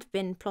she had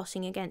been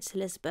plotting against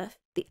Elizabeth.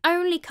 The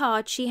only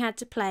card she had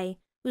to play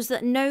was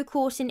that no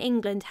court in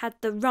England had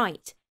the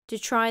right to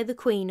try the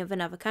Queen of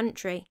another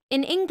country.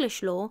 In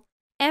English law,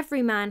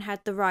 every man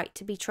had the right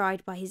to be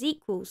tried by his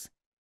equals.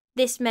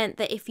 This meant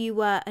that if you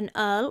were an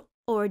earl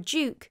or a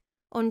duke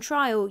on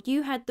trial,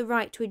 you had the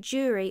right to a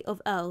jury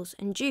of earls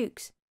and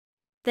dukes.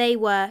 They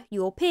were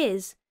your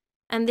peers,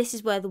 and this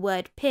is where the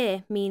word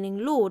peer,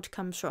 meaning lord,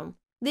 comes from.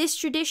 This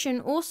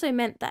tradition also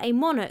meant that a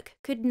monarch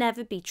could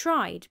never be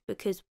tried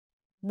because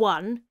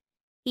 1.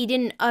 He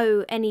didn't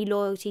owe any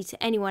loyalty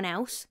to anyone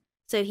else,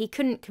 so he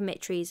couldn't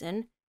commit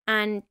treason,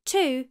 and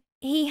 2.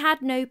 He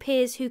had no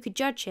peers who could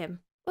judge him.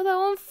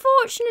 Although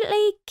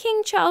unfortunately,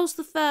 King Charles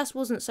I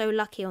wasn't so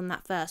lucky on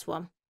that first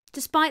one.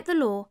 Despite the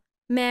law,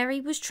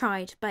 Mary was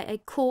tried by a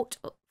court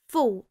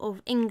full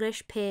of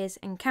English peers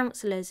and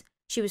councillors.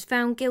 She was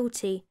found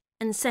guilty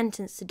and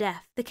sentenced to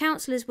death. The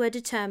councillors were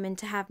determined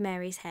to have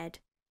Mary's head.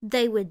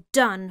 They were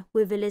done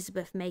with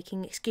Elizabeth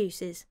making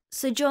excuses.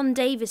 Sir John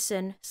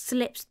Davison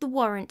slipped the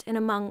warrant in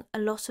among a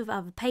lot of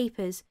other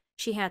papers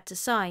she had to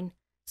sign,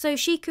 so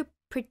she could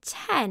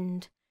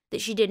pretend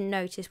that she didn't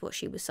notice what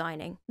she was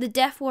signing. The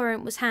death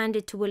warrant was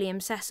handed to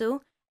William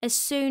Cecil as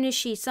soon as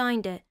she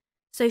signed it,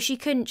 so she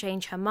couldn't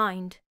change her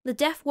mind. The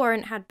death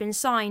warrant had been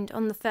signed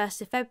on the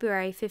 1st of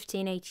February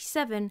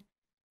 1587,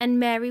 and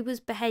Mary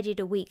was beheaded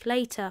a week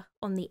later,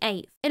 on the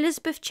 8th.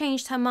 Elizabeth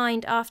changed her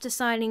mind after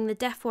signing the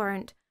death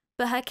warrant,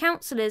 but her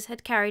councillors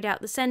had carried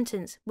out the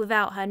sentence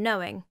without her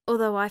knowing,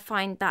 although I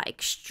find that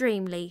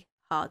extremely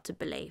hard to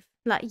believe.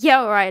 Like, yeah,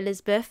 alright,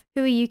 Elizabeth,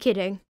 who are you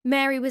kidding?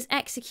 Mary was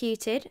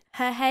executed,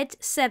 her head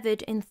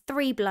severed in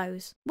 3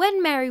 blows.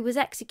 When Mary was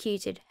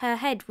executed, her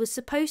head was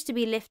supposed to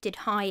be lifted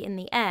high in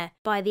the air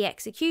by the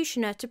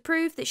executioner to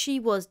prove that she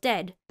was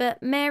dead,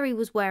 but Mary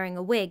was wearing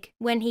a wig.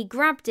 When he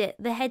grabbed it,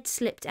 the head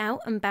slipped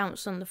out and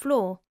bounced on the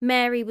floor.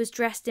 Mary was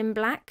dressed in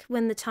black.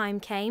 When the time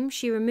came,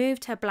 she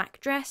removed her black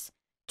dress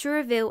to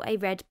reveal a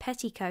red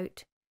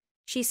petticoat.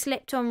 She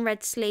slipped on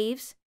red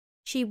sleeves.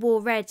 She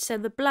wore red so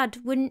the blood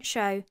wouldn't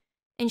show,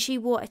 and she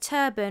wore a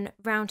turban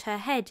round her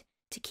head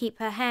to keep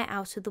her hair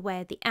out of the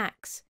way of the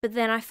axe. But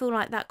then I feel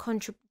like that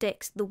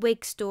contradicts the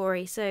wig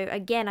story, so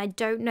again, I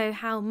don't know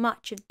how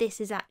much of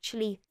this is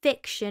actually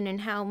fiction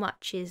and how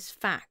much is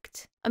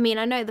fact. I mean,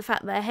 I know the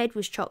fact that her head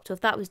was chopped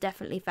off, that was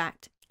definitely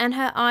fact. And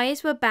her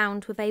eyes were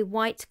bound with a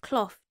white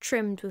cloth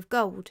trimmed with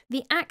gold.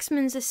 The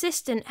axeman's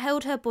assistant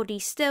held her body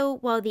still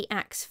while the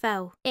axe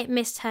fell. It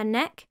missed her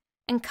neck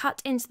and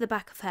cut into the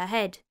back of her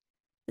head.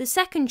 The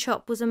second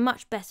chop was a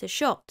much better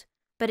shot,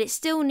 but it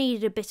still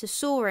needed a bit of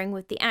sawing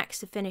with the axe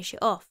to finish it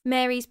off.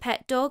 Mary's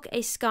pet dog,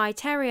 a Skye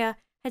Terrier,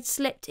 had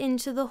slipped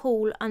into the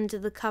hall under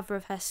the cover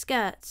of her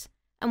skirts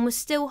and was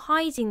still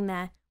hiding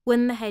there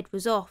when the head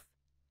was off.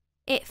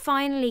 It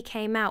finally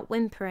came out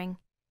whimpering.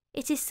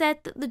 It is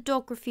said that the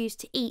dog refused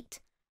to eat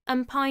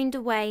and pined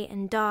away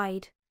and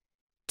died.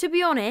 To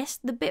be honest,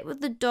 the bit with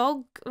the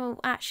dog,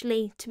 well,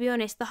 actually, to be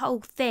honest, the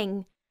whole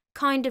thing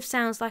kind of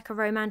sounds like a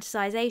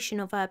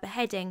romanticisation of her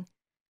beheading.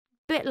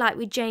 Bit like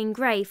with Jane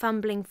Grey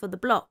fumbling for the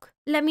block.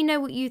 Let me know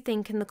what you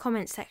think in the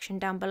comments section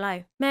down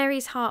below.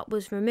 Mary's heart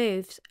was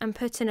removed and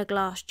put in a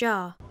glass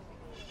jar.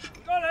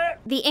 Got it!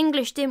 The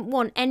English didn't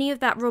want any of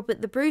that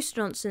Robert the Bruce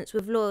nonsense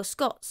with loyal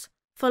Scots,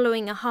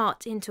 following a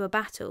heart into a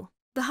battle.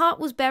 The heart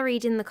was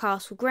buried in the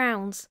castle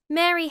grounds.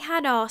 Mary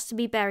had asked to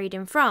be buried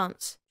in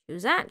France. She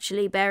was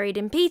actually buried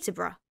in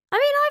Peterborough. I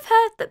mean, I've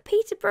heard that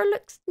Peterborough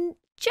looks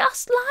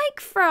just like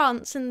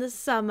France in the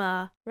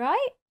summer,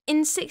 right? In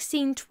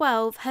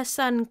 1612, her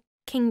son,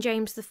 King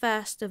James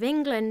I of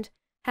England,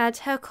 had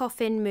her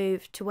coffin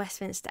moved to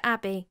Westminster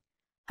Abbey.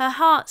 Her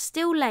heart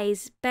still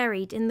lays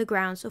buried in the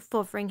grounds of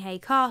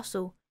Fotheringhay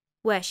Castle,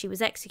 where she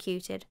was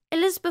executed.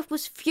 Elizabeth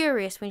was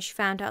furious when she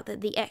found out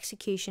that the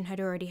execution had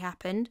already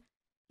happened.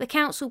 The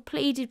council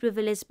pleaded with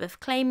Elizabeth,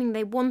 claiming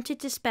they wanted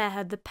to spare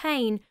her the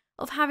pain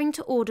of having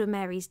to order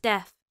Mary's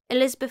death.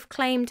 Elizabeth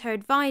claimed her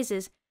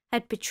advisors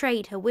had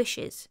betrayed her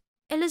wishes.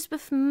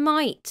 Elizabeth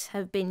might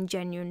have been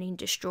genuinely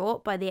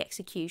distraught by the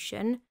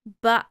execution,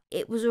 but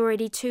it was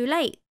already too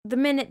late, the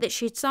minute that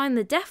she'd signed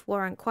the death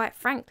warrant, quite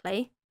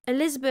frankly.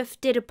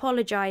 Elizabeth did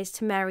apologise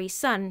to Mary's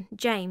son,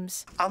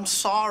 James. I'm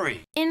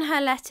sorry. In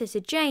her letter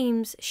to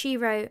James, she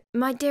wrote,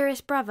 "My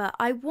dearest brother,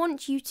 I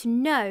want you to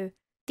know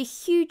the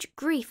huge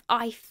grief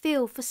I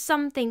feel for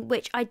something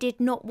which I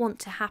did not want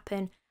to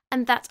happen,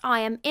 and that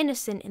I am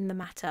innocent in the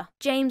matter."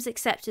 James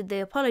accepted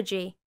the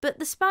apology, but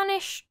the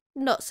Spanish,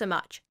 not so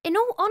much. In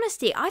all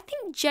honesty, I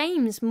think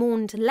James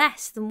mourned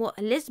less than what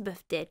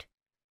Elizabeth did.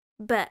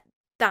 But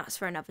that's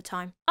for another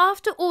time.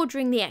 After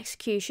ordering the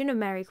execution of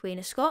Mary Queen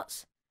of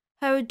Scots,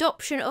 her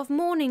adoption of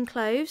mourning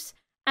clothes,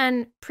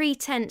 and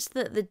pretense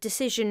that the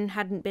decision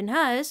hadn't been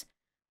hers,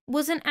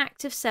 was an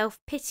act of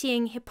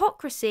self-pitying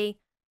hypocrisy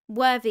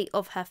worthy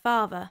of her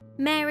father.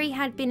 Mary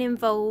had been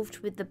involved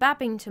with the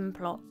Babington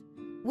plot,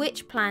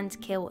 which planned to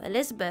kill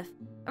Elizabeth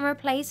and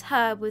replace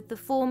her with the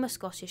former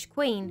Scottish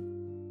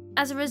Queen.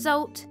 As a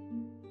result,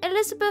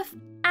 Elizabeth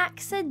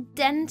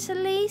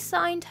accidentally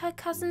signed her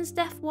cousin's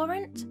death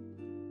warrant,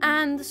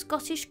 and the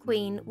Scottish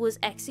Queen was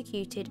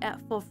executed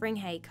at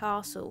Fotheringhay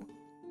Castle.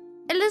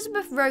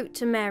 Elizabeth wrote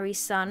to Mary's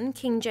son,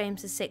 King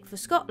James VI of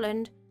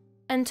Scotland,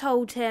 and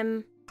told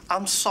him,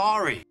 I'm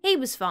sorry. He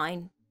was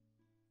fine.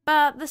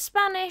 But the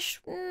Spanish,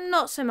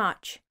 not so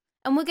much.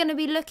 And we're going to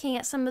be looking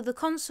at some of the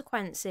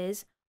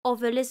consequences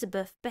of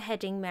Elizabeth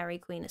beheading Mary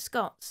Queen of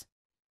Scots.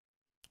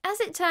 As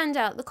it turned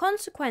out, the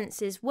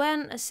consequences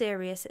weren't as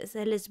serious as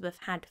Elizabeth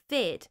had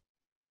feared.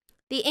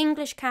 The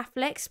English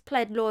Catholics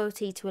pled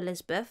loyalty to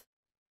Elizabeth.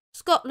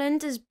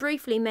 Scotland, as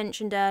briefly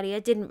mentioned earlier,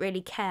 didn't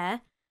really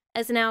care,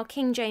 as now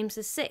King James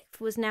VI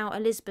was now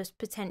Elizabeth's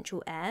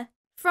potential heir.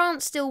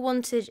 France still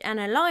wanted an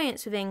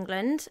alliance with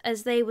England,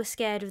 as they were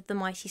scared of the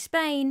mighty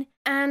Spain,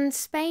 and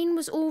Spain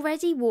was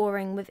already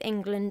warring with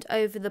England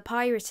over the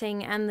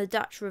pirating and the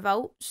Dutch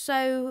revolt,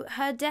 so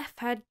her death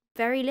had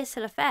very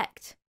little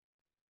effect.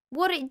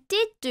 What it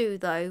did do,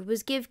 though,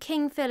 was give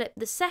King Philip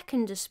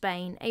II of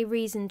Spain a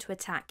reason to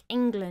attack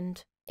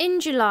England. In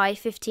July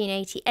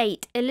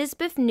 1588,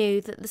 Elizabeth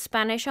knew that the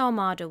Spanish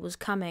Armada was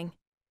coming.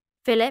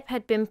 Philip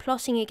had been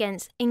plotting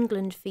against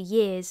England for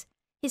years.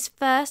 His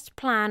first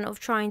plan of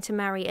trying to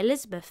marry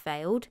Elizabeth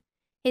failed.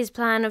 His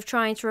plan of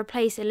trying to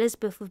replace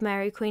Elizabeth with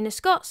Mary Queen of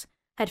Scots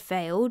had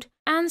failed,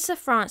 and Sir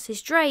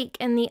Francis Drake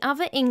and the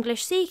other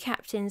English sea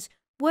captains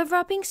were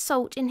rubbing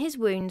salt in his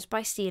wounds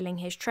by stealing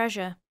his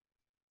treasure.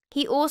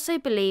 He also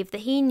believed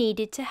that he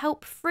needed to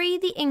help free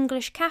the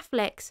English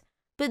Catholics,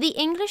 but the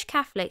English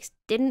Catholics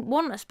didn't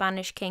want a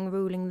Spanish king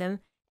ruling them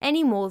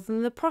any more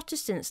than the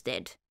Protestants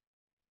did.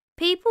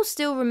 People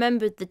still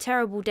remembered the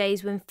terrible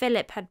days when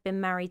Philip had been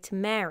married to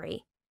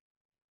Mary.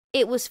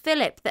 It was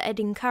Philip that had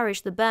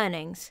encouraged the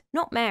burnings,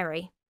 not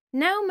Mary.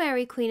 Now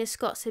Mary Queen of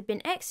Scots had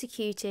been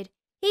executed,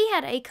 he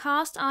had a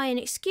cast-iron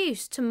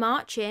excuse to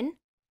march in,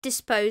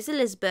 depose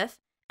Elizabeth,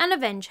 and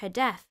avenge her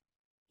death.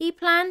 He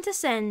planned to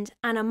send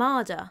an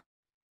armada,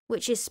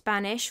 which is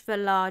Spanish for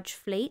large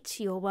fleet,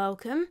 you're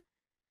welcome,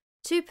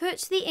 to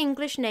put the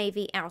English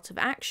navy out of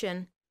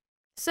action,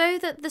 so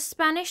that the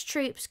Spanish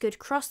troops could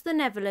cross the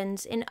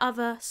Netherlands in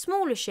other,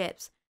 smaller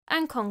ships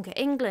and conquer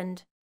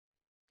England.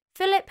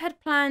 Philip had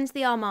planned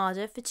the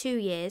armada for 2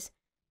 years,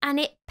 and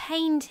it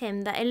pained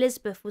him that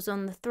Elizabeth was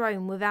on the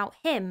throne without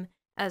him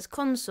as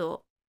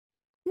consort.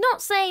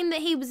 Not saying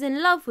that he was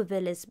in love with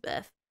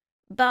Elizabeth,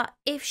 but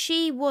if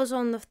she was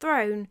on the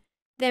throne,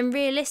 then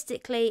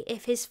realistically,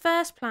 if his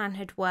first plan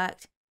had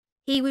worked,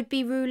 he would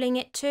be ruling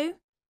it too.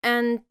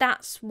 And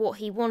that's what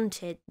he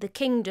wanted, the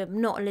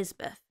kingdom, not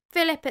Elizabeth.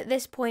 Philip at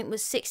this point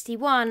was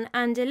 61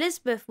 and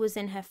Elizabeth was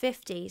in her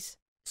 50s.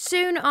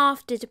 Soon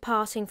after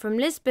departing from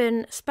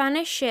Lisbon,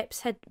 Spanish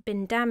ships had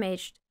been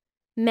damaged.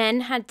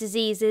 Men had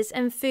diseases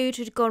and food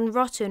had gone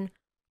rotten,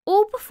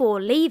 all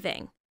before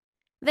leaving.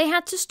 They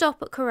had to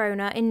stop at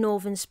Corona in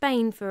northern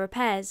Spain for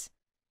repairs.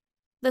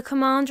 The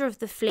commander of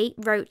the fleet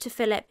wrote to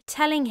Philip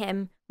telling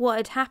him what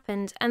had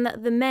happened and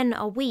that the men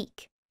are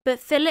weak. But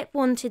Philip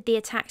wanted the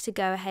attack to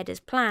go ahead as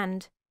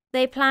planned.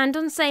 They planned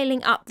on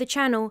sailing up the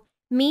Channel,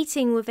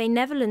 meeting with a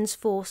Netherlands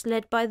force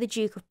led by the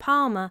Duke of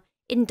Parma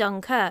in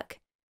Dunkirk,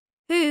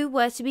 who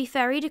were to be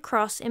ferried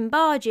across in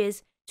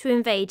barges to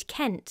invade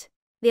Kent.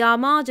 The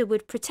Armada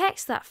would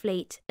protect that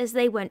fleet as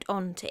they went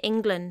on to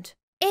England.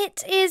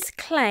 It is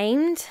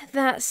claimed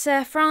that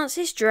Sir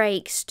Francis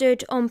Drake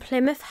stood on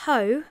Plymouth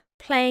Hoe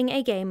playing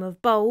a game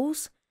of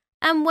bowls,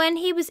 and when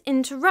he was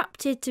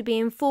interrupted to be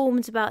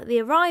informed about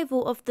the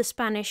arrival of the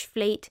Spanish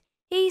fleet,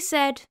 he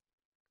said,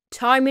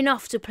 "Time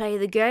enough to play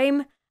the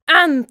game,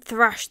 and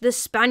thrash the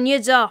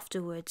Spaniards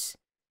afterwards."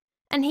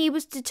 And he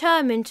was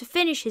determined to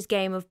finish his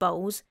game of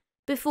bowls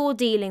before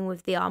dealing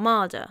with the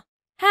Armada.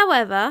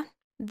 However,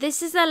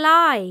 this is a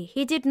lie.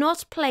 He did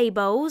not play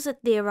bowls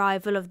at the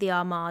arrival of the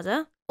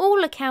Armada.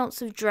 All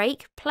accounts of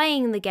Drake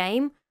playing the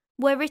game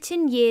were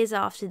written years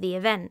after the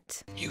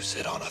event. You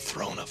sit on a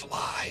throne of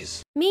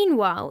lies.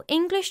 Meanwhile,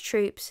 English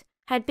troops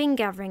had been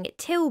gathering at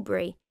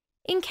Tilbury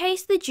in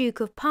case the Duke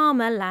of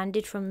Parma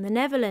landed from the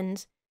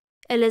Netherlands.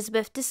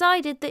 Elizabeth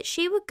decided that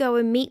she would go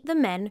and meet the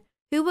men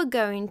who were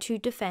going to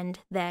defend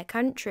their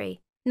country.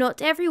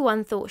 Not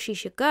everyone thought she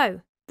should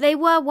go. They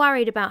were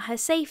worried about her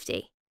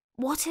safety.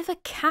 What if a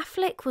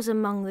Catholic was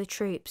among the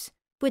troops?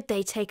 Would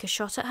they take a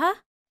shot at her?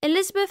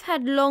 Elizabeth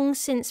had long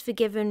since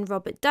forgiven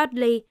Robert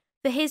Dudley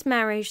for his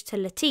marriage to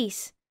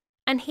Lettice,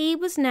 and he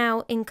was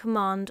now in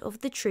command of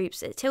the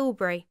troops at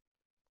Tilbury.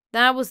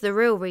 That was the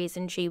real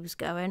reason she was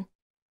going.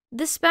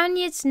 The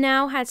Spaniards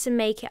now had to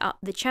make it up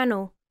the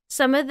channel.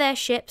 Some of their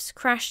ships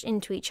crashed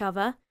into each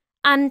other,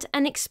 and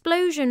an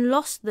explosion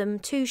lost them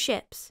 2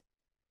 ships.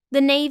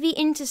 The navy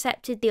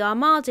intercepted the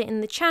Armada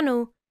in the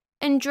channel,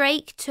 and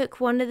Drake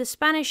took one of the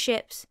Spanish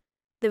ships,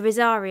 the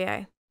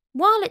Rosario.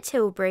 While at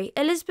Tilbury,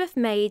 Elizabeth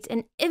made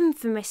an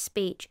infamous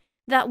speech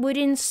that would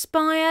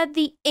inspire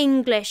the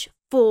English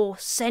for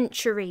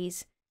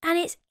centuries, and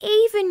it's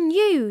even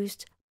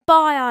used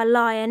by our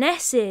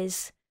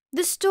lionesses.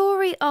 The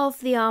story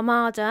of the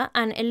Armada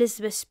and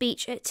Elizabeth's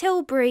speech at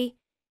Tilbury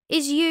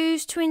is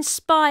used to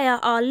inspire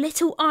our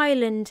little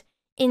island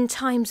in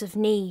times of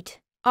need.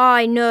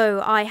 I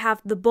know I have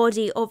the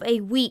body of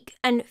a weak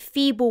and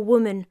feeble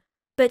woman,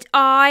 but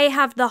I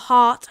have the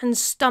heart and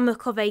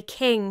stomach of a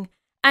king,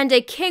 and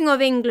a king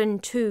of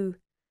England too,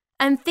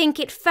 and think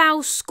it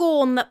foul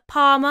scorn that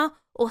Parma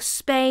or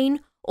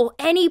Spain or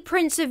any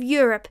prince of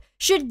Europe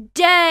should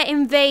dare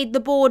invade the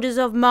borders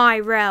of my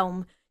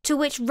realm, to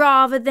which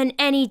rather than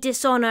any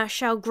dishonour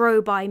shall grow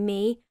by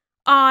me,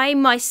 I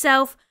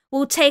myself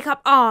will take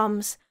up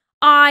arms.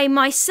 I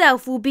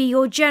myself will be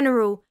your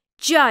general,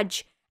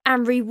 judge,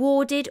 and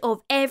rewarded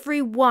of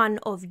every one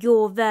of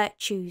your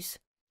virtues.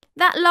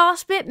 That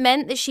last bit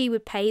meant that she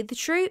would pay the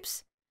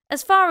troops.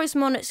 As far as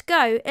monarchs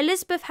go,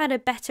 Elizabeth had a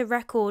better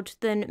record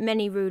than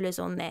many rulers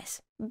on this.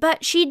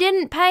 But she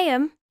didn't pay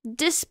them,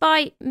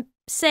 despite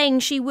saying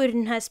she would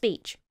in her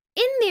speech.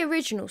 In the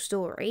original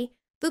story,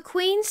 the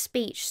Queen's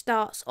speech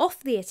starts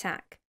off the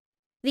attack.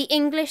 The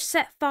English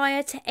set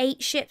fire to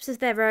 8 ships of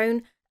their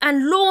own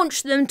and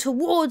launched them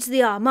towards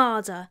the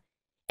Armada.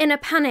 In a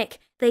panic,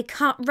 they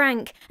cut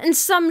rank, and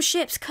some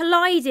ships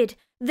collided.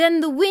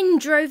 Then the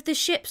wind drove the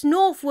ships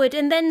northward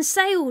and then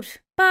sailed.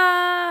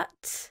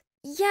 But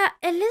yeah,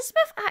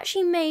 Elizabeth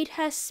actually made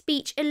her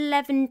speech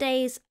 11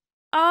 days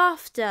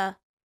after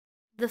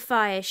the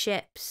fire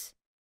ships,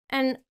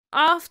 and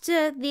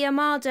after the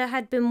Armada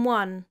had been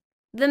won.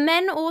 The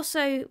men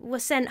also were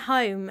sent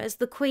home as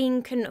the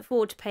Queen couldn't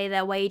afford to pay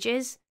their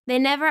wages. They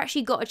never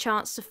actually got a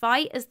chance to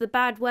fight as the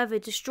bad weather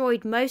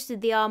destroyed most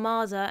of the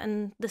Armada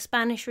and the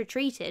Spanish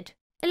retreated.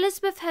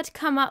 Elizabeth had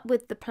come up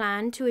with the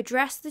plan to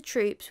address the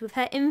troops with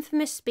her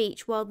infamous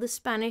speech while the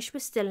Spanish were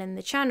still in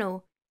the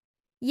Channel.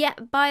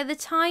 Yet by the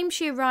time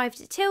she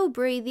arrived at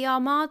Tilbury, the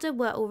Armada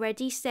were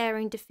already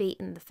staring defeat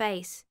in the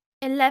face.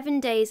 11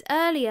 days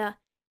earlier,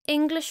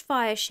 English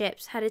fire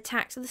ships had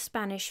attacked the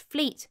Spanish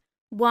fleet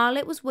while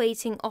it was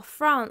waiting off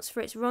France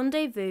for its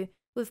rendezvous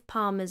with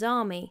Parma's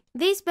army.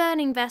 These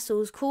burning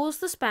vessels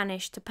caused the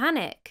Spanish to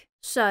panic.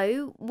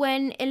 So,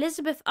 when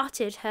Elizabeth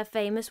uttered her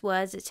famous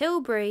words at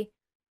Tilbury,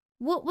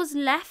 what was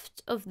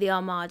left of the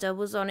Armada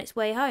was on its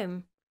way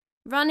home,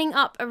 running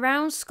up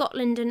around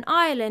Scotland and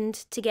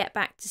Ireland to get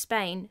back to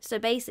Spain, so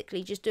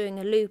basically just doing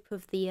a loop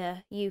of the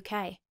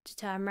UK to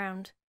turn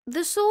round.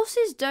 The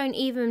sources don't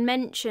even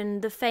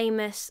mention the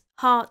famous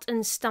heart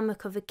and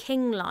stomach of a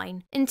king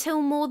line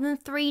until more than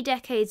 3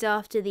 decades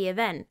after the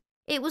event.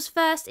 It was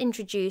first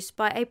introduced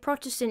by a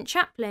Protestant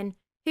chaplain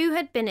who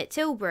had been at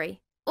Tilbury,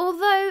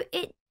 although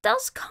it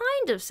does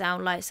kind of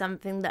sound like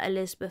something that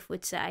Elizabeth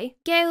would say.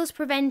 Gales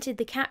prevented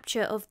the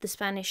capture of the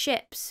Spanish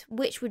ships,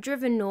 which were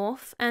driven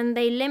north, and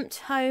they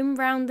limped home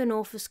round the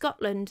north of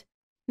Scotland.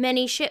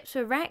 Many ships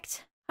were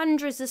wrecked,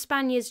 hundreds of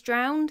Spaniards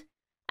drowned,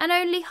 and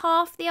only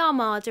half the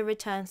Armada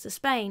returned to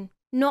Spain.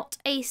 Not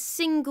a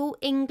single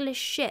English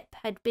ship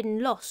had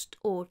been lost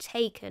or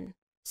taken.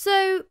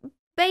 So,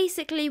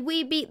 basically,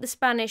 we beat the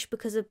Spanish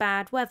because of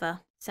bad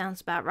weather. Sounds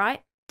about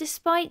right.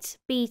 Despite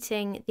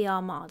beating the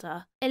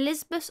Armada,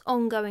 Elizabeth's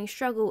ongoing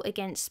struggle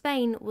against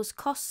Spain was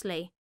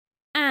costly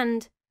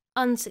and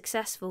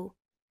unsuccessful,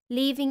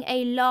 leaving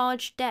a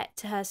large debt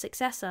to her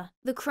successor.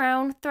 The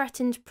Crown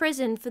threatened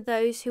prison for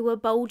those who were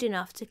bold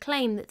enough to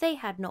claim that they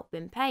had not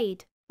been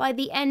paid. By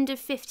the end of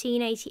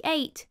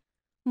 1588,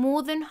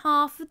 more than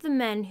half of the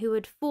men who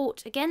had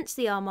fought against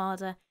the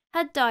Armada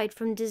had died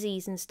from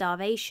disease and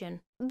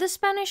starvation. The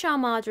Spanish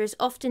Armada is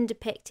often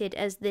depicted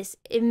as this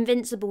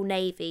invincible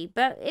navy,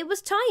 but it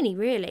was tiny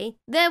really.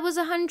 There was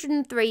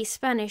 103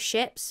 Spanish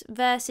ships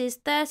versus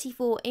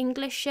 34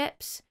 English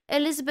ships,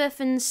 Elizabeth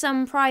and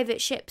some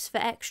private ships for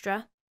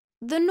extra.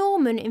 The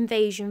Norman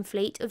invasion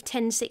fleet of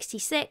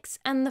 1066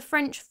 and the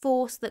French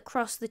force that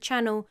crossed the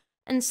Channel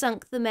and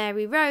sunk the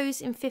Mary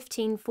Rose in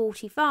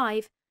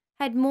 1545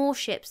 had more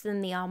ships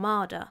than the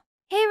Armada.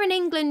 Here in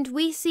England,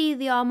 we see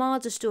the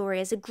Armada story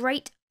as a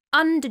great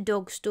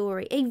underdog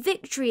story, a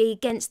victory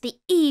against the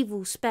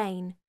evil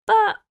Spain.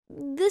 But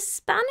the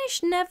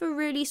Spanish never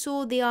really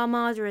saw the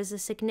Armada as a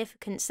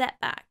significant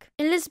setback.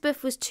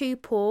 Elizabeth was too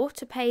poor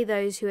to pay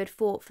those who had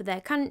fought for their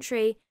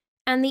country,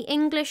 and the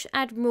English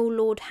Admiral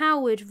Lord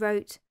Howard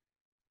wrote,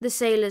 "The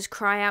sailors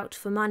cry out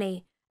for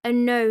money,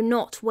 and know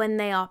not when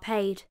they are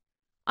paid.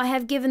 I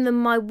have given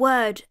them my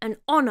word and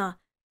honour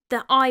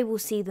that I will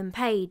see them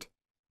paid.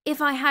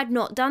 If I had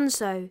not done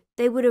so,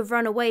 they would have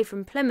run away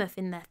from Plymouth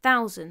in their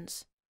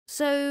thousands."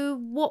 So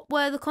what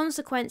were the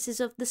consequences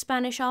of the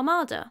Spanish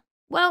Armada?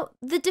 Well,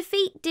 the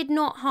defeat did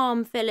not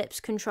harm Philip's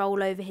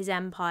control over his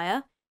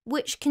empire,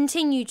 which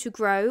continued to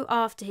grow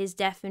after his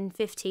death in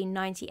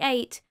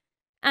 1598,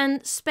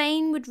 and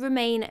Spain would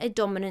remain a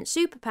dominant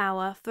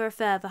superpower for a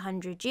further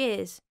 100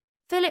 years.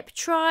 Philip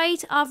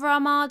tried other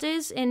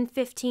armadas in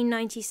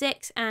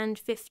 1596 and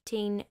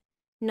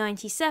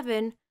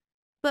 1597,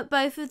 but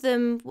both of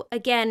them,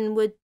 again,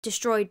 were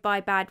destroyed by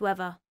bad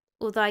weather,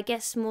 although I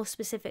guess more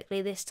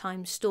specifically this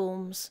time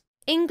storms.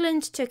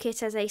 England took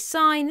it as a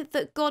sign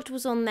that God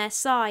was on their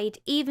side,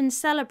 even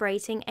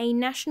celebrating a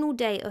national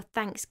day of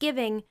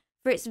thanksgiving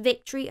for its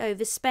victory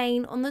over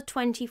Spain on the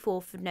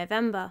 24th of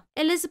November.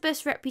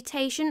 Elizabeth's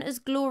reputation as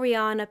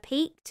Gloriana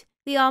peaked.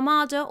 The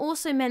Armada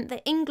also meant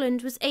that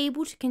England was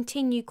able to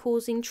continue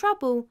causing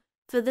trouble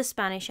for the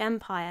Spanish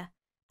Empire,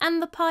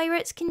 and the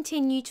pirates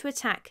continued to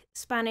attack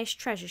Spanish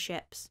treasure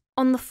ships.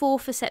 On the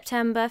 4th of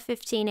September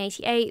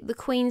 1588, the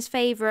Queen's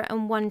favourite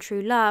and one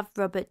true love,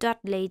 Robert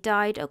Dudley,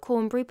 died at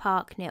Cornbury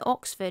Park near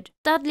Oxford.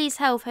 Dudley's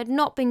health had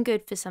not been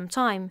good for some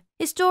time.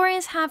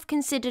 Historians have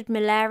considered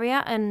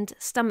malaria and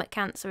stomach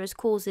cancer as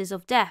causes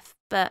of death,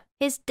 but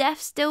his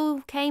death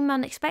still came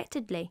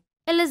unexpectedly.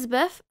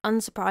 Elizabeth,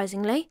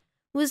 unsurprisingly,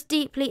 was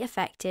deeply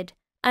affected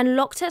and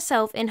locked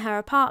herself in her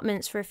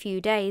apartments for a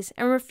few days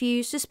and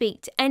refused to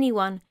speak to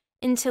anyone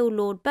until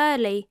Lord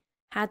Burleigh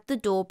had the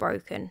door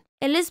broken.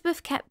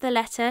 Elizabeth kept the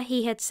letter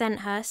he had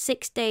sent her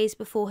 6 days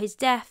before his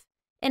death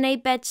in a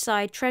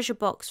bedside treasure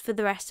box for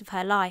the rest of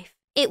her life.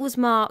 It was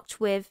marked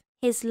with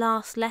 "his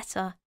last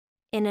letter"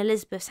 in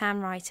Elizabeth's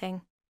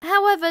handwriting.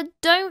 However,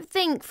 don't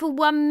think for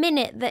 1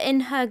 minute that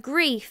in her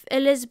grief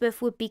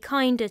Elizabeth would be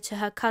kinder to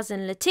her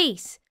cousin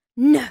Lettice.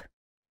 No!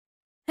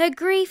 Her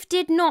grief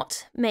did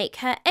not make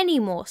her any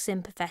more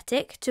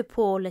sympathetic to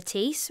poor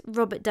Lettice,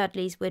 Robert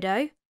Dudley's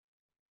widow.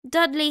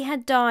 Dudley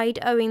had died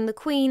owing the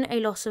Queen a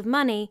loss of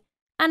money,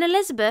 and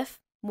Elizabeth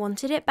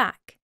wanted it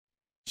back.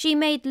 She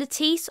made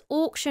Lettice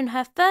auction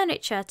her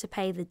furniture to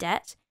pay the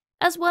debt,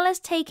 as well as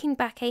taking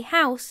back a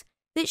house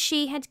that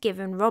she had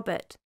given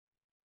Robert.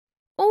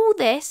 All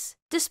this,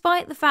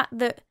 despite the fact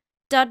that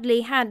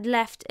Dudley had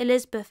left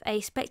Elizabeth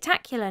a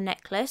spectacular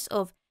necklace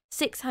of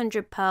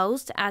 600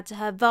 pearls to add to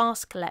her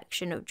vast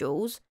collection of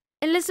jewels.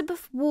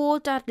 Elizabeth wore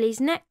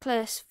Dudley's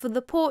necklace for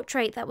the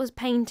portrait that was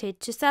painted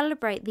to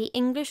celebrate the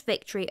English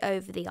victory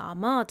over the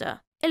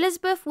Armada.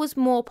 Elizabeth was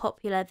more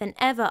popular than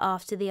ever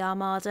after the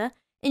Armada,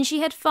 and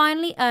she had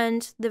finally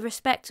earned the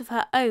respect of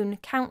her own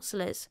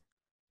councillors.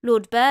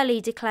 Lord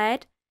Burleigh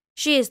declared,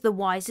 "She is the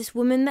wisest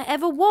woman that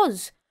ever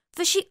was,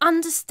 for she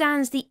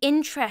understands the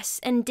interests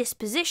and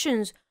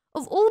dispositions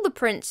of all the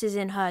princes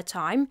in her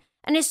time,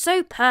 and is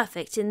so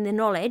perfect in the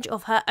knowledge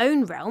of her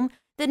own realm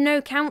that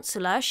no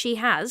counsellor she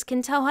has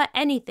can tell her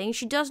anything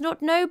she does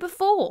not know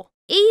before.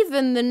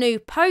 Even the new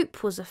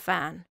Pope was a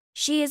fan.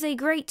 She is a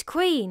great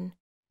queen,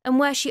 and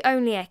were she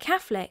only a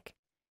Catholic,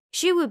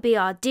 she would be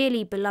our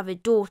dearly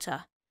beloved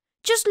daughter.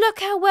 Just look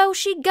how well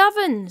she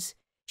governs.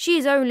 She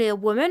is only a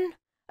woman,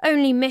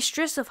 only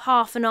mistress of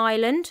half an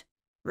island."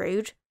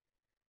 Rude.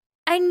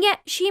 "And yet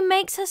she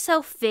makes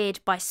herself feared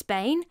by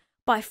Spain,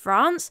 by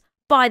France,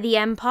 by the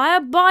Empire,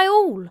 by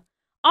all.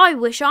 I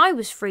wish I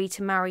was free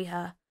to marry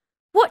her.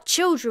 What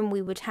children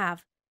we would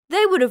have.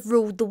 They would have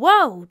ruled the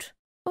world."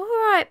 "All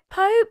right,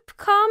 Pope,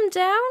 calm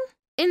down."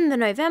 In the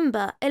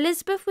November,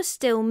 Elizabeth was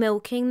still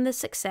milking the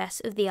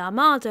success of the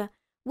Armada,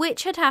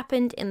 which had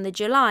happened in the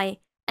July,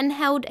 and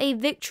held a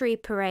victory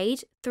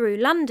parade through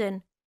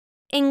London.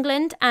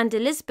 England and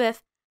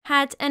Elizabeth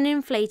had an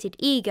inflated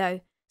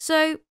ego,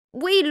 so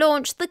we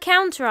launched the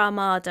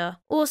Counter-Armada,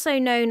 also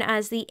known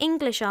as the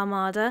English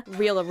Armada,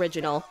 real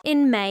original,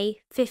 in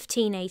May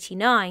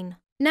 1589.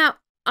 Now,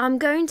 I'm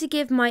going to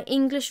give my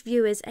English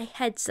viewers a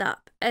heads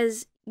up,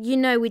 as you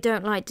know we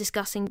don't like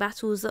discussing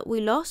battles that we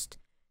lost.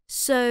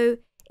 So,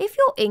 if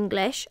you're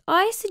English,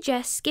 I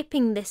suggest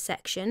skipping this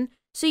section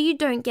so you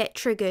don't get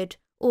triggered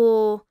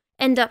or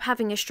end up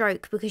having a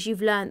stroke because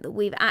you've learnt that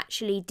we've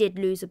actually did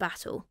lose a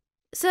battle.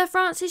 Sir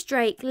Francis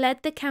Drake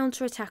led the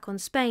counterattack on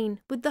Spain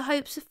with the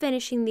hopes of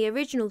finishing the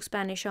original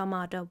Spanish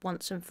Armada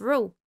once and for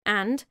all,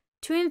 and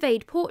to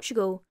invade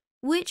Portugal,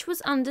 which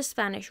was under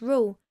Spanish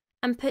rule,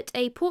 and put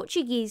a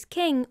Portuguese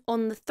king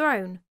on the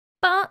throne.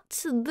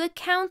 But the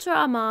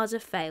counter-armada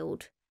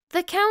failed.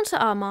 The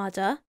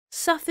counter-armada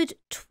suffered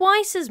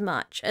twice as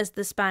much as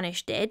the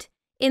Spanish did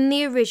in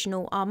the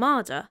original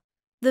Armada.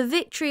 The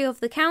victory of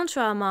the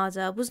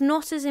counter-armada was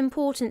not as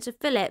important to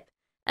Philip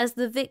as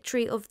the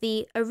victory of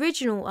the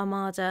original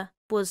Armada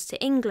was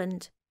to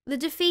England. The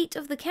defeat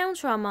of the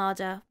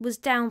counter-armada was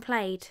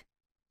downplayed.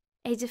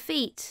 A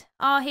defeat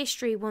our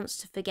history wants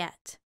to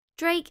forget.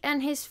 Drake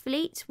and his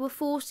fleet were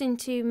forced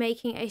into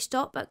making a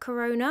stop at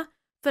Corona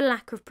for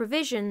lack of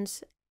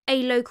provisions.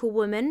 A local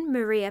woman,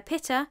 Maria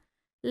Pitta,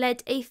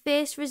 led a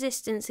fierce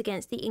resistance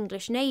against the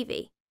English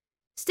navy.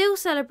 Still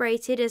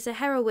celebrated as a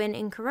heroine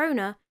in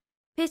Corona,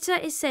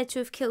 Pitta is said to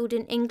have killed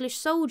an English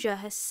soldier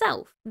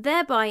herself,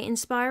 thereby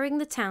inspiring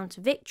the town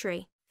to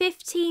victory.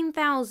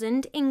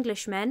 15,000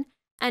 Englishmen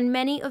and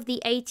many of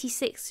the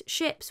 86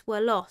 ships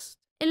were lost.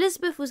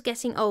 Elizabeth was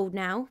getting old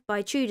now,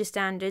 by Tudor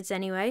standards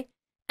anyway,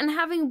 and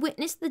having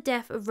witnessed the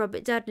death of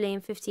Robert Dudley in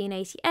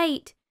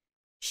 1588,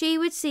 she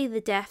would see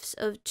the deaths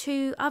of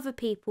two other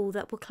people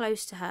that were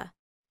close to her.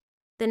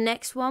 The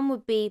next one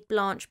would be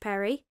Blanche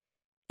Perry,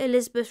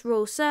 Elizabeth's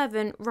royal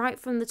servant right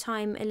from the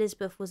time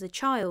Elizabeth was a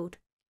child.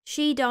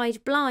 She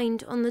died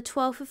blind on the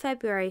 12th of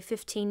February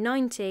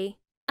 1590,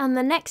 and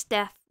the next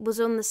death was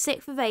on the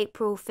 6th of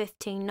April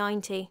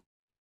 1590.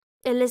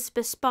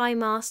 Elizabeth's spy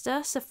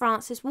master, Sir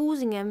Francis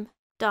Walsingham,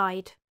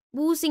 died.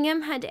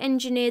 Walsingham had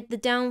engineered the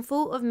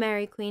downfall of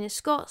Mary Queen of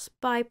Scots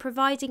by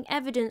providing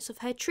evidence of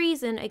her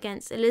treason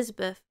against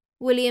Elizabeth.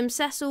 William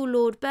Cecil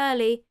Lord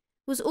Burleigh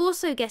was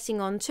also getting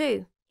on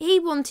too. He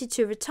wanted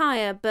to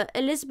retire, but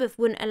Elizabeth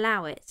wouldn't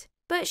allow it.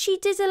 But she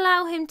did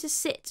allow him to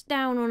sit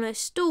down on a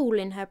stool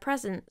in her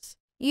presence.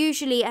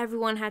 Usually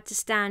everyone had to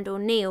stand or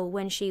kneel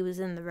when she was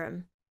in the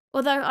room.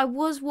 Although I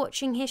was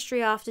watching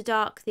History After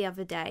Dark the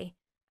other day,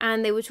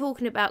 and they were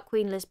talking about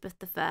Queen Elizabeth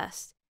I.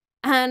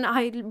 And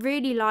I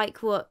really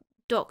like what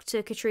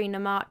Dr. Katrina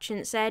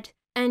Marchant said.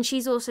 And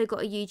she's also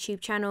got a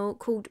YouTube channel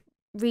called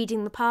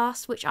Reading the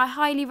Past, which I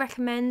highly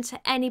recommend to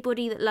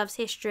anybody that loves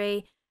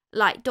history.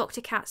 Like,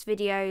 Dr. Kat's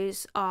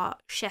videos are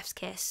chef's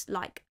kiss.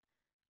 Like,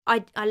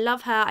 I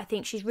love her. I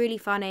think she's really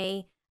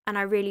funny, and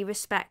I really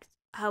respect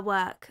her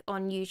work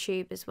on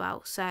YouTube as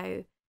well.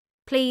 So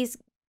please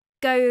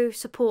go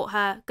support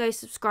her, go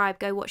subscribe,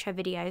 go watch her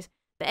videos.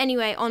 But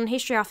anyway, on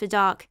History After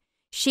Dark,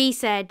 she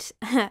said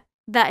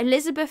that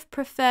Elizabeth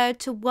preferred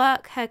to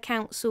work her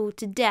council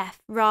to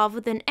death rather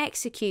than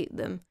execute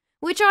them,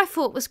 which I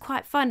thought was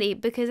quite funny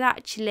because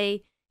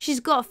actually she's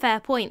got a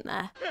fair point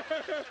there.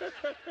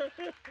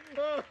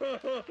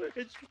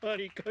 It's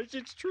funny because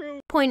it's true.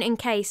 Point in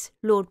case,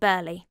 Lord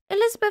Burleigh.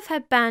 Elizabeth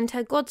had banned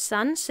her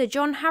godson, Sir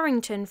John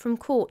Harrington, from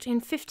court in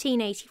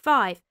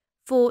 1585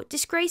 for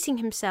disgracing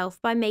himself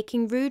by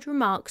making rude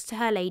remarks to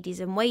her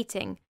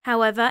ladies-in-waiting.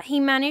 However, he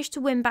managed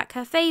to win back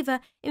her favour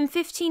in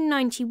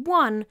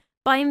 1591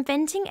 by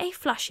inventing a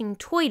flushing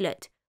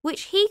toilet,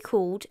 which he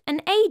called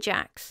an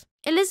Ajax.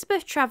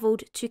 Elizabeth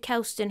travelled to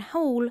Kelston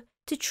Hall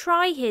to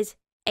try his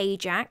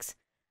Ajax,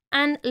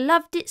 and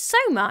loved it so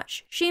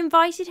much she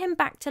invited him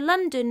back to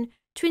London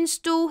to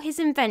install his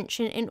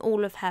invention in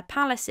all of her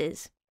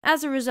palaces.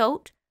 As a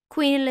result,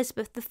 Queen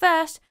Elizabeth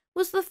I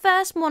was the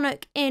first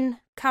monarch in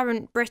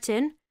current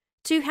Britain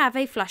to have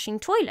a flushing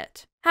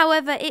toilet.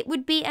 However, it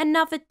would be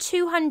another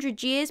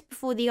 200 years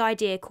before the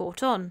idea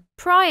caught on.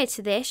 Prior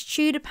to this,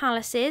 Tudor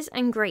palaces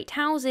and great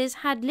houses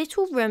had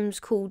little rooms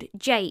called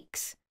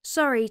jakes.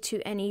 Sorry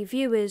to any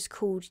viewers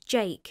called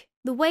Jake.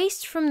 The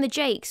waste from the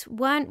jakes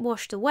weren't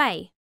washed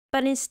away,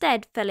 but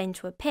instead fell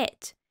into a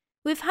pit.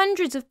 With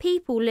hundreds of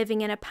people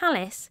living in a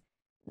palace,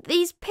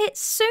 these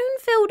pits soon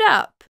filled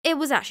up. It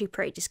was actually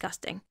pretty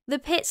disgusting. The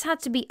pits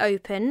had to be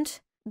opened.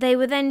 They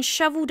were then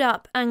shoveled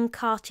up and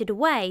carted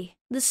away.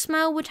 The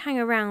smell would hang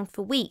around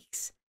for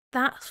weeks.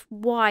 That's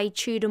why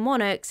Tudor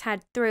monarchs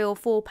had 3 or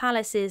 4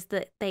 palaces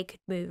that they could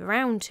move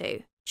around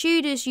to.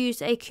 Tudors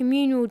used a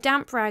communal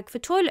damp rag for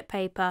toilet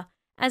paper,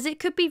 as it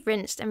could be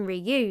rinsed and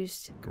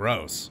reused.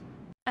 Gross.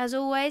 As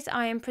always,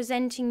 I am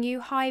presenting you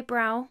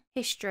highbrow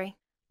history.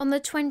 On the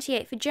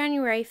 28th of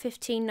January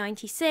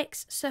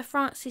 1596, Sir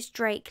Francis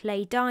Drake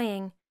lay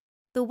dying.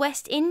 The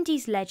West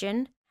Indies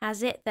legend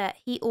has it that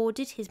he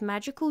ordered his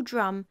magical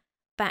drum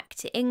back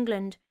to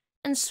England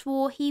and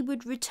swore he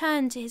would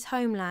return to his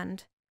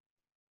homeland.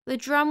 The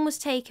drum was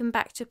taken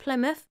back to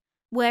Plymouth,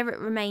 where it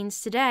remains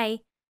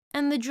today,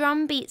 and the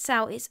drum beats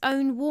out its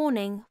own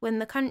warning when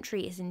the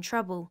country is in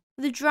trouble.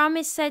 The drum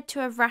is said to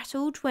have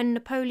rattled when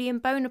Napoleon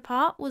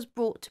Bonaparte was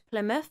brought to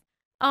Plymouth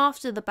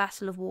after the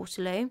Battle of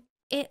Waterloo.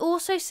 It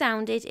also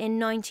sounded in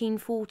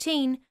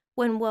 1914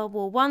 when World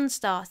War I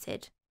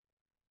started.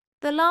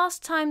 The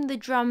last time the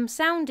drum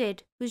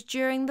sounded was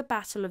during the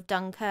Battle of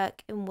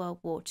Dunkirk in World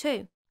War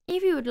II.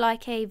 If you would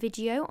like a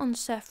video on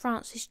Sir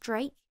Francis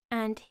Drake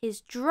and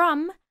his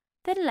drum,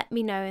 then let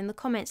me know in the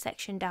comment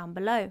section down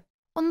below.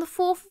 On the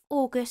 4th of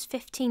August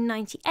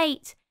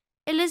 1598,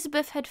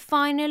 Elizabeth had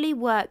finally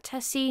worked her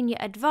senior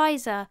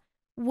adviser,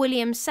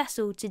 William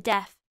Cecil, to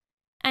death,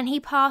 and he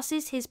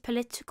passes his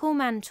political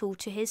mantle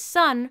to his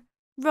son,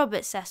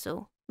 Robert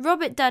Cecil.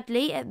 Robert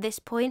Dudley at this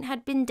point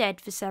had been dead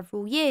for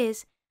several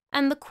years,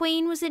 and the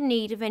Queen was in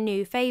need of a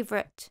new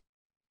favourite.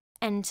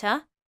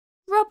 Enter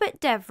Robert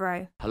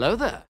Devereux, Hello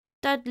there.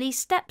 Dudley's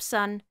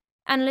stepson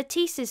and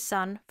Letitia's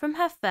son from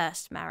her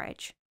first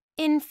marriage.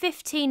 In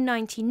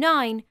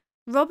 1599,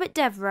 Robert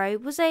Devereux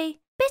was a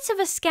bit of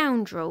a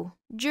scoundrel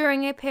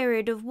during a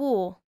period of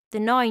war, the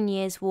 9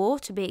 Years' War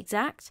to be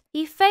exact.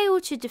 He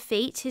failed to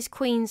defeat his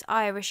Queen's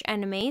Irish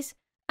enemies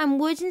and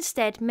would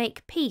instead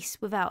make peace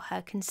without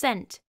her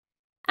consent.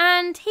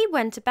 And he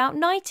went about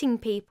knighting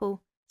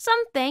people,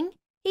 something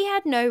he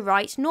had no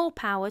right nor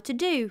power to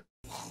do.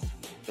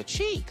 The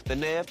cheek, the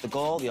nerve, the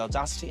gall, the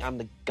audacity and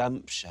the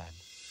gumption.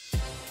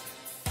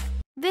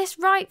 This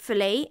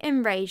rightfully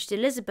enraged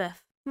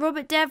Elizabeth.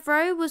 Robert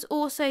Devereux was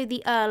also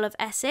the Earl of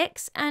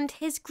Essex, and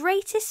his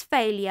greatest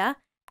failure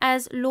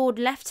as Lord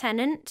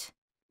Lieutenant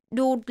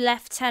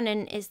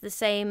is the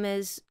same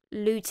as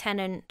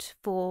lieutenant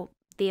for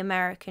the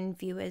American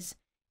viewers.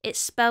 It's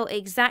spelt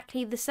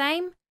exactly the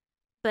same,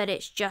 but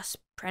it's just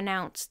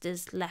pronounced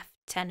as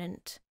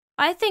lieutenant.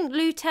 I think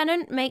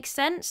lieutenant makes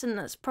sense, and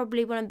that's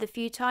probably one of the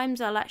few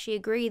times I'll actually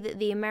agree that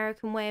the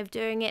American way of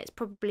doing it is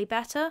probably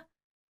better.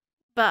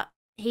 But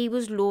he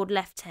was Lord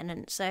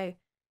Lieutenant, so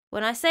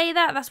when I say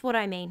that, that's what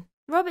I mean.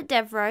 Robert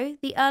Devereux,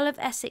 the Earl of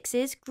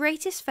Essex's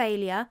greatest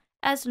failure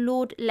as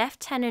Lord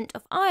Lieutenant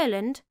of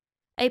Ireland,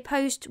 a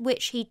post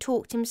which he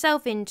talked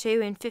himself into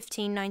in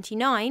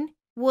 1599,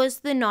 was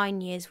the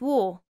 9 Years'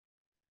 War.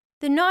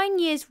 The 9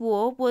 Years'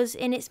 War was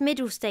in its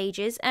middle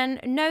stages and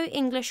no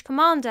English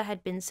commander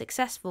had been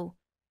successful.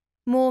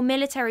 More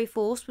military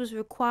force was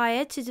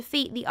required to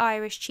defeat the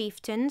Irish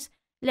chieftains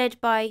led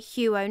by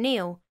Hugh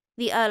O'Neill,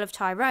 the Earl of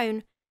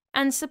Tyrone,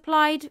 and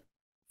supplied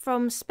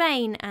from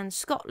Spain and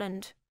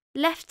Scotland.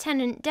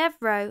 Lieutenant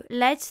Devereux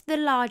led the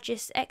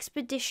largest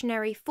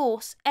expeditionary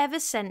force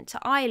ever sent to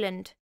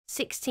Ireland,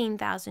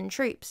 16,000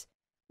 troops,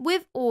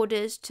 with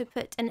orders to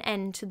put an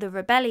end to the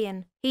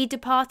rebellion. He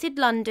departed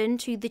London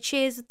to the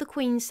cheers of the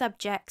Queen's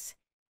subjects,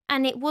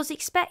 and it was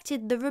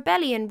expected the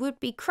rebellion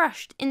would be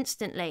crushed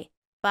instantly.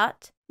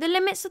 But the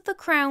limits of the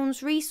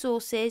Crown's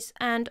resources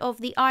and of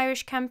the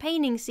Irish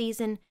campaigning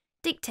season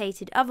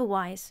dictated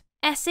otherwise.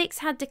 Essex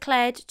had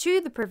declared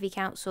to the Privy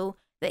Council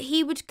that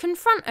he would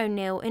confront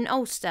O'Neill in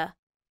Ulster.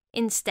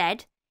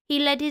 Instead, he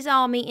led his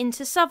army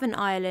into southern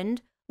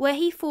Ireland, where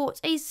he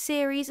fought a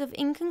series of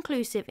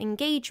inconclusive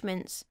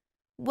engagements,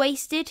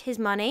 wasted his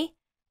money,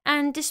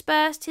 and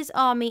dispersed his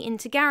army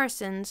into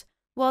garrisons,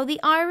 while the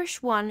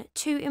Irish won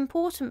 2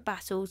 important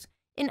battles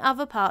in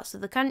other parts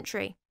of the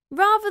country.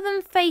 Rather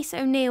than face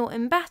O'Neill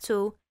in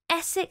battle,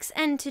 Essex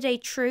entered a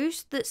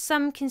truce that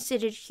some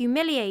considered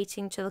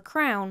humiliating to the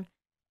Crown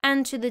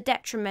and to the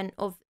detriment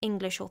of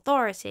English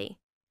authority.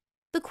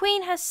 The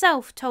Queen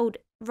herself told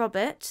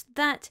Robert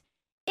that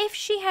if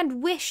she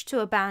had wished to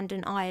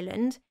abandon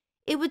Ireland,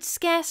 it would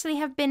scarcely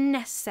have been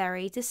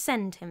necessary to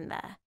send him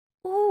there.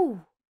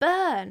 Ooh,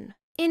 burn!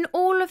 In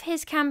all of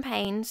his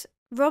campaigns,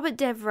 Robert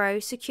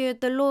Devereux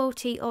secured the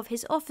loyalty of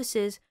his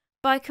officers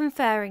by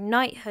conferring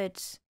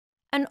knighthoods,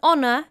 an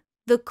honour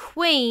the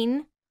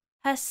Queen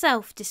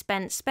herself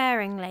dispensed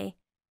sparingly,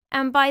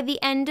 and by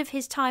the end of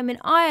his time in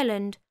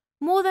Ireland,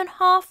 more than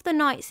half the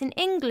knights in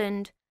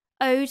England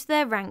owed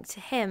their rank to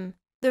him.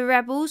 The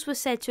rebels were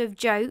said to have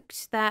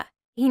joked that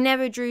he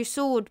never drew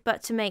sword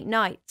but to make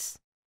knights.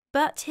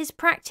 But his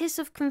practice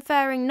of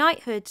conferring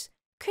knighthoods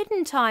could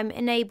in time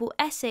enable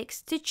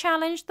Essex to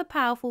challenge the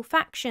powerful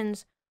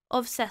factions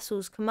of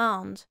Cecil's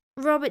command.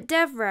 Robert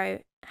Devereux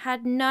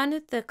had none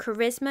of the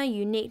charisma,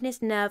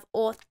 uniqueness, nerve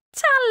or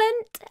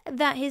talent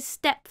that his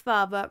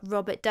stepfather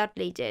Robert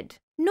Dudley did.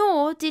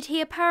 Nor did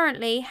he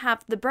apparently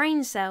have the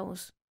brain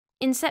cells.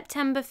 In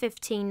September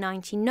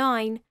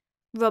 1599,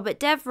 Robert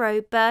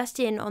Devereux burst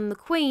in on the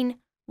Queen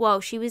while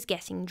she was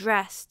getting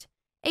dressed,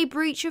 a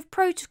breach of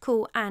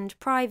protocol and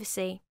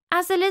privacy.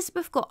 As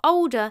Elizabeth got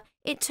older,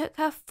 it took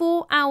her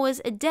 4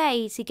 hours a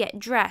day to get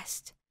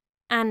dressed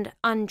and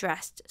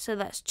undressed, so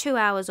that's 2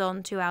 hours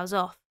on, 2 hours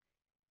off.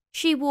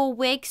 She wore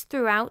wigs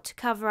throughout to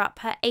cover up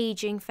her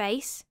aging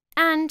face,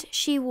 and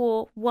she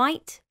wore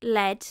white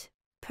lead,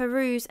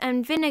 peruse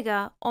and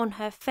vinegar on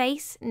her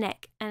face,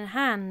 neck and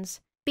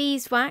hands.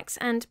 Beeswax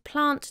and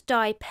plant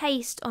dye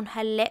paste on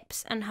her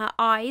lips and her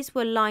eyes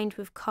were lined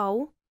with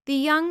kohl. The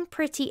young,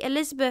 pretty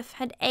Elizabeth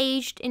had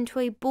aged into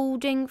a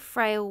balding,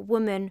 frail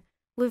woman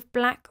with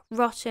black,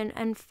 rotten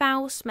and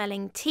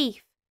foul-smelling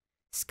teeth,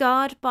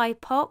 scarred by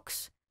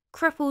pox,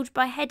 crippled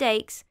by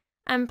headaches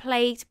and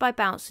plagued by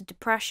bouts of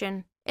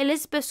depression.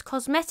 Elizabeth's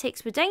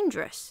cosmetics were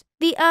dangerous.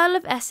 The Earl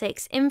of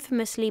Essex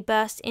infamously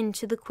burst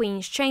into the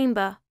Queen's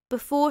chamber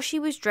before she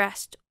was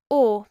dressed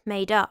or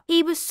made up.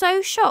 He was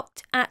so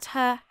shocked at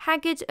her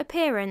haggard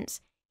appearance,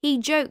 he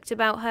joked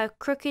about her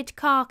crooked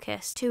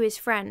carcass to his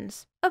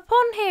friends.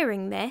 Upon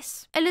hearing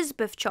this,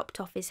 Elizabeth chopped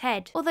off his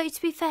head, although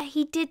to be fair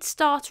he did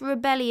start a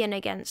rebellion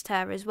against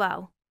her as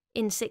well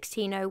in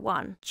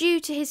 1601. Due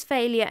to his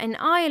failure in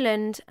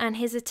Ireland and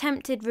his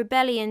attempted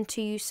rebellion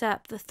to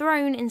usurp the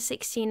throne in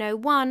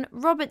 1601,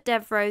 Robert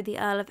Devereux, the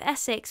Earl of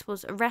Essex,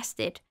 was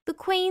arrested. The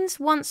Queen's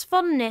once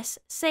fondness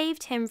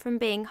saved him from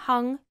being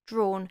hung,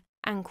 drawn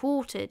and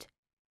quartered.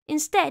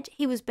 Instead,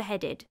 he was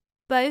beheaded.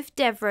 Both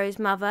Devereux's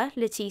mother,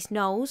 Lettice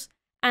Knowles,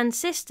 and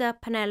sister,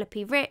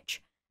 Penelope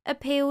Rich,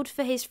 appealed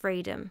for his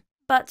freedom.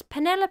 But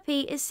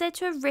Penelope is said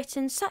to have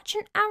written such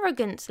an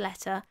arrogant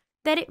letter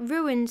that it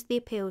ruined the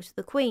appeal to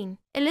the Queen.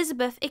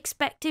 Elizabeth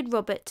expected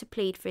Robert to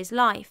plead for his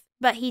life,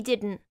 but he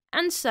didn't,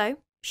 and so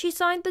she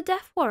signed the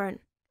death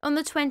warrant. On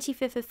the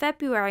 25th of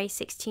February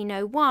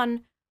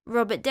 1601,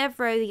 Robert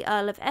Devereux, the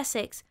Earl of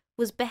Essex,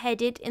 was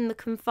beheaded in the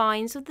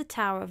confines of the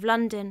Tower of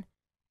London,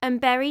 and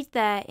buried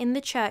there in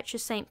the Church of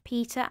St.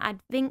 Peter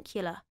ad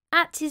Vincula.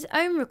 At his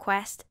own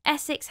request,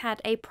 Essex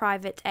had a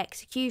private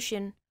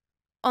execution.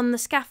 On the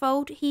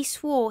scaffold, he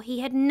swore he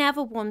had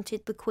never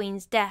wanted the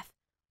Queen's death,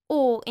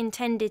 or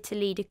intended to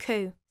lead a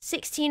coup.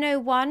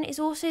 1601 is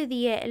also the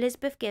year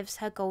Elizabeth gives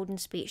her golden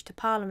speech to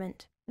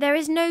Parliament. There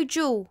is no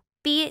jewel,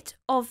 be it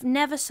of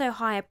never so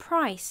high a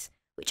price,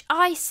 which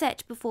I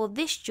set before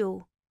this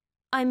jewel,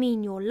 I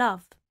mean your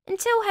love.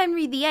 Until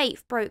Henry VIII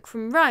broke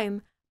from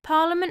Rome,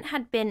 Parliament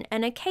had been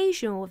an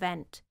occasional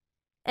event.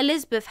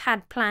 Elizabeth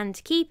had planned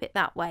to keep it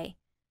that way.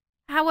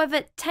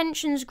 However,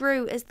 tensions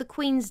grew as the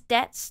Queen's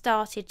debts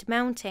started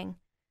mounting,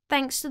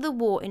 thanks to the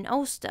war in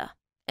Ulster.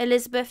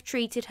 Elizabeth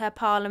treated her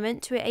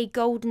Parliament to a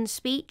golden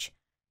speech,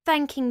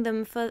 thanking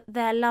them for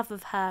their love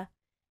of her,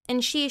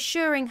 and she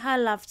assuring her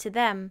love to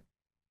them,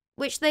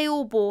 which they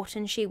all bought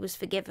and she was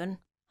forgiven.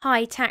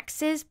 High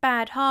taxes,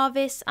 bad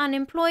harvests,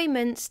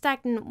 unemployment,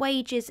 stagnant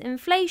wages,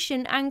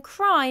 inflation and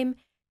crime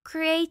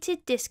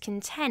created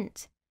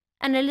discontent,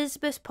 and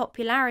Elizabeth's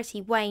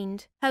popularity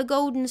waned. Her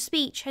golden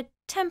speech had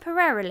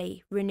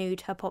temporarily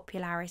renewed her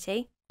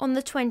popularity. On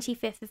the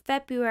 25th of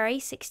February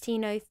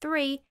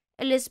 1603,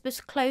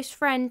 Elizabeth's close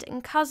friend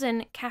and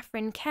cousin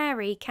Catherine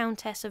Carey,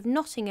 Countess of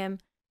Nottingham,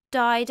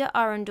 died at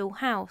Arundel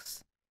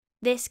House.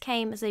 This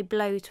came as a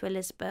blow to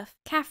Elizabeth.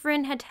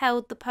 Catherine had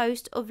held the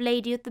post of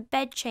Lady of the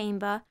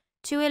Bedchamber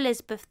to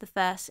Elizabeth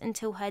I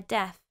until her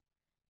death,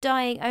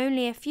 dying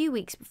only a few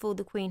weeks before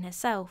the Queen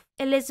herself.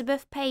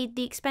 Elizabeth paid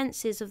the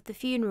expenses of the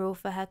funeral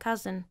for her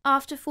cousin.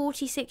 After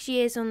 46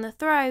 years on the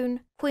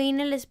throne, Queen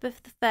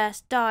Elizabeth I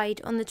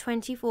died on the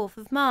 24th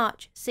of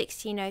March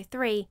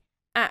 1603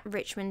 at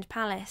Richmond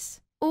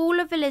Palace.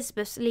 All of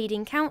Elizabeth's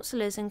leading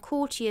councillors and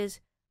courtiers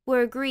were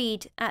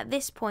agreed at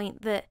this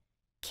point that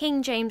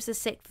King James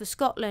VI of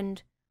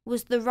Scotland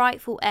was the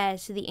rightful heir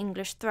to the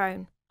English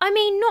throne. I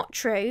mean, not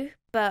true,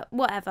 but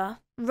whatever.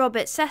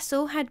 Robert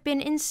Cecil had been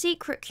in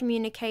secret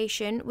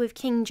communication with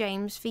King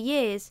James for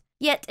years,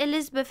 yet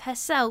Elizabeth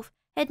herself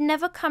had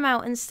never come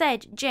out and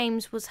said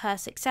James was her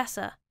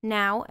successor.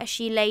 Now, as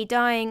she lay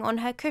dying on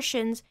her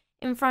cushions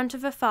in front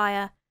of a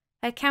fire,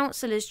 her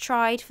councillors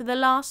tried for the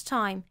last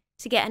time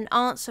to get an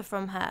answer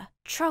from her.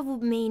 Trouble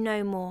me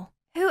no more.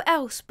 Who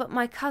else but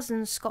my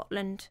cousin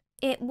Scotland?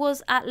 It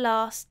was at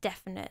last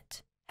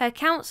definite. Her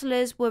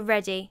councillors were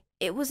ready.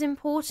 It was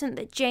important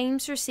that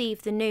James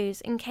received the news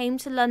and came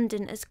to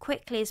London as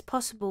quickly as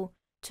possible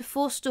to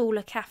forestall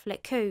a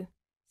Catholic coup.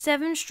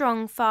 7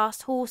 strong,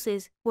 fast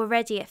horses were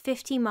ready at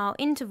 50-mile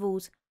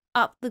intervals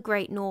up the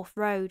Great North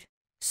Road.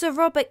 Sir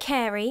Robert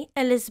Carey,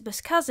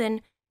 Elizabeth's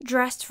cousin,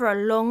 dressed for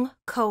a long,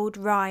 cold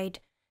ride,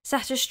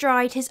 sat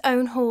astride his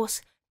own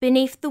horse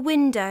beneath the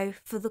window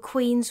for the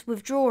Queen's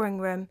withdrawing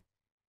room.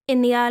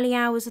 In the early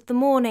hours of the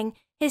morning,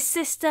 his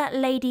sister,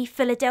 Lady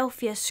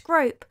Philadelphia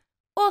Scrope,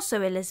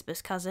 also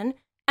Elizabeth's cousin,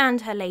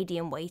 and her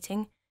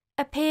lady-in-waiting,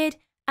 appeared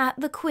at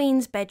the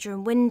Queen's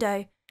bedroom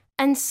window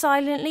and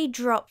silently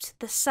dropped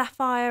the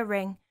sapphire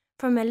ring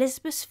from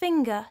Elizabeth's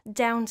finger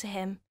down to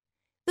him.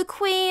 The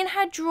Queen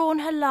had drawn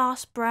her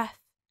last breath.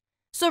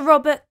 Sir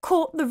Robert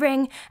caught the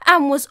ring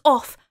and was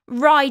off,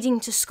 riding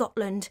to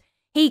Scotland.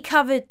 He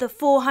covered the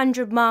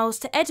 400 miles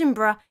to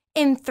Edinburgh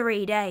in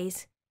 3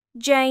 days.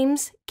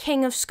 James,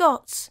 King of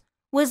Scots,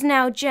 was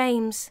now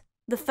James,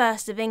 the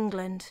First of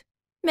England.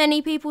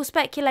 Many people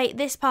speculate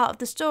this part of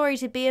the story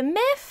to be a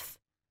myth.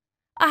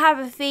 I have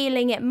a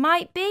feeling it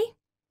might be,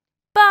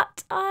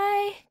 but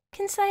I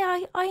can say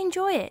I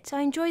enjoy it.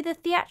 I enjoy the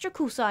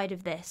theatrical side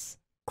of this.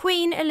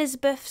 Queen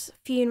Elizabeth's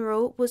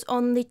funeral was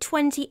on the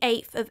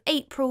 28th of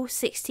April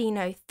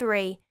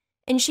 1603,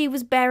 and she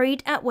was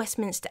buried at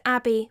Westminster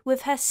Abbey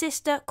with her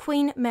sister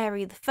Queen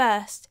Mary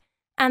I,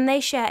 and they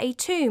share a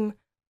tomb,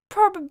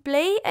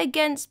 probably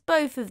against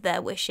both of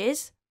their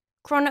wishes.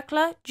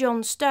 Chronicler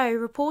John Stowe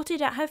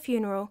reported at her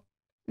funeral,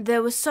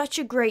 "There was such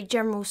a great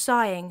general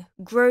sighing,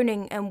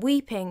 groaning and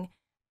weeping,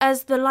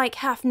 as the like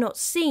hath not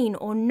seen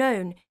or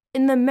known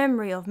in the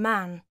memory of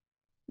man."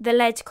 The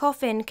lead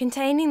coffin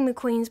containing the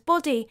Queen's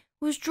body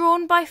was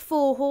drawn by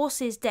 4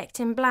 horses decked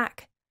in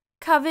black.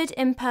 Covered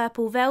in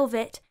purple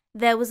velvet,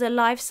 there was a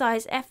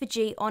life-size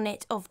effigy on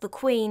it of the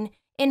Queen,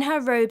 in her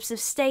robes of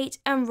state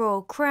and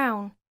royal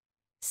crown.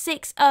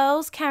 6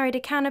 earls carried a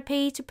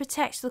canopy to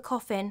protect the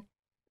coffin.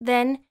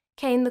 Then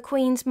came the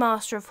Queen's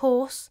master of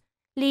horse,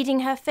 leading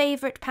her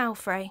favourite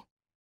palfrey.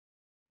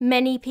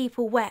 Many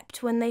people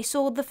wept when they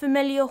saw the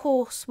familiar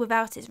horse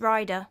without its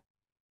rider.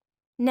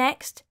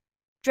 Next,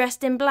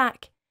 dressed in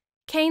black,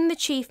 came the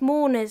chief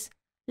mourners,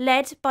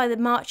 led by the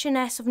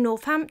Marchioness of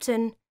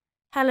Northampton,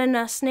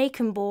 Helena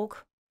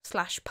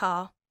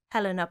Snakenborg/Parr,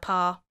 Helena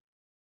Parr.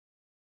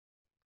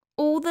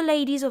 All the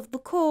ladies of the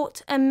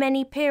court and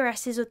many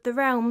peeresses of the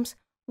realms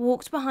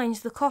walked behind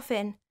the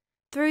coffin,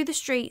 through the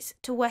streets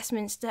to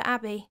Westminster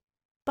Abbey.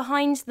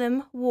 Behind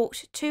them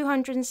walked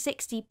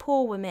 260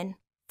 poor women,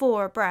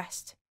 4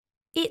 abreast.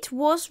 It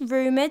was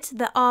rumoured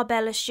that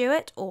Arbella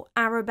Stuart, or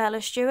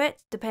Arabella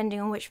Stuart, depending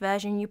on which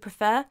version you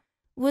prefer,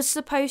 was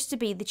supposed to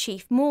be the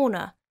chief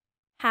mourner.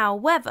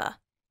 However,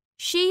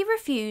 she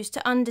refused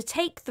to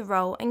undertake the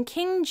role and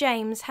King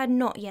James had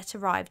not yet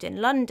arrived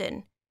in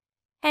London.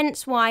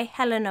 Hence why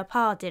Helena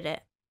Parr did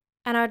it.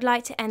 And I'd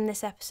like to end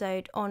this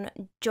episode on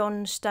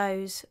John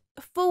Stow's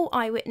full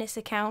eyewitness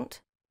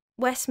account.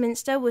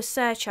 Westminster was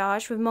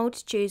surcharged with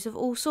multitudes of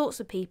all sorts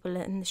of people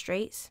in the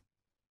streets.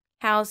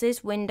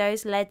 Houses,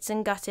 windows, leads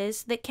and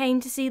gutters that came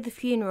to see the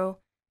funeral,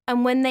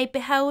 and when they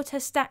beheld her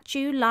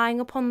statue lying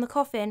upon the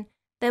coffin,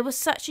 there was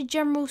such a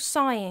general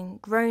sighing,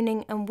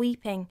 groaning and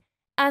weeping,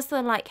 as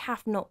the like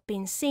hath not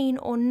been seen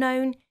or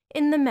known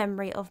in the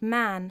memory of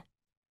man.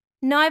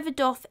 Neither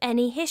doth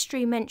any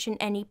history mention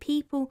any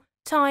people,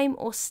 time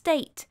or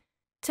state,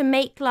 to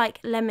make like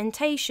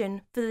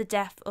lamentation for the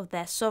death of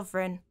their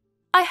sovereign.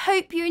 I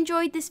hope you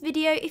enjoyed this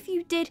video. If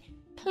you did,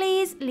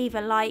 please leave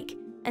a like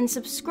and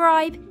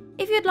subscribe.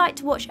 If you'd like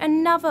to watch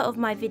another of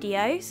my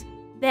videos,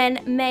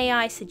 then may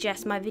I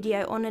suggest my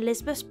video on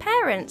Elizabeth's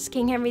parents,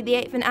 King Henry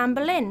VIII and Anne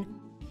Boleyn?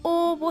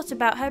 Or what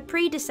about her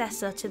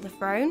predecessor to the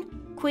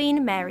throne,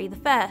 Queen Mary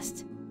I?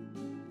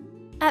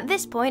 At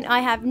this point, I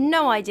have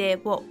no idea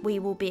what we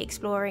will be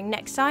exploring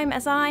next time,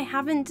 as I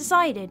haven't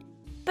decided.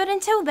 But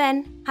until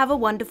then, have a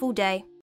wonderful day.